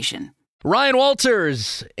Corporation. Ryan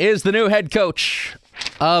Walters is the new head coach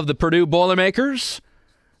of the Purdue Boilermakers.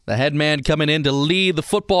 The head man coming in to lead the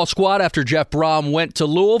football squad after Jeff Brom went to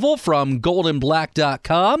Louisville from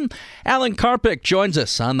goldenblack.com. Alan Karpick joins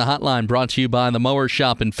us on the hotline, brought to you by the Mower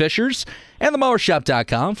Shop in Fishers and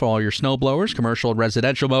themowershop.com for all your snowblowers, commercial and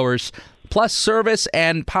residential mowers, plus service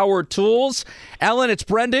and power tools. Alan, it's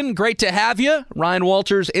Brendan. Great to have you. Ryan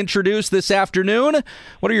Walters introduced this afternoon.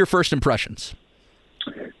 What are your first impressions?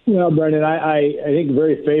 Well, Brendan, I think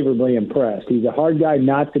very favorably impressed. He's a hard guy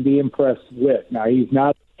not to be impressed with. Now, he's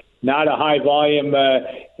not a high volume,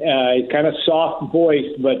 he's kind of soft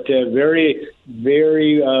voiced, but very,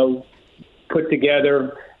 very put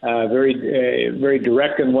together, very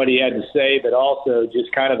direct in what he had to say, but also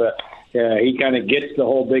just kind of he kind of gets the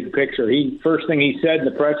whole big picture. First thing he said in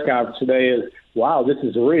the press conference today is, wow, this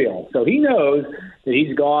is real. So he knows that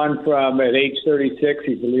he's gone from, at age 36,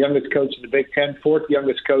 he's the youngest coach in the Big Ten, fourth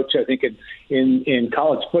youngest coach, I think, in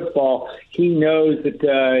college football. He knows that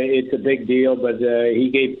it's a big deal, but he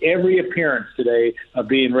gave every appearance today of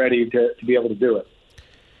being ready to be able to do it.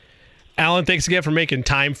 Alan, thanks again for making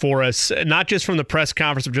time for us, not just from the press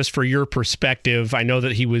conference, but just for your perspective. I know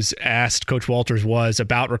that he was asked, Coach Walters was,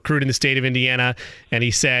 about recruiting the state of Indiana, and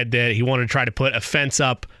he said that he wanted to try to put a fence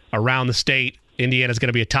up around the state. Indiana is going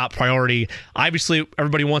to be a top priority. Obviously,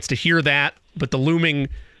 everybody wants to hear that, but the looming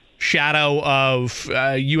shadow of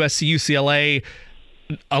USC, UCLA,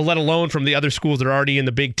 let alone from the other schools that are already in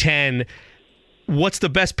the Big Ten, what's the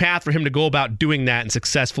best path for him to go about doing that and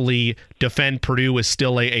successfully defend Purdue as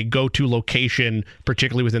still a go-to location,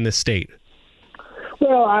 particularly within this state?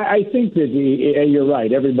 Well, I think that you're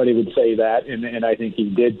right. Everybody would say that, and I think he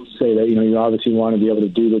did say that. You obviously want to be able to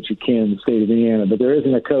do what you can in the state of Indiana, but there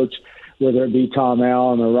isn't a coach, whether it be Tom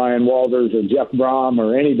Allen or Ryan Walters or Jeff Brom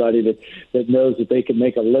or anybody that knows that they can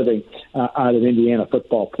make a living out of Indiana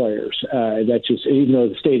football players. That's just, even though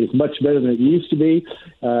the state is much better than it used to be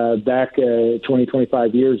back 20,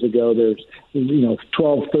 25 years ago, there's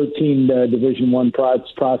 12, 13 Division I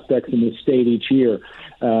prospects in the state each year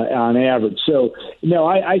on average. So, no,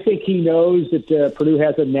 I think he knows that Purdue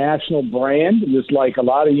has a national brand, just like a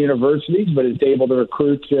lot of universities, but is able to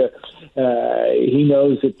recruit. He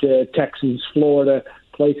knows that Texas, Florida,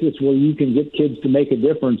 places where you can get kids to make a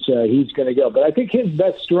difference, he's going to go. But I think his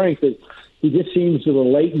best strength is he just seems to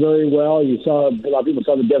relate very well. You saw a lot of people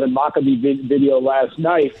saw the Devin Mockabee video last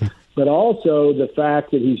night, but also the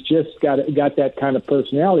fact that he's just got that kind of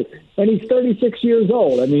personality. And he's 36 years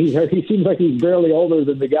old. I mean, he seems like he's barely older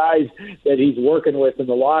than the guys that he's working with in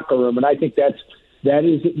the locker room. And I think that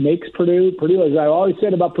makes Purdue, as I always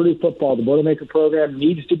said about Purdue football, the Boilermaker program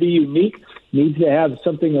needs to be unique, needs to have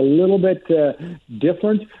something a little bit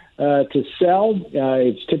different to sell.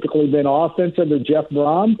 It's typically been offense under Jeff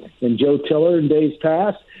Brom and Joe Tiller in days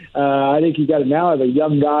past. I think you got to now have a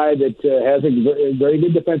young guy that has a very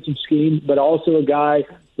good defensive scheme, but also a guy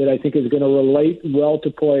that I think is going to relate well to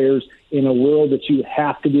players in a world that you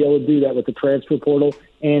have to be able to do that with the transfer portal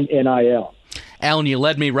and NIL. Alan, you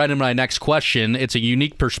led me right into my next question. It's a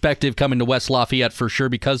unique perspective coming to West Lafayette for sure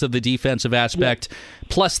because of the defensive aspect,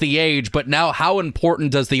 plus the age. But now how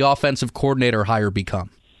important does the offensive coordinator hire become?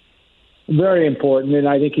 Very important, and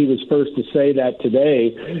I think he was first to say that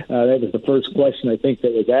today. That was the first question I think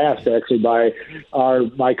that was asked actually by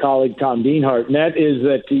my colleague Tom Dienhart, and that is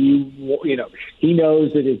that he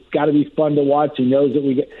knows that it's got to be fun to watch. He knows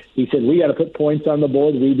that he said we got to put points on the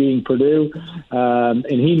board. We being Purdue, and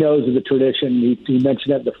he knows of the tradition. He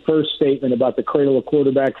mentioned that in the first statement about the cradle of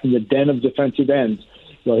quarterbacks and the den of defensive ends.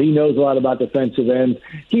 Well, he knows a lot about defensive ends.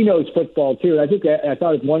 He knows football too. And I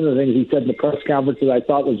thought it's one of the things he said in the press conference that I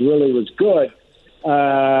thought was good.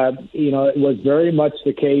 It was very much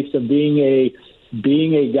the case of being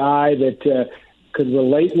a guy that could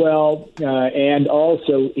relate well, and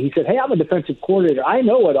also he said, "Hey, I'm a defensive coordinator. I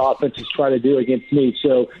know what offenses try to do against me."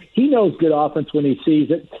 So he knows good offense when he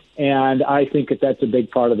sees it, and I think that's a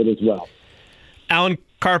big part of it as well. Alan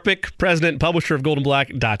Karpick, president and publisher of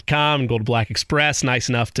GoldenBlack.com and Golden Black Express, nice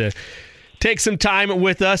enough to take some time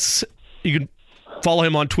with us. You can follow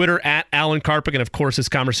him on Twitter at Alan Karpick, and of course this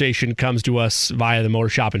conversation comes to us via the Mower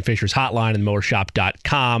Shop and Fishers hotline and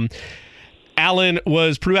mowershop.com. Alan,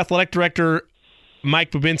 was Purdue Athletic Director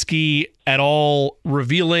Mike Babinski at all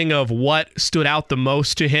revealing of what stood out the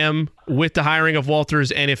most to him with the hiring of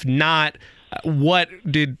Walters? And if not, what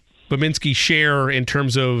did Babinski share in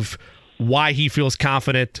terms of why he feels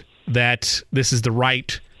confident that this is the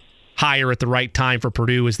right hire at the right time for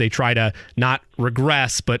Purdue as they try to not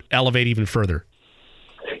regress but elevate even further?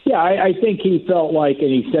 Yeah, I think he felt like,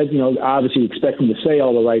 and he said, obviously expect him to say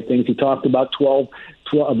all the right things. He talked about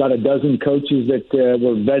about a dozen coaches that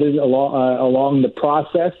were vetted along the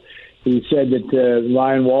process. He said that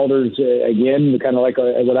Ryan Walters, again, kind of like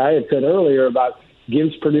what I had said earlier about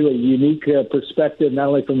gives Purdue a unique perspective, not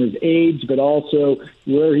only from his age, but also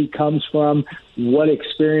where he comes from, what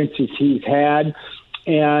experiences he's had.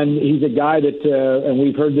 And he's a guy that, and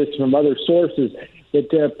we've heard this from other sources,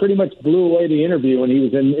 that pretty much blew away the interview when he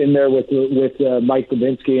was in there with Mike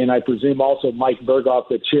Babinski, and I presume also Mike Berghoff,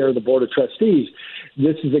 the chair of the Board of Trustees.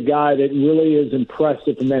 This is a guy that really is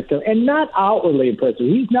impressive from that stuff, and not outwardly impressive.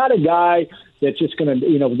 He's not a guy that's just going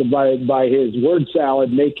to, by his word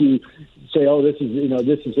salad, make you say, "Oh, this is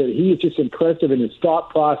it." He is just impressive in his thought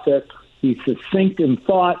process. He's succinct in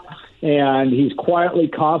thought, and he's quietly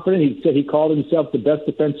confident. He said he called himself the best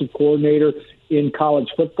defensive coordinator in college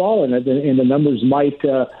football, and the numbers might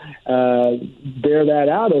bear that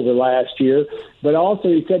out over last year. But also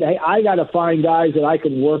he said, "Hey, I got to find guys that I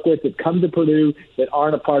can work with that come to Purdue that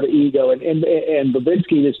aren't a part of ego." And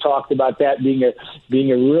Babinski has talked about that being a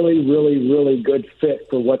really, really, really good fit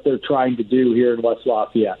for what they're trying to do here in West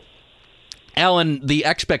Lafayette. Alan, the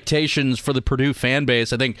expectations for the Purdue fan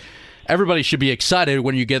base, I think everybody should be excited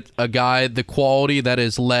when you get a guy the quality that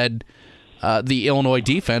has led the Illinois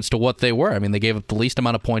defense to what they were. I mean, they gave up the least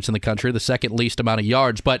amount of points in the country, the second least amount of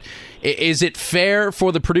yards. But is it fair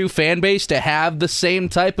for the Purdue fan base to have the same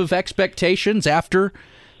type of expectations after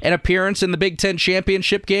an appearance in the Big Ten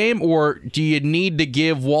championship game? Or do you need to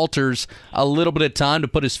give Walters a little bit of time to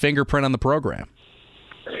put his fingerprint on the program?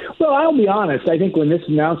 Well, I'll be honest. I think when this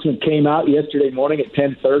announcement came out yesterday morning at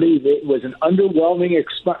 10:30, it was an underwhelming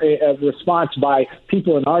response by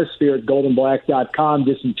people in our sphere at GoldenBlack.com,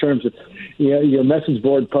 just in terms of your message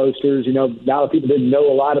board posters. Now people didn't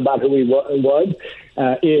know a lot about who he was.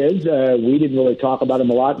 We didn't really talk about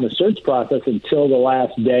him a lot in the search process until the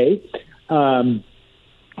last day.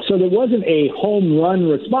 So there wasn't a home run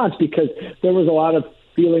response because there was a lot of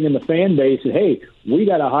feeling in the fan base that, hey, we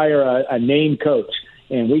got to hire a name coach.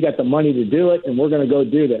 And we got the money to do it, and we're going to go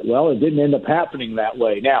do that. Well, it didn't end up happening that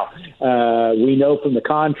way. Now, we know from the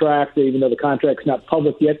contract, even though the contract's not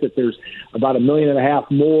public yet, that there's about $1.5 million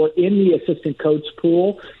more in the assistant coach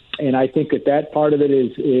pool. And I think that part of it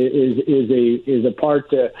is a part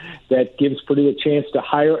that gives Purdue a chance to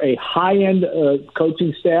hire a high-end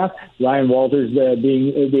coaching staff, Ryan Walters being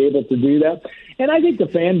able to do that. And I think the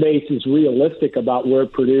fan base is realistic about where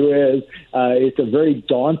Purdue is. It's a very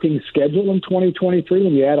daunting schedule in 2023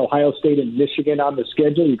 when you add Ohio State and Michigan on the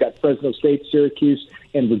schedule. You've got Fresno State, Syracuse,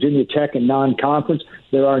 and Virginia Tech in non-conference.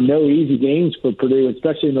 There are no easy games for Purdue,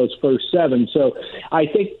 especially in those first 7. So I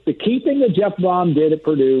think the key thing that Jeff Brom did at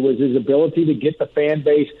Purdue was his ability to get the fan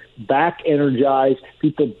base back energized,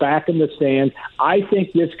 people back in the stands. I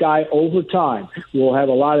think this guy over time will have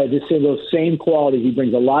a lot of just those same qualities. He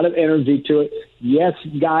brings a lot of energy to it. Yes,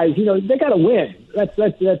 guys, they got to win. That's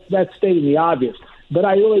stating the obvious. But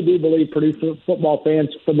I really do believe Purdue football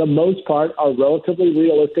fans, for the most part, are relatively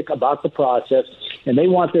realistic about the process, and they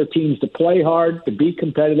want their teams to play hard, to be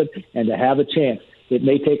competitive, and to have a chance. It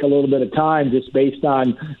may take a little bit of time just based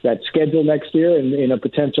on that schedule next year and in a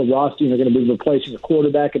potential roster. They're going to be replacing a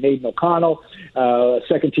quarterback in Aiden O'Connell,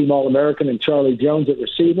 second-team All-American, and Charlie Jones at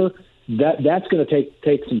receiver. That's going to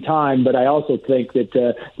take some time, but I also think that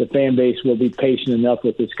the fan base will be patient enough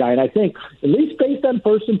with this guy. And I think, at least based on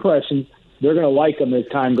first impressions, they're going to like him as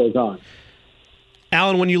time goes on.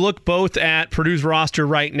 Alan, when you look both at Purdue's roster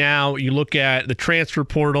right now, you look at the transfer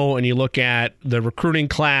portal and you look at the recruiting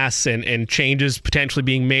class and changes potentially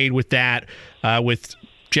being made with that, with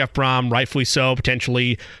Jeff Brom, rightfully so,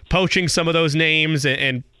 potentially poaching some of those names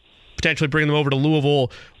and potentially bringing them over to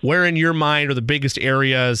Louisville. Where in your mind are the biggest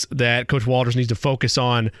areas that Coach Walters needs to focus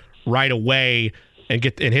on right away and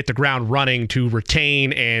hit the ground running to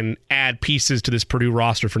retain and add pieces to this Purdue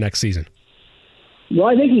roster for next season? Well,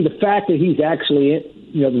 I think the fact that he's actually,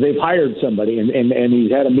 they've hired somebody and he's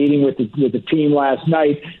had a meeting with the team last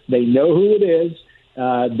night. They know who it is.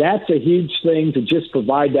 That's a huge thing to just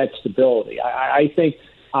provide that stability. I think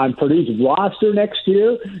on Purdue's roster next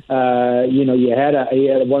year, you had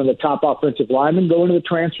one of the top offensive linemen go into the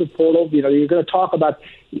transfer portal. You're going to talk about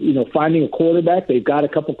finding a quarterback. They've got a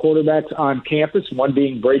couple quarterbacks on campus, one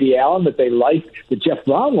being Brady Allen that that Jeff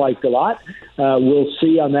Brown liked a lot. We'll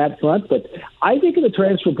see on that front. But I think in the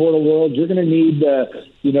transfer portal world, you're going to need,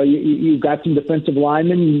 you've got some defensive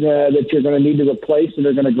linemen that you're going to need to replace and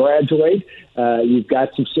they're going to graduate. You've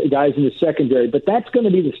got some guys in the secondary, but that's going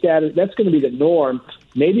to be the status. That's going to be the norm.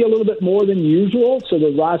 Maybe a little bit more than usual. So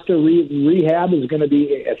the roster rehab is going to be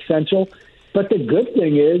essential. But the good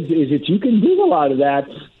thing is that you can do a lot of that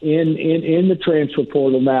in the transfer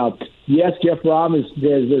portal now. Yes, Jeff Brom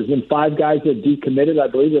there's been 5 guys that decommitted, I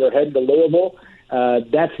believe, that are heading to Louisville.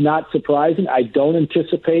 That's not surprising. I don't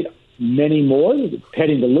anticipate many more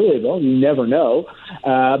heading to Louisville. You never know.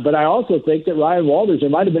 But I also think that Ryan Walters, there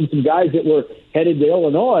might have been some guys that were headed to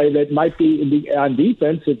Illinois that might be on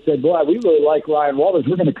defense that said, boy, we really like Ryan Walters.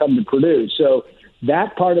 We're going to come to Purdue. So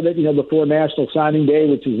that part of it, before National Signing Day,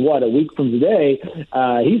 which is a week from today,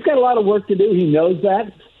 he's got a lot of work to do. He knows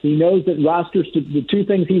that. He knows that the 2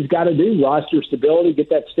 things he's got to do, roster stability, get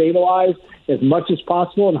that stabilized as much as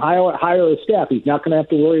possible, and hire a staff. He's not going to have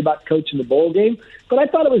to worry about coaching the bowl game. But I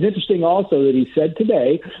thought it was interesting also that he said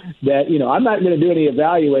today that, I'm not going to do any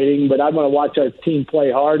evaluating, but I'm going to watch our team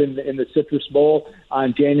play hard in the Citrus Bowl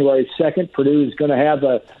on January 2nd. Purdue is going to have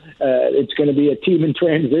it's going to be a team in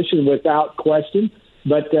transition without question.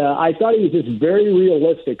 But I thought he was just very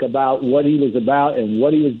realistic about what he was about and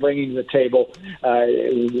what he was bringing to the table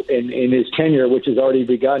in his tenure, which has already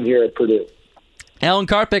begun here at Purdue. Alan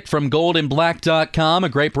Karpick from goldandblack.com, a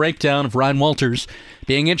great breakdown of Ryan Walters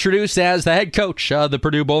being introduced as the head coach of the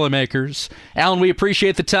Purdue Boilermakers. Alan, we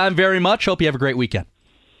appreciate the time very much. Hope you have a great weekend.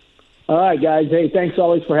 All right, guys. Hey, thanks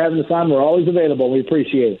always for having us on. We're always available. We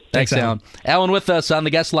appreciate it. Thanks, Alan. Alan with us on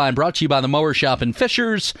the guest line, brought to you by the Mower Shop in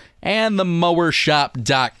Fishers and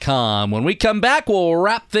themowershop.com. When we come back, we'll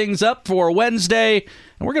wrap things up for Wednesday,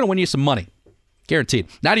 and we're going to win you some money. Guaranteed.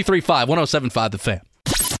 93.5, 107.5 The Fan.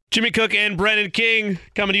 Jimmy Cook and Brendan King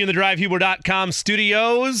coming to you in the DriveHuber.com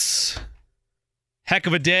studios. Heck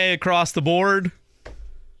of a day across the board.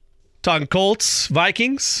 Talking Colts,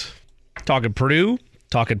 Vikings, talking Purdue,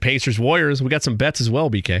 talking Pacers, Warriors. We got some bets as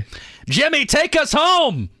well, BK. Jimmy, take us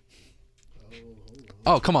home!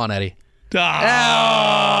 Oh, come on, Eddie.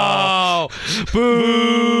 Oh!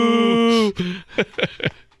 Boo!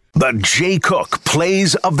 The Jay Cook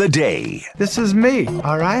Plays of the Day. This is me,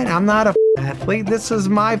 all right? I'm not a athlete. This is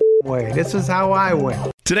my way. This is how I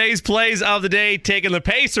win. Today's Plays of the Day, taking the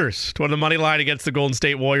Pacers to the money line against the Golden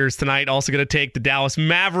State Warriors tonight. Also going to take the Dallas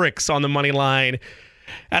Mavericks on the money line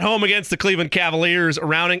at home against the Cleveland Cavaliers.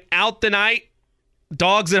 Rounding out the night,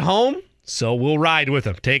 Dogs at home, so we'll ride with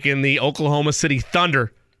them. Taking the Oklahoma City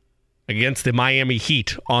Thunder against the Miami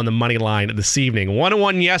Heat on the money line this evening.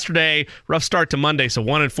 1-1 yesterday, rough start to Monday, so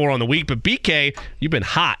 1-4 on the week. But BK, you've been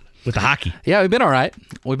hot with the hockey. Yeah, we've been all right.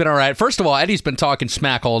 First of all, Eddie's been talking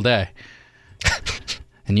smack all day,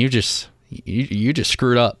 and you just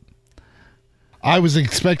screwed up. I was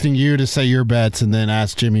expecting you to say your bets and then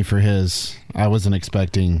ask Jimmy for his. I wasn't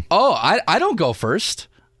expecting. Oh, I don't go first.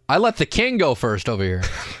 I let the king go first over here.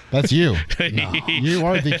 That's you. No. You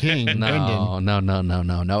are the king.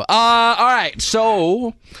 No. All right,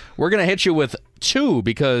 so we're going to hit you with 2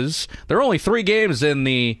 because there are only 3 games in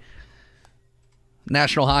the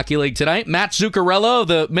National Hockey League tonight. Matt Zuccarello,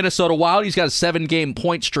 the Minnesota Wild, he's got a 7-game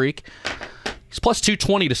point streak. He's plus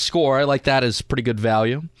 220 to score. I like that as pretty good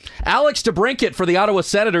value. Alex DeBrincat for the Ottawa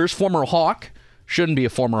Senators, former Hawk. Shouldn't be a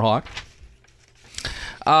former Hawk.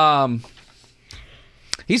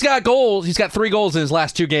 He's got goals. He's got 3 goals in his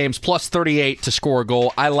last 2 games, plus 38 to score a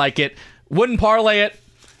goal. I like it. Wouldn't parlay it.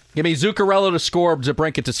 Give me Zuccarello to score,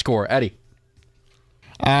 DeBrincat to score. Eddie.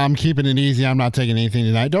 I'm keeping it easy. I'm not taking anything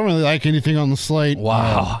tonight. Don't really like anything on the slate.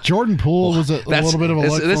 Wow. Jordan Poole was a little bit of a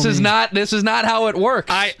look this for is me. not how it works.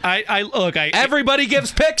 Everybody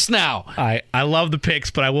gives picks now. I love the picks,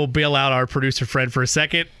 but I will bail out our producer Fred for a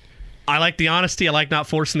second. I like the honesty. I like not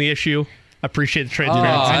forcing the issue. I appreciate the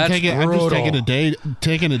transparency. I'm just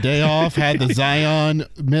taking a day off. Had the Zion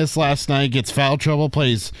miss last night. Gets foul trouble.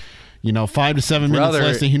 Plays 5 to 7 minutes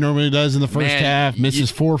less than he normally does in the first half. Misses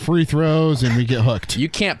 4 free throws, and we get hooked. You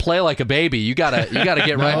can't play like a baby. You gotta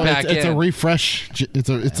get right back in. It's a refresh.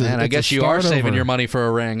 I guess you are saving your money for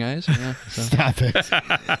a ring, guys. Yeah, so. Stop it.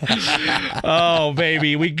 Oh,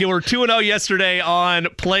 baby. We were 2-0 yesterday on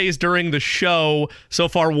plays during the show. So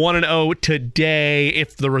far, 1-0 today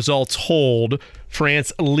if the results hold.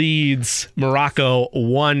 France leads Morocco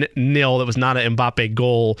 1-0. That was not an Mbappe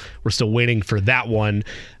goal. We're still waiting for that one.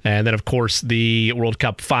 And then, of course, the World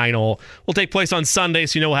Cup final will take place on Sunday,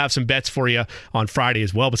 so we'll have some bets for you on Friday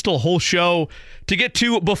as well. But still a whole show to get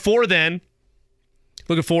to before then.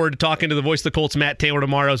 Looking forward to talking to the voice of the Colts, Matt Taylor,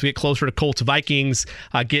 tomorrow as we get closer to Colts Vikings,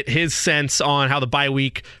 get his sense on how the bye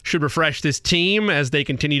week should refresh this team as they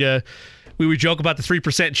continue to... We would joke about the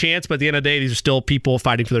 3% chance, but at the end of the day, these are still people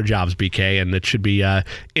fighting for their jobs, BK, and it should be an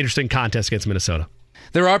interesting contest against Minnesota.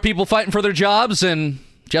 There are people fighting for their jobs, and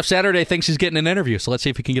Jeff Saturday thinks he's getting an interview, so let's see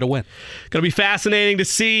if he can get a win. Going to be fascinating to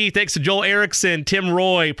see. Thanks to Joel Erickson, Tim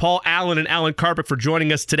Roye, Paul Allen, and Alan Karpick for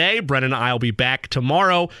joining us today. Brennan and I will be back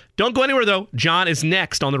tomorrow. Don't go anywhere, though. John is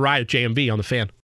next on the ride at JMV on The Fan.